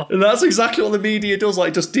 yo. And that's exactly what the media does,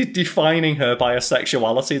 like, just defining her by her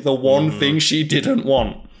sexuality, the one thing she didn't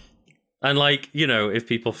want. And, like, you know, if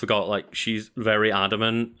people forgot, like, she's very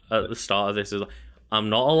adamant at the start of this, is like, I'm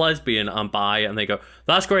not a lesbian, I'm bi, and they go,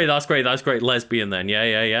 that's great, lesbian then,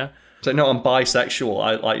 yeah. So no, I'm bisexual.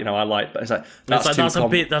 I like, but it's like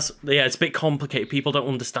it's a bit complicated. People don't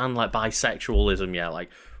understand like bisexualism yet.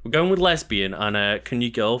 Like, we're going with lesbian, and can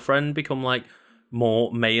your girlfriend become like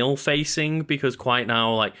more male facing? Because quite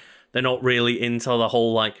now, like, they're not really into the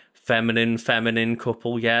whole like feminine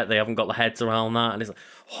couple yet. They haven't got the heads around that, and it's like,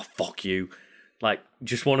 oh, fuck you. Like,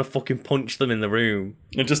 just want to fucking punch them in the room.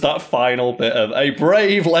 And just that final bit of a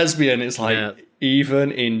brave lesbian, it's like,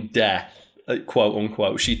 even in death, quote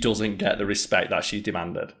unquote, she doesn't get the respect that she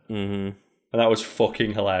demanded. Mm-hmm. And that was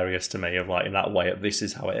fucking hilarious to me, of like, in that way, of this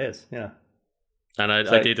is how it is. Yeah. And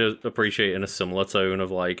I did appreciate in a similar tone of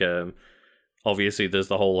like, obviously there's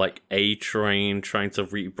the whole like A-Train trying to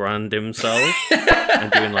rebrand himself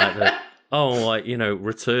and doing like the... Oh, like, you know,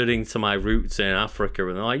 returning to my roots in Africa.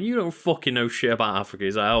 And they're like, you don't fucking know shit about Africa.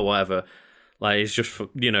 He's like, oh, whatever. Like, it's just, for,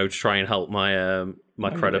 you know, to try and help my my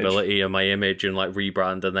credibility and my image and, like,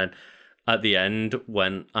 rebrand. And then at the end,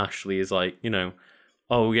 when Ashley is like, you know,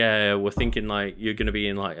 oh, yeah, we're thinking, like, you're going to be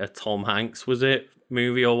in, like, a Tom Hanks, was it,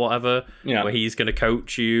 movie or whatever? Yeah. Where he's going to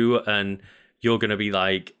coach you and you're going to be,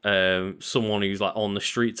 like, someone who's, like, on the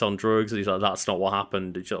streets on drugs. And he's like, that's not what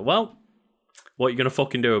happened. And she's like, well, what are you going to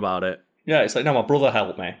fucking do about it? Yeah, it's like, no, my brother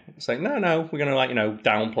helped me. It's like, no, we're going to, like, you know,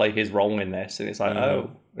 downplay his role in this. And it's like,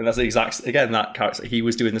 oh. And that's the exact, again, that character, he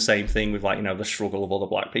was doing the same thing with, like, you know, the struggle of other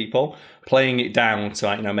black people, playing it down to,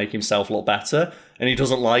 like, you know, make himself look better. And he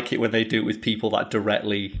doesn't like it when they do it with people that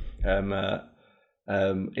directly interact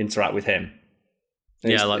with him.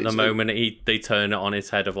 And yeah, like the moment they turn it on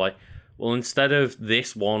its head of, like, well, instead of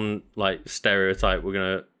this one, like, stereotype, we're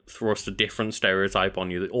going to thrust a different stereotype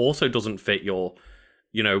on you that also doesn't fit your...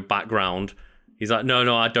 you know, background. He's like,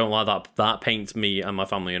 no, I don't like that. That paints me and my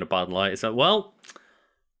family in a bad light. It's like, well,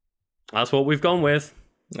 that's what we've gone with.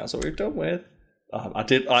 That's what we've done with.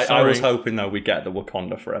 I was hoping, though, we'd get the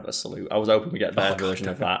Wakanda Forever salute. I was hoping we'd get their version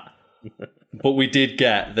of that. But we did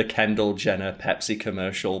get the Kendall Jenner Pepsi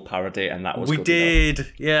commercial parody, and that was good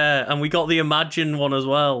enough. Yeah. And we got the Imagine one as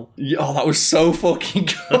well. Yeah, oh, that was so fucking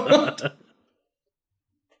good.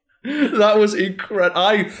 That was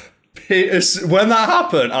incredible. When that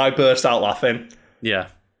happened, I burst out laughing. Yeah.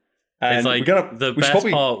 And it's like the best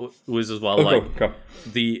part was as well, go.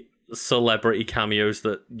 The celebrity cameos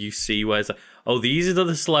that you see where it's like, oh, these are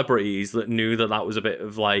the celebrities that knew that was a bit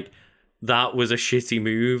of like, that was a shitty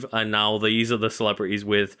move, and now these are the celebrities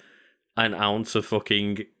with an ounce of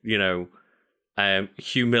fucking, you know,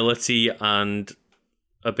 humility and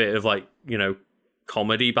a bit of like, you know,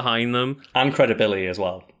 comedy behind them. And credibility as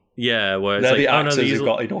well. Yeah, where it's they're like, the actors who've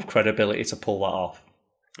got enough credibility to pull that off.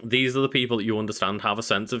 These are the people that you understand have a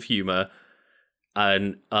sense of humour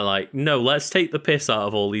and are like, no, let's take the piss out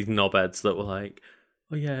of all these knobheads that were like,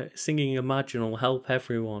 oh yeah, singing Imagine will help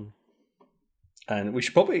everyone. And we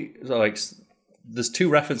should probably, like, there's two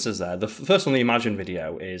references there. The first one, the Imagine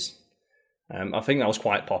video, is, I think that was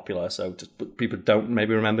quite popular, so people don't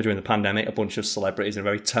maybe remember during the pandemic, a bunch of celebrities in a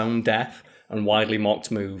very tone-deaf and widely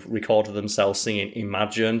mocked move recorded themselves singing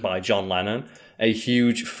Imagine by John Lennon, a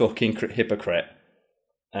huge fucking hypocrite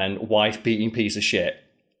and wife-beating piece of shit,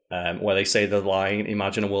 where they say the line,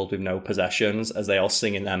 imagine a world with no possessions, as they all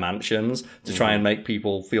sing in their mansions to try and make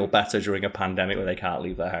people feel better during a pandemic where they can't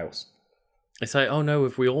leave their house. It's like, oh no,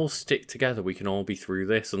 if we all stick together, we can all be through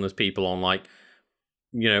this. And there's people on, like,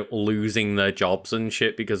 you know, losing their jobs and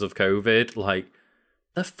shit because of COVID. Like,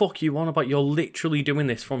 The fuck you on about? You're literally doing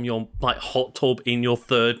this from your like hot tub in your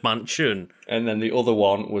third mansion. And then the other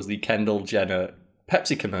one was the Kendall Jenner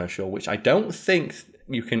Pepsi commercial, which I don't think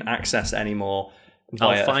you can access anymore.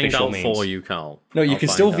 I'll find out for you, Carl. No, you can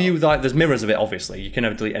still view like there's mirrors of it. Obviously, you can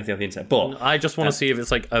never delete anything off the internet. But I just want to see if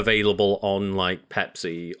it's like available on like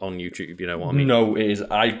Pepsi on YouTube. You know what I mean? No, it is.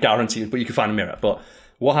 I guarantee it. But you can find a mirror. But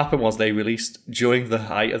what happened was they released during the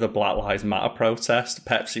height of the Black Lives Matter protest.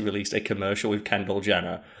 Pepsi released a commercial with Kendall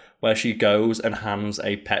Jenner where she goes and hands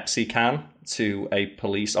a Pepsi can to a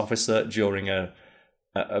police officer during a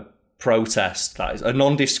protest that is a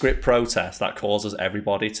nondescript protest that causes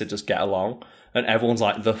everybody to just get along. And everyone's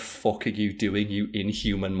like, the fuck are you doing, you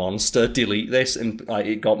inhuman monster? Delete this. And like,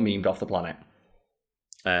 it got memed off the planet.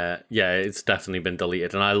 Yeah, it's definitely been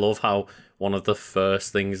deleted. And I love how one of the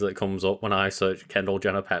first things that comes up when I search Kendall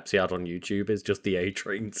Jenner Pepsi ad on YouTube is just the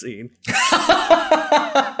A-Train scene.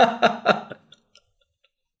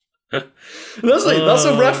 That's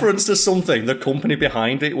a reference to something the company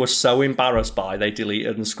behind it was so embarrassed by, they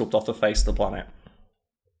deleted and scrubbed off the face of the planet.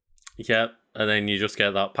 Yep. And then you just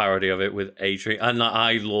get that parody of it with A-Train. And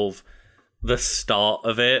I love the start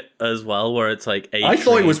of it as well, where it's like A-Train I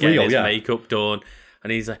thought it was real, his yeah. makeup done.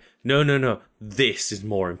 And he's like, no, this is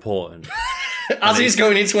more important. As he's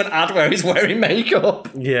going into an ad where he's wearing makeup.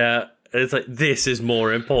 Yeah. And it's like, this is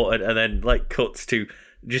more important. And then like cuts to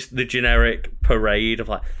just the generic parade of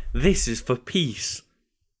like, this is for peace.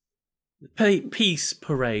 Peace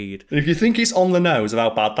parade. If you think it's on the nose of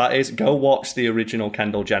how bad that is, go watch the original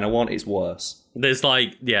Kendall Jenner one. It's worse. There's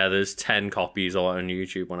 10 copies on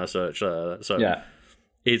YouTube when I search so yeah,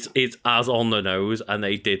 it's as on the nose, and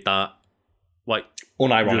they did that like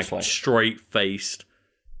unironically, straight faced,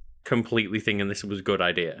 completely thinking this was a good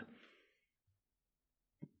idea.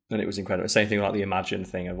 And it was incredible. Same thing like the Imagine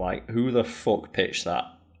thing of like, who the fuck pitched that?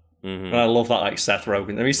 Mm-hmm. And I love that, like, Seth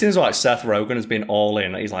Rogen. I mean, it seems like Seth Rogen has been all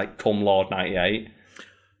in. He's like, cum Lord 98.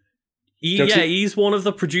 He's one of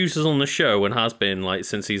the producers on the show and has been, like,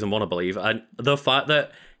 since season 1, I believe. And the fact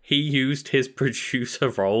that he used his producer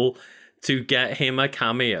role to get him a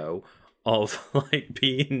cameo of, like,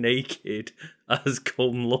 being naked as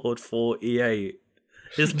cum Lord 48.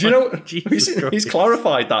 Do you know, he's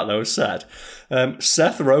clarified that, though, said.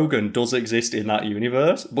 Seth Rogen does exist in that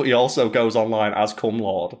universe, but he also goes online as cum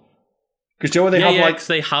Lord. Because Joe,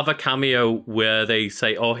 they have a cameo where they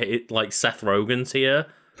say, like Seth Rogen's here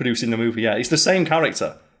producing the movie. Yeah, he's the same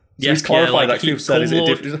character. So he's clarified that Keith said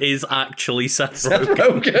is actually Seth Rogen.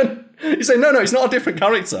 Rogen. He's saying no, it's not a different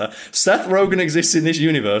character. Seth Rogen exists in this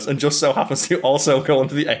universe and just so happens to also go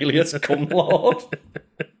under the alias cum Lord.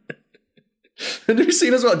 And have you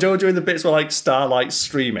seen as well, Joe, during the bits where like Starlight's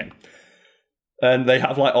streaming, and they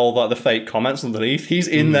have like all the fake comments underneath? He's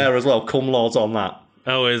in there as well. Cum Lord's on that.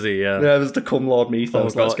 Oh, is he? Yeah. Yeah, there's the cum Lord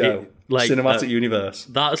mythos. Let's go. Cinematic universe.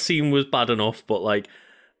 That scene was bad enough, but like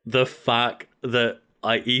the fact that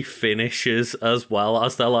like he finishes as well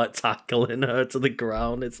as they're like tackling her to the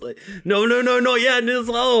ground, it's like no, not yet.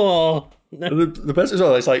 No. The best as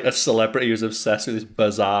well, it's like a celebrity who's obsessed with this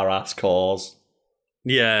bizarre ass cause.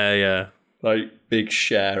 Yeah. Like big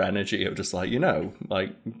share energy of just like,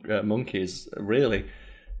 like monkeys really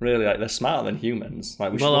like they're smarter than humans.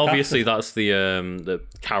 Like obviously that's the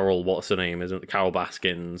Carol, what's her name, isn't it? Carol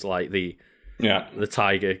Baskins, like the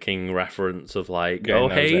Tiger King reference of like,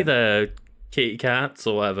 hey there, kitty cats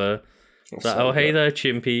or whatever. Hey there,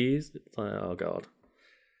 chimpies. It's like, oh god.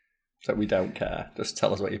 So we don't care. Just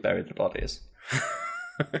tell us where you buried the bodies.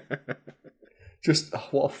 Just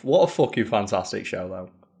what a fucking fantastic show though.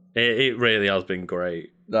 It really has been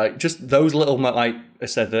great. Like just those little, like I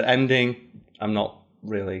said, the ending. I'm not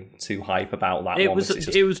really too hype about that. It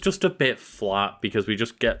was just a bit flat because we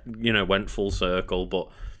just went full circle. But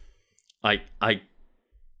I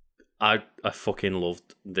fucking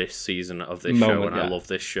loved this season of this show, and I love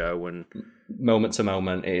this show. And moment to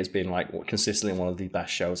moment, it has been like consistently one of the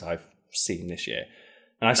best shows I've seen this year.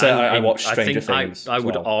 And I watched Stranger Things. I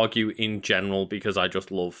would argue in general because I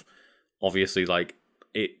just love, obviously, like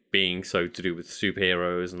it being so to do with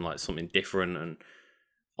superheroes and like something different, and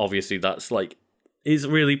obviously that's like is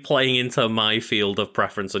really playing into my field of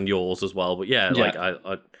preference and yours as well. But like I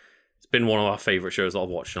it's been one of our favorite shows that I've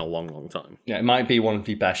watched in a long, long time. Yeah, it might be one of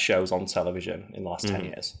the best shows on television in the last 10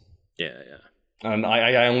 years. Yeah. And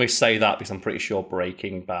I only say that because I'm pretty sure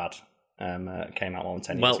Breaking Bad came out more than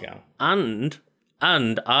 10 years ago. And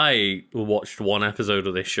I watched one episode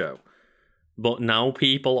of this show. But now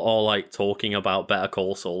people are like talking about Better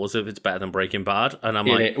Call Saul as if it's better than Breaking Bad, and I'm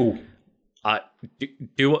like, ooh.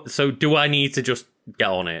 do I need to just get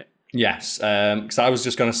on it? Yes, because I was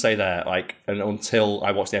just going to say there, like, and until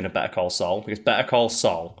I watched the end of Better Call Saul, because Better Call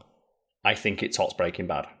Saul, I think it tops Breaking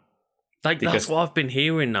Bad. Like that's what I've been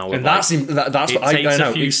hearing now. And that's it what takes I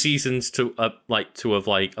know. A few seasons to have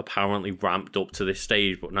apparently ramped up to this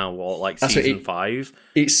stage, but now season 5?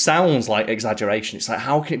 It sounds like exaggeration. It's like,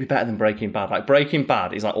 how can it be better than Breaking Bad? Like Breaking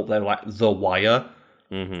Bad is like up there like The Wire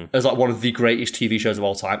as like one of the greatest TV shows of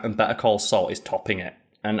all time, and Better Call Saul is topping it.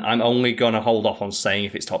 And I'm only gonna hold off on saying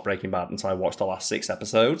if it's top Breaking Bad until I watch the last 6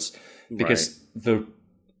 episodes, because I don't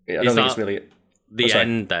think it's really the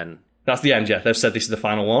end. Then that's the end. Yeah, they've said this is the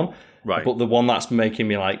final one. Right. But the one that's making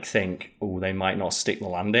me like think, oh, they might not stick the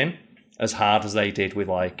landing as hard as they did with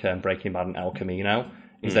like Breaking Bad and El Camino,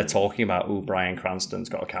 is they're talking about, Bryan Cranston's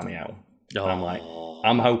got a cameo. And I'm like,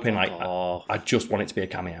 I'm hoping like I just want it to be a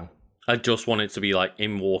cameo. I just want it to be like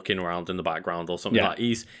him walking around in the background or something. Yeah. Like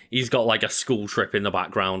he's got like a school trip in the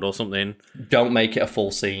background or something. Don't make it a full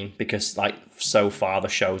scene, because like so far the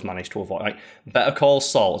show's managed to avoid, like, Better Call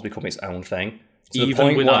Saul has become its own thing. To Even the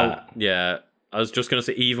point without, where, I was just gonna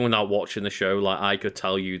say, even without watching the show, like I could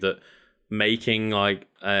tell you that making like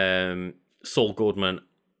Saul Goodman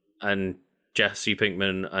and Jesse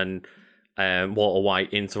Pinkman and Walter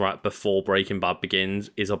White interact before Breaking Bad begins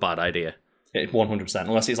is a bad idea. 100%,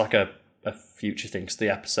 unless it's like a future thing. Because the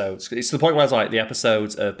episodes, it's to the point where it's like the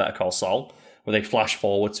episodes of Better Call Saul, where they flash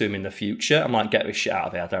forward to him in the future. I'm like, get this shit out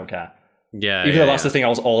of here, I don't care. Yeah, Even though that's the thing I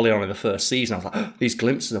was all in on in the first season. I was like, these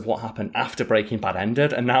glimpses of what happened after Breaking Bad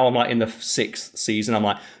ended. And now I'm like in the 6th season, I'm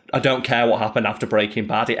like, I don't care what happened after Breaking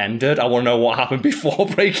Bad. It ended. I want to know what happened before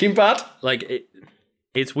Breaking Bad. Like,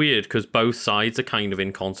 it's weird because both sides are kind of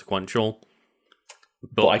inconsequential.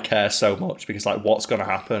 But I care so much, because like, what's going to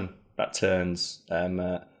happen that turns...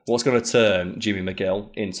 what's going to turn Jimmy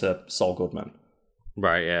McGill into Saul Goodman?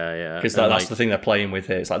 Right, yeah. Because that's the thing they're playing with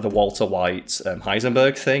here. It's like the Walter White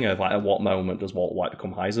Heisenberg thing of like, at what moment does Walter White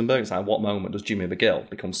become Heisenberg? It's like, at what moment does Jimmy McGill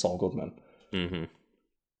become Saul Goodman? Mm-hmm.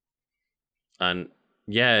 And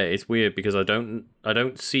yeah, it's weird because I don't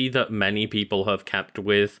see that many people have kept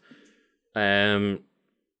with Better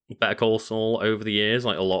Call Saul over the years.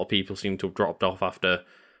 Like, a lot of people seem to have dropped off after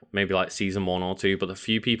maybe like season 1 or 2, but the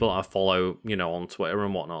few people I follow, on Twitter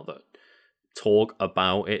and whatnot that talk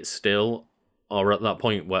about it still are at that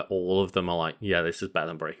point where all of them are like, yeah, this is better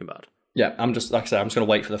than Breaking Bad. Yeah, I'm just, like I said, I'm just going to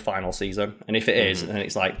wait for the final season. And if it is, then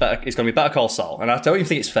it's like, it's going to be Better Call Saul. And I don't even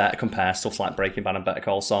think it's fair to compare stuff like Breaking Bad and Better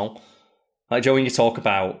Call Saul. Like, Joe, when you talk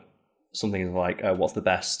about something like, what's the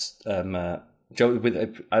best, Joe, with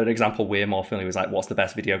an example we're more familiar with, like, what's the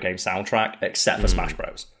best video game soundtrack, except for Smash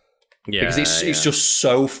Bros. Yeah, because it's just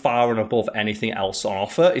so far and above anything else on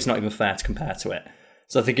offer, it's not even fair to compare to it.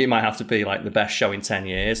 So I think it might have to be like the best show in 10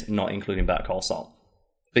 years, not including Better Call Saul.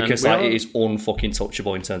 Because like, it is unfucking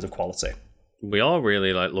touchable in terms of quality. We are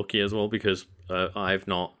really like lucky as well, because I've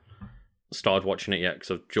not started watching it yet,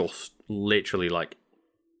 because I've just literally like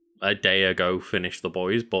a day ago finished The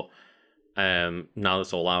Boys, but now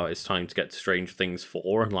that's all out, it's time to get to Stranger Things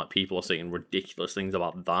 4, and like people are saying ridiculous things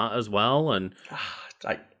about that as well, and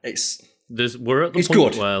like we're at the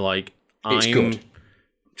point where like I'm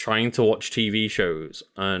trying to watch TV shows,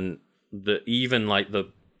 and even like the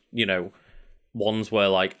ones where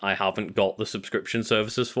like I haven't got the subscription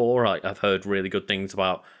services for, I've heard really good things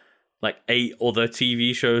about like 8 other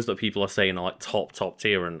TV shows that people are saying are like top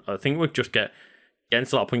tier, and I think we're just getting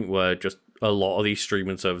to that point where just a lot of these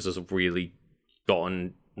streaming services have really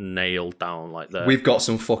gotten nailed down, like we've got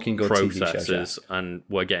some fucking good processes, TV shows, and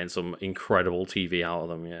we're getting some incredible TV out of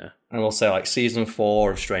them. Yeah, and I will say, like, season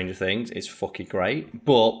 4 of Stranger Things is fucking great,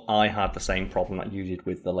 but I had the same problem that you did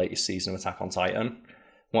with the latest season of Attack on Titan.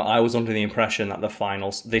 Well, I was under the impression that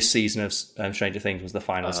this season of Stranger Things was the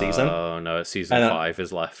final season. Oh no, it's season 5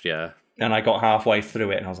 is left. Yeah. And I got halfway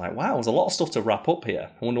through it and I was like, wow, there's a lot of stuff to wrap up here.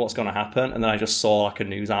 I wonder what's going to happen. And then I just saw like a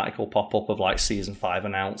news article pop up of like season 5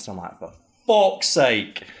 announced. I'm like, for fuck's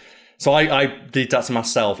sake. So I did that to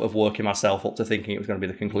myself, of working myself up to thinking it was going to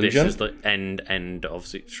be the conclusion. This is the end of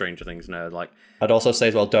Stranger Things now. Like, I'd also say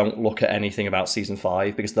as well, don't look at anything about season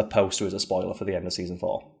 5, because the poster is a spoiler for the end of season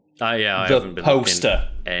 4. Yeah, the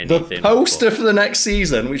poster for the next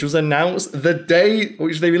season, which was announced the day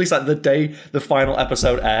which they released, like the day the final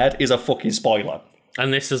episode aired, is a fucking spoiler.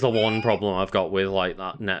 And this is the one problem I've got with like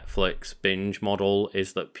that Netflix binge model,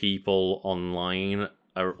 is that people online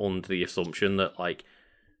are under the assumption that like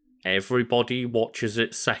everybody watches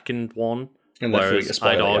its second one, and whereas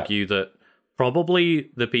I'd argue that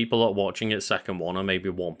probably the people that are watching its second one are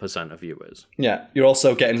maybe 1% of viewers. Yeah, you're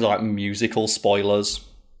also getting like musical spoilers.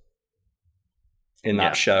 in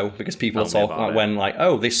that show, because people Tell me talk about like it. when like,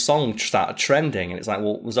 oh, this song started trending, and it's like,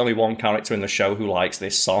 well, there's only one character in the show who likes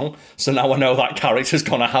this song, so now I know that character's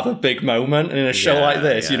gonna have a big moment, and in a show like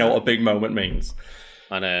this, you know what a big moment means.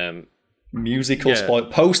 And Musical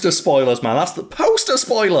poster spoilers, man. That's the poster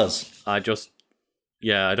spoilers. I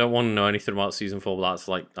don't want to know anything about season 4, but that's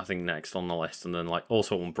like I think next on the list. And then like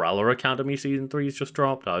also Umbrella Academy season 3 has just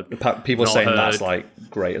dropped. People are saying that's like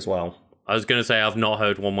great as well. I was gonna say I've not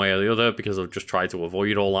heard one way or the other because I've just tried to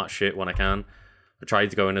avoid all that shit when I can. I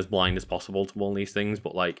tried to go in as blind as possible to all these things,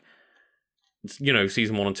 but like, you know,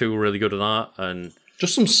 season 1 and 2 were really good at that, and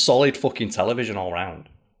just some solid fucking television all round.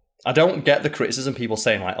 I don't get the criticism people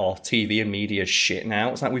saying like, oh, TV and media is shit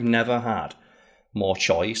now. It's like we've never had more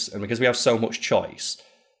choice, and because we have so much choice,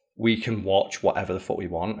 we can watch whatever the fuck we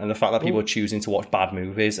want. And the fact that people are choosing to watch bad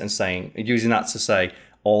movies and using that to say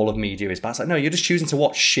all of media is bad, it's like, no, you're just choosing to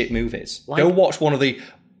watch shit movies. Go watch one of the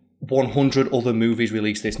 100 other movies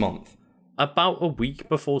released this month. About a week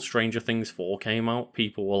before Stranger Things 4 came out,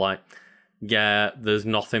 people were like, yeah, there's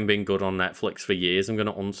nothing been good on Netflix for years, I'm going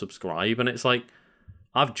to unsubscribe. And it's like,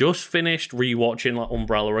 I've just finished rewatching like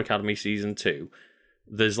Umbrella Academy season 2.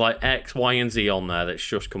 There's like X, Y, and Z on there that's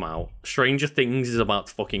just come out. Stranger Things is about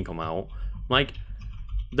to fucking come out. Like,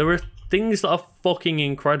 there are things that are fucking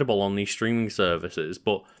incredible on these streaming services,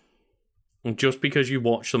 but just because you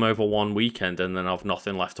watch them over one weekend and then have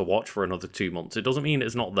nothing left to watch for another 2 months, it doesn't mean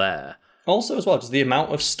it's not there. Also, as well, just the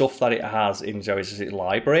amount of stuff that it has in Joey's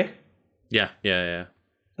library. Yeah.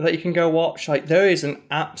 That you can go watch. Like, there is an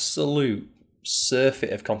absolute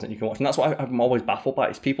surfeit of content you can watch, and that's what I'm always baffled by.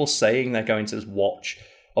 Is people saying they're going to just watch,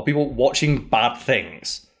 or people watching bad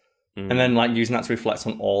things, and then like using that to reflect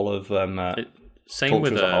on all of same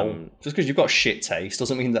with as a whole. Just because you've got shit taste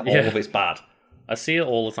doesn't mean that all of it's bad. I see it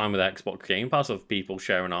all the time with Xbox Game Pass of people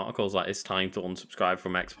sharing articles like it's time to unsubscribe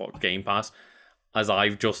from Xbox Game Pass, as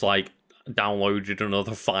I've just like downloaded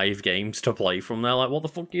another 5 games to play from there. Like, what the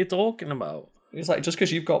fuck are you talking about? It's like, just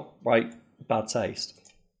because you've got like bad taste.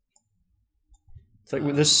 It's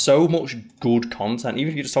like, there's so much good content.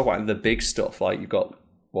 Even if you just talk about the big stuff, like you've got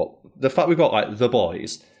the fact we've got like The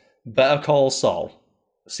Boys, Better Call Saul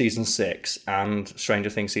season 6, and Stranger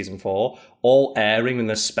Things season 4, all airing in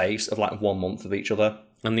the space of like 1 month of each other.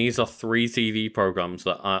 And these are 3 TV programs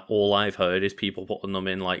that all I've heard is people putting them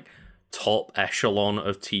in like top echelon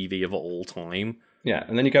of TV of all time. Yeah,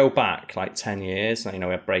 and then you go back like 10 years, and you know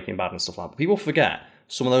we have Breaking Bad and stuff like that. But people forget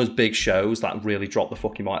some of those big shows that really dropped the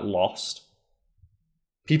fucking like Lost.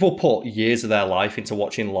 People put years of their life into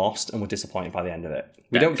watching Lost and were disappointed by the end of it.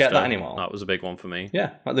 We don't get that anymore. That was a big one for me.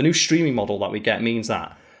 Yeah, like the new streaming model that we get means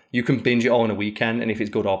that you can binge it all in a weekend, and if it's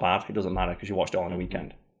good or bad, it doesn't matter because you watched it all in a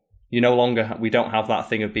weekend. We don't have that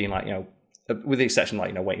thing of being like, you know, with the exception like,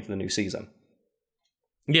 you know, waiting for the new season.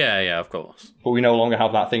 Yeah, of course. But we no longer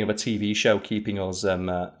have that thing of a TV show keeping us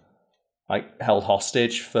like held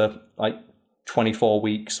hostage for like 24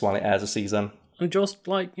 weeks while it airs a season. And just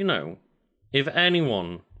like, you know, if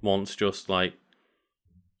anyone wants just like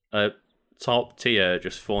a top tier,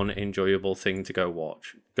 just fun, enjoyable thing to go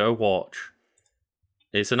watch.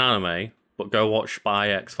 It's an anime, but go watch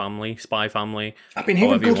Spy Family. I've been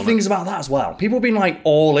hearing good things about that as well. People have been like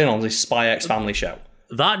all in on this Spy X Family show.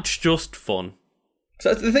 That's just fun.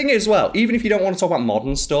 So the thing is, well, even if you don't want to talk about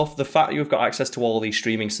modern stuff, the fact you've got access to all these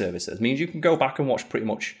streaming services means you can go back and watch pretty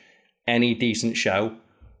much any decent show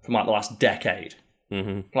from like the last decade.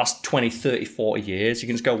 Last 20, 30, 40 years, you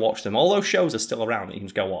can just go watch them. All those shows are still around that you can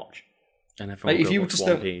just go watch. And everyone like, if you just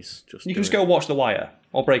One Piece, you can just go watch The Wire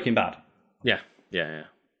or Breaking Bad. Yeah.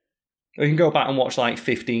 Or you can go back and watch like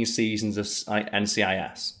 15 seasons of like,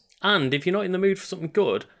 NCIS. And if you're not in the mood for something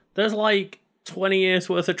good, there's like 20 years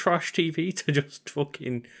worth of trash TV to just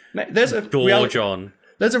fucking gorge on.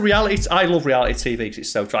 There's a reality. I love reality TV because it's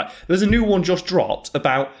so dry. There's a new one just dropped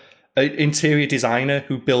about an interior designer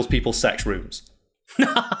who builds people's sex rooms.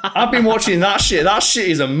 I've been watching that shit. That shit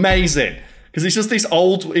is amazing. Because it's just this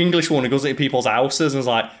old English one who goes into people's houses and is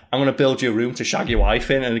like, I'm going to build you a room to shag your wife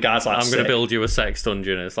in. And the guy's like, I'm going to build you a sex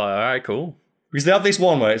dungeon. It's like, all right, cool. Because they have this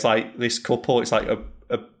one where it's like this couple, it's like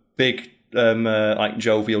a big, like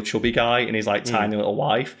jovial, chubby guy and his like tiny little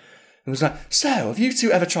wife. And it's like, so have you two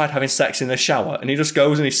ever tried having sex in the shower? And he just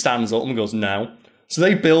goes and he stands up and goes, no. So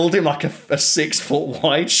they build him like a 6 foot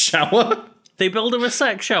wide shower. They build him a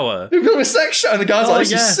sex shower. They build him a sex shower. And the guy's like,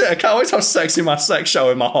 this is sick. I can't wait to have sex in my sex shower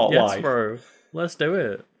with my hot wife. Yes, bro. Let's do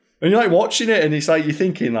it. And you're like watching it and it's like, you're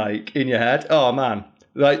thinking like in your head, oh man,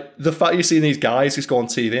 like the fact you're seeing these guys just go on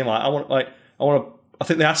TV and like, I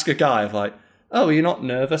think they ask a guy of like, oh, are you not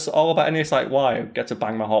nervous at all about any? It's like, why? I get to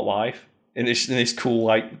bang my hot wife. in this cool,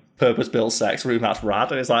 like, purpose-built sex room. That's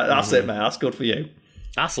rad. And it's like, that's it, man. That's good for you.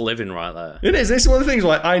 That's living right there. It is. It's one of the things,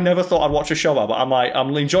 like, I never thought I'd watch a show about, but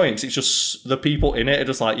I'm enjoying it because it's just the people in it are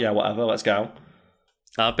just like, yeah, whatever, let's go.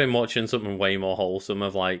 I've been watching something way more wholesome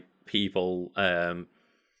of, like, people,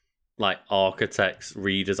 like, architects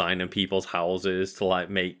redesigning people's houses to, like,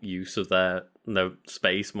 make use of their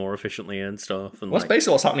space more efficiently and stuff. And well, that's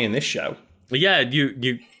basically what's happening in this show. Yeah,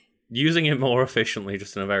 you using it more efficiently,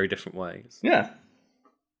 just in a very different way. Yeah.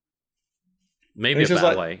 Maybe a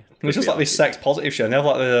better way. It's just like this sex positive show. And they have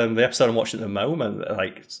like the episode I'm watching at the moment.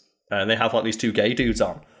 Like, they have like these two gay dudes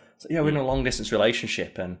on. So yeah, we're in a long distance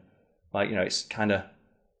relationship, and like, you know, it's kind of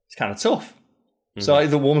tough. So like,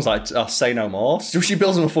 the woman's like, oh, say no more. So she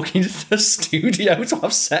builds them a fucking studio to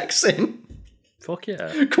have sex in. Fuck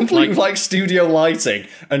yeah. Complete with like studio lighting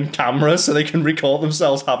and cameras so they can record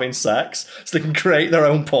themselves having sex. So they can create their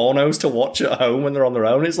own pornos to watch at home when they're on their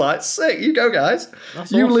own. It's like, sick, you go, guys.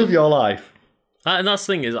 That's you awesome. Live your life. And that's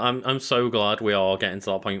the thing is, I'm so glad we are getting to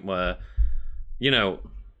that point where, you know,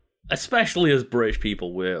 especially as British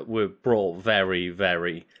people, we're brought very,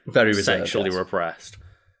 very, very sexually repressed.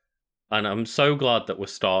 And I'm so glad that we're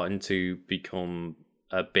starting to become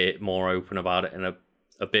a bit more open about it and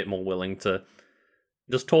a bit more willing to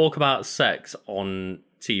just talk about sex on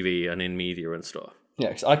TV and in media and stuff. Yeah,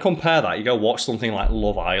 because I compare that. You go watch something like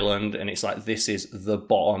Love Island, and it's like, this is the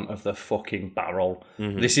bottom of the fucking barrel.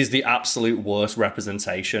 This is the absolute worst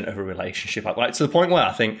representation of a relationship. Like, to the point where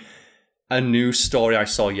I think a news story I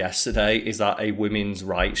saw yesterday is that a women's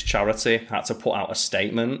rights charity had to put out a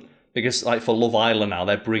statement because, like, for Love Island now,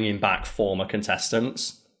 they're bringing back former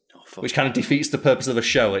contestants, which kind of defeats the purpose of the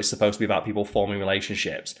show. It's supposed to be about people forming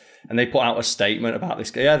relationships. And they put out a statement about this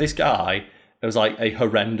guy. Yeah, this guy... It was like a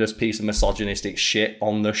horrendous piece of misogynistic shit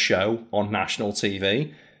on the show on national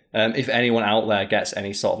TV. If anyone out there gets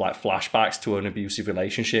any sort of like flashbacks to an abusive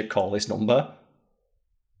relationship, call this number.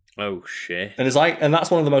 Oh shit! And it's like, and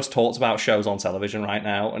that's one of the most talked about shows on television right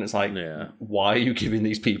now. And it's like, why are you giving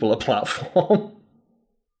these people a platform?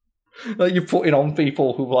 Like, you're putting on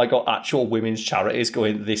people who've like got actual women's charities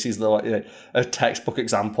going, this is the like, a textbook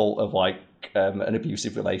example of like an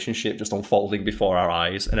abusive relationship just unfolding before our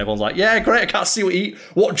eyes, and everyone's like, yeah, great, I can't see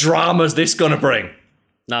what drama's this gonna bring.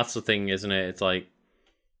 That's the thing, isn't it? It's like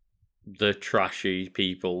the trashy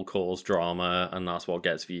people cause drama, and that's what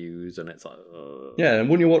gets views, and it's like, yeah. And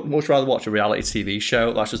wouldn't you much rather watch a reality TV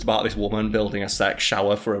show that's just about this woman building a sex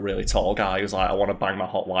shower for a really tall guy who's like, I want to bang my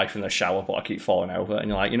hot wife in the shower, but I keep falling over, and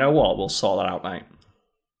you're like, you know what, we'll sort that out, mate.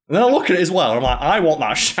 And then I look at it as well, and I'm like, I want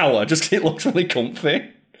that shower just because it looks really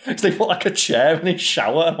comfy. Because they put like a chair in his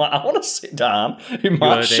shower. I'm like, I want to sit down in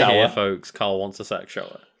my shower. Here, folks, Carl wants a sex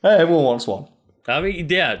shower. Hey, everyone wants one. I mean,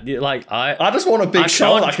 yeah, like I just want a big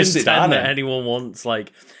shower that I can sit down in. Anyone wants,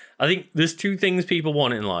 like, I think there's two things people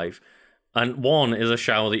want in life, and one is a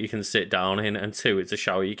shower that you can sit down in, and two, it's a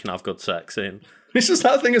shower you can have good sex in. It's just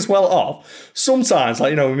that thing as well. Sometimes, like,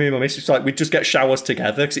 you know, me and my missus, like, we just get showers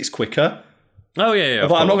together because it's quicker. Oh yeah.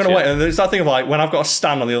 Like, I'm not going to wait. And there's that thing of like when I've got to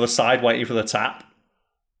stand on the other side waiting for the tap.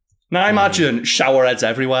 Now imagine shower heads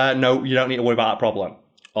everywhere. No, you don't need to worry about that problem.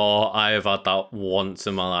 Or I have had that once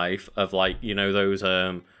in my life of like, you know,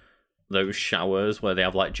 those showers where they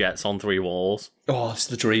have like jets on 3 walls. Oh, it's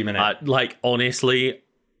the dream, innit? Like, honestly,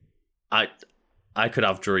 I could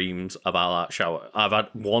have dreams about that shower. I've had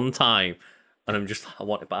one time and I'm just, I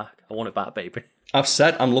want it back. I want it back, baby. I've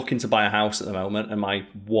said I'm looking to buy a house at the moment, and my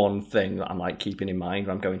one thing that I'm like keeping in mind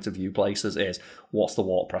when I'm going to view places is, what's the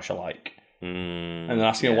water pressure like? And they're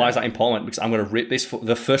asking, why is that important? Because I'm going to rip this.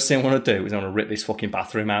 The first thing I'm going to do is I'm going to rip this fucking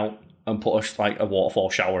bathroom out and put a waterfall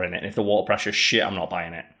shower in it. And if the water pressure's shit, I'm not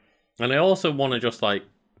buying it. And I also want to just like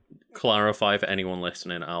clarify for anyone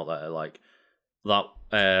listening out there, like that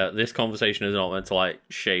this conversation is not meant to like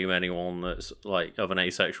shame anyone that's like of an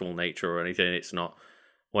asexual nature or anything. It's not.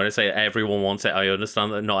 When I say everyone wants it, I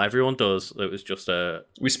understand that not everyone does. It was just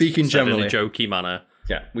we're speaking generally in a jokey manner.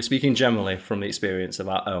 Yeah, we're speaking generally from the experience of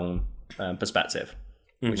our own perspective,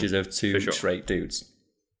 which is of two straight dudes.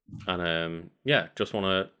 And just want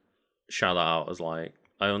to shout that out as like,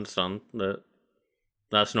 I understand that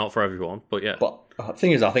that's not for everyone, but yeah. But the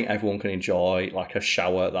thing is, I think everyone can enjoy like a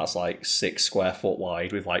shower that's like 6 square foot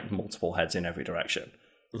wide with like multiple heads in every direction.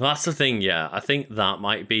 That's the thing, yeah. I think that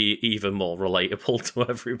might be even more relatable to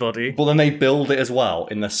everybody. But then they build it as well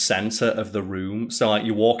in the centre of the room. So like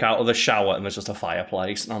you walk out of the shower and there's just a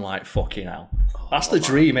fireplace, and I'm like, fucking hell. That's the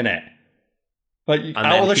dream, innit? Like and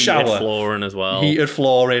out of the shower, heated flooring as well. Heated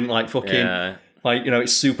flooring, like fucking, like, you know,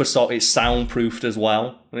 it's super soft, it's soundproofed as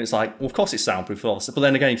well. And it's like, well, of course it's soundproof, obviously. But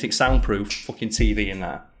then again, you think soundproof, fucking TV in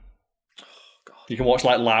there. Oh, God. You can watch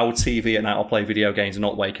like loud TV at night or play video games and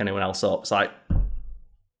not wake anyone else up. It's like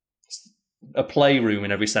a playroom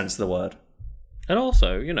in every sense of the word. And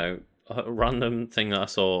also, you know, a random thing that I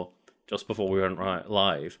saw just before we went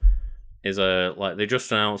live is like they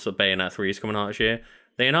just announced that Bayonetta 3 is coming out this year.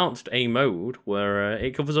 They announced a mode where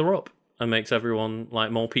it covers her up and makes everyone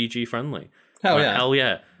like more PG friendly. Hell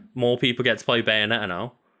yeah! More people get to play Bayonetta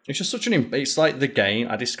now. It's just such it's like the game.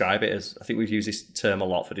 I describe it as, I think we've used this term a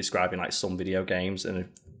lot for describing like some video games and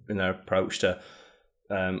in their approach to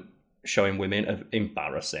showing women of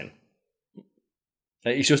embarrassing.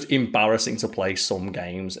 It's just embarrassing to play some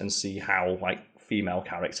games and see how like female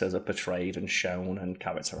characters are portrayed and shown and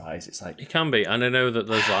characterized. It's like, it can be, and I know that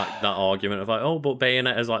there's like that argument of like, oh, but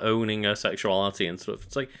Bayonetta's like owning her sexuality and stuff.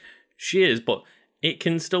 It's like, she is, but it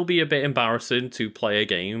can still be a bit embarrassing to play a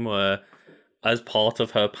game where, as part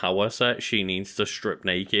of her power set, she needs to strip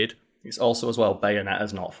naked. It's also as well,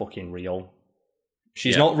 Bayonetta's not fucking real.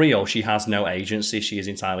 She's not real. She has no agency. She is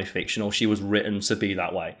entirely fictional. She was written to be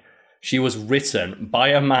that way. She was written by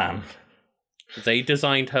a man. They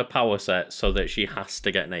designed her power set so that she has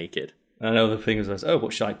to get naked. And I know the thing is,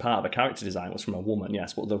 but she, like, part of the character design was from a woman,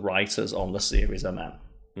 yes, but the writers on the series are men.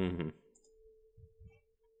 Mm-hmm.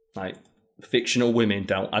 Like, fictional women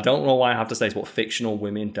don't... I don't know why I have to say this, but fictional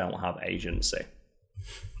women don't have agency.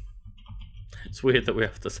 It's weird that we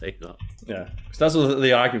have to say that. Yeah. So that's what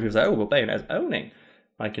the argument is, but Bayonetta's owning,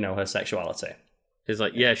 like, you know, her sexuality. It's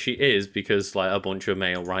like, yeah, she is, because like a bunch of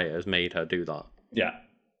male writers made her do that. Yeah.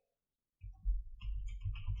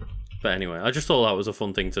 But anyway, I just thought that was a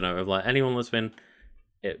fun thing to know of like anyone that's been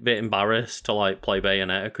a bit embarrassed to like play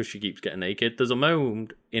Bayonetta because she keeps getting naked. There's a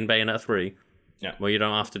mode in Bayonetta 3 where you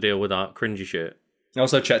don't have to deal with that cringy shit. I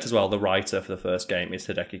also checked as well, the writer for the first game is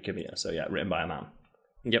Hideki Kamiya, so yeah, written by a man.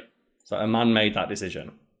 Yep. So a man made that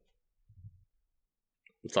decision.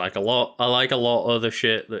 It's like I like a lot of the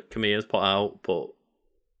shit that Kamiya's put out, but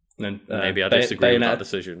then, maybe I disagree with that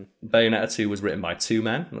decision. Bayonetta 2 was written by two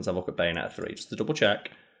men. Let's have a look at Bayonetta 3, just to double check.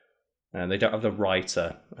 And they don't have the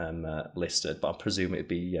writer listed, but I presume it'd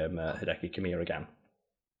be Hideki Kamiya again.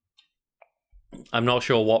 I'm not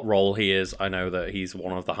sure what role he is. I know that he's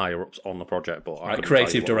one of the higher ups on the project, but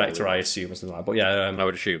creative director, I assume, or something like that. But yeah, I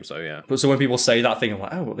would assume so. Yeah. But so when people say that thing, I'm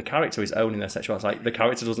like, oh, well, the character is owning their sexuality. Like, the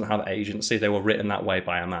character doesn't have agency. They were written that way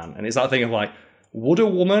by a man, and it's that thing of like, would a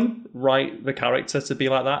woman write the character to be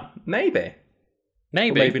like that? Maybe,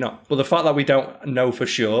 but maybe not. But the fact that we don't know for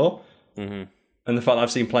sure. Mm-hmm. And the fact that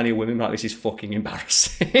I've seen plenty of women like this is fucking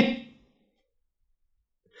embarrassing.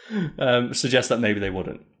 Suggests that maybe they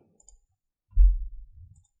wouldn't.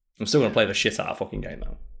 I'm still going to play the shit out of fucking game,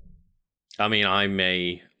 though. I mean, I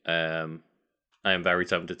am very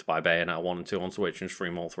tempted to buy Bayonetta 1 and 2 on Switch and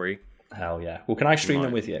stream all three. Hell yeah. Well, can I stream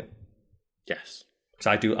them with you? Yes. Because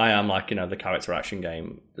I am like, you know, the character action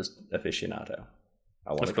game just aficionado.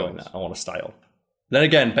 I want to go in there. I want to style. Then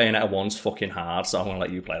again, Bayonetta 1's fucking hard, so I'm going to let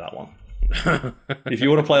you play that one. If you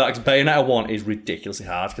want to play that, because Bayonetta 1 is ridiculously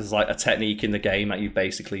hard, because there's like a technique in the game that you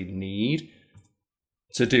basically need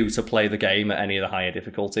to play the game at any of the higher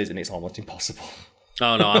difficulties, and it's almost impossible.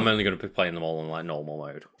 Oh no, I'm only going to be playing them all in like normal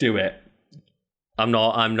mode. Do it. I'm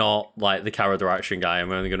not like the character action guy.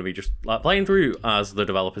 I'm only going to be just like playing through as the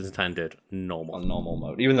developers intended, normal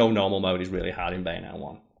mode. Even though normal mode is really hard in Bayonetta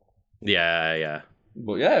 1. Yeah.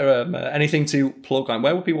 But yeah, anything to plug on?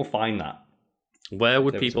 Where would people find that? Where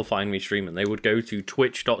would people find me streaming? They would go to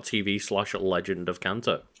twitch.tv/Legend of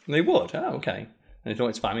Kanto. They would? Oh, okay. And if you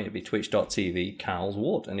want to find me, it'd be twitch.tv Carl's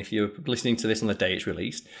Wood. And if you're listening to this on the day it's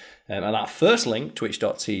released, at that first link,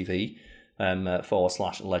 twitch.tv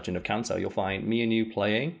 /Legend of Kanto, you'll find me and you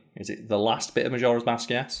playing. Is it the last bit of Majora's Mask,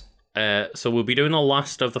 yes? So we'll be doing the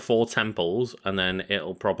last of the 4 temples, and then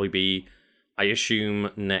it'll probably be, I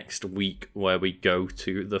assume, next week where we go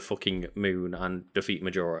to the fucking moon and defeat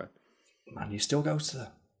Majora. Man, you still go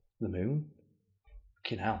to the moon?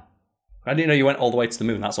 Fucking hell. I didn't know you went all the way to the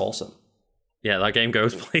moon. That's awesome. Yeah, that game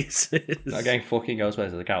goes places. That game fucking goes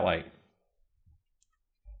places. I can't wait.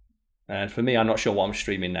 And for me, I'm not sure what I'm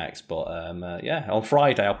streaming next, but yeah, on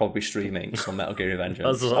Friday I'll probably be streaming some Metal Gear Revengeance.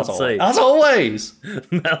 That's what I'll say. As always!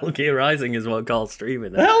 Metal Gear Rising is what Carl's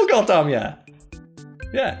streaming. Hell goddamn yeah!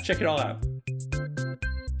 Yeah, check it all out.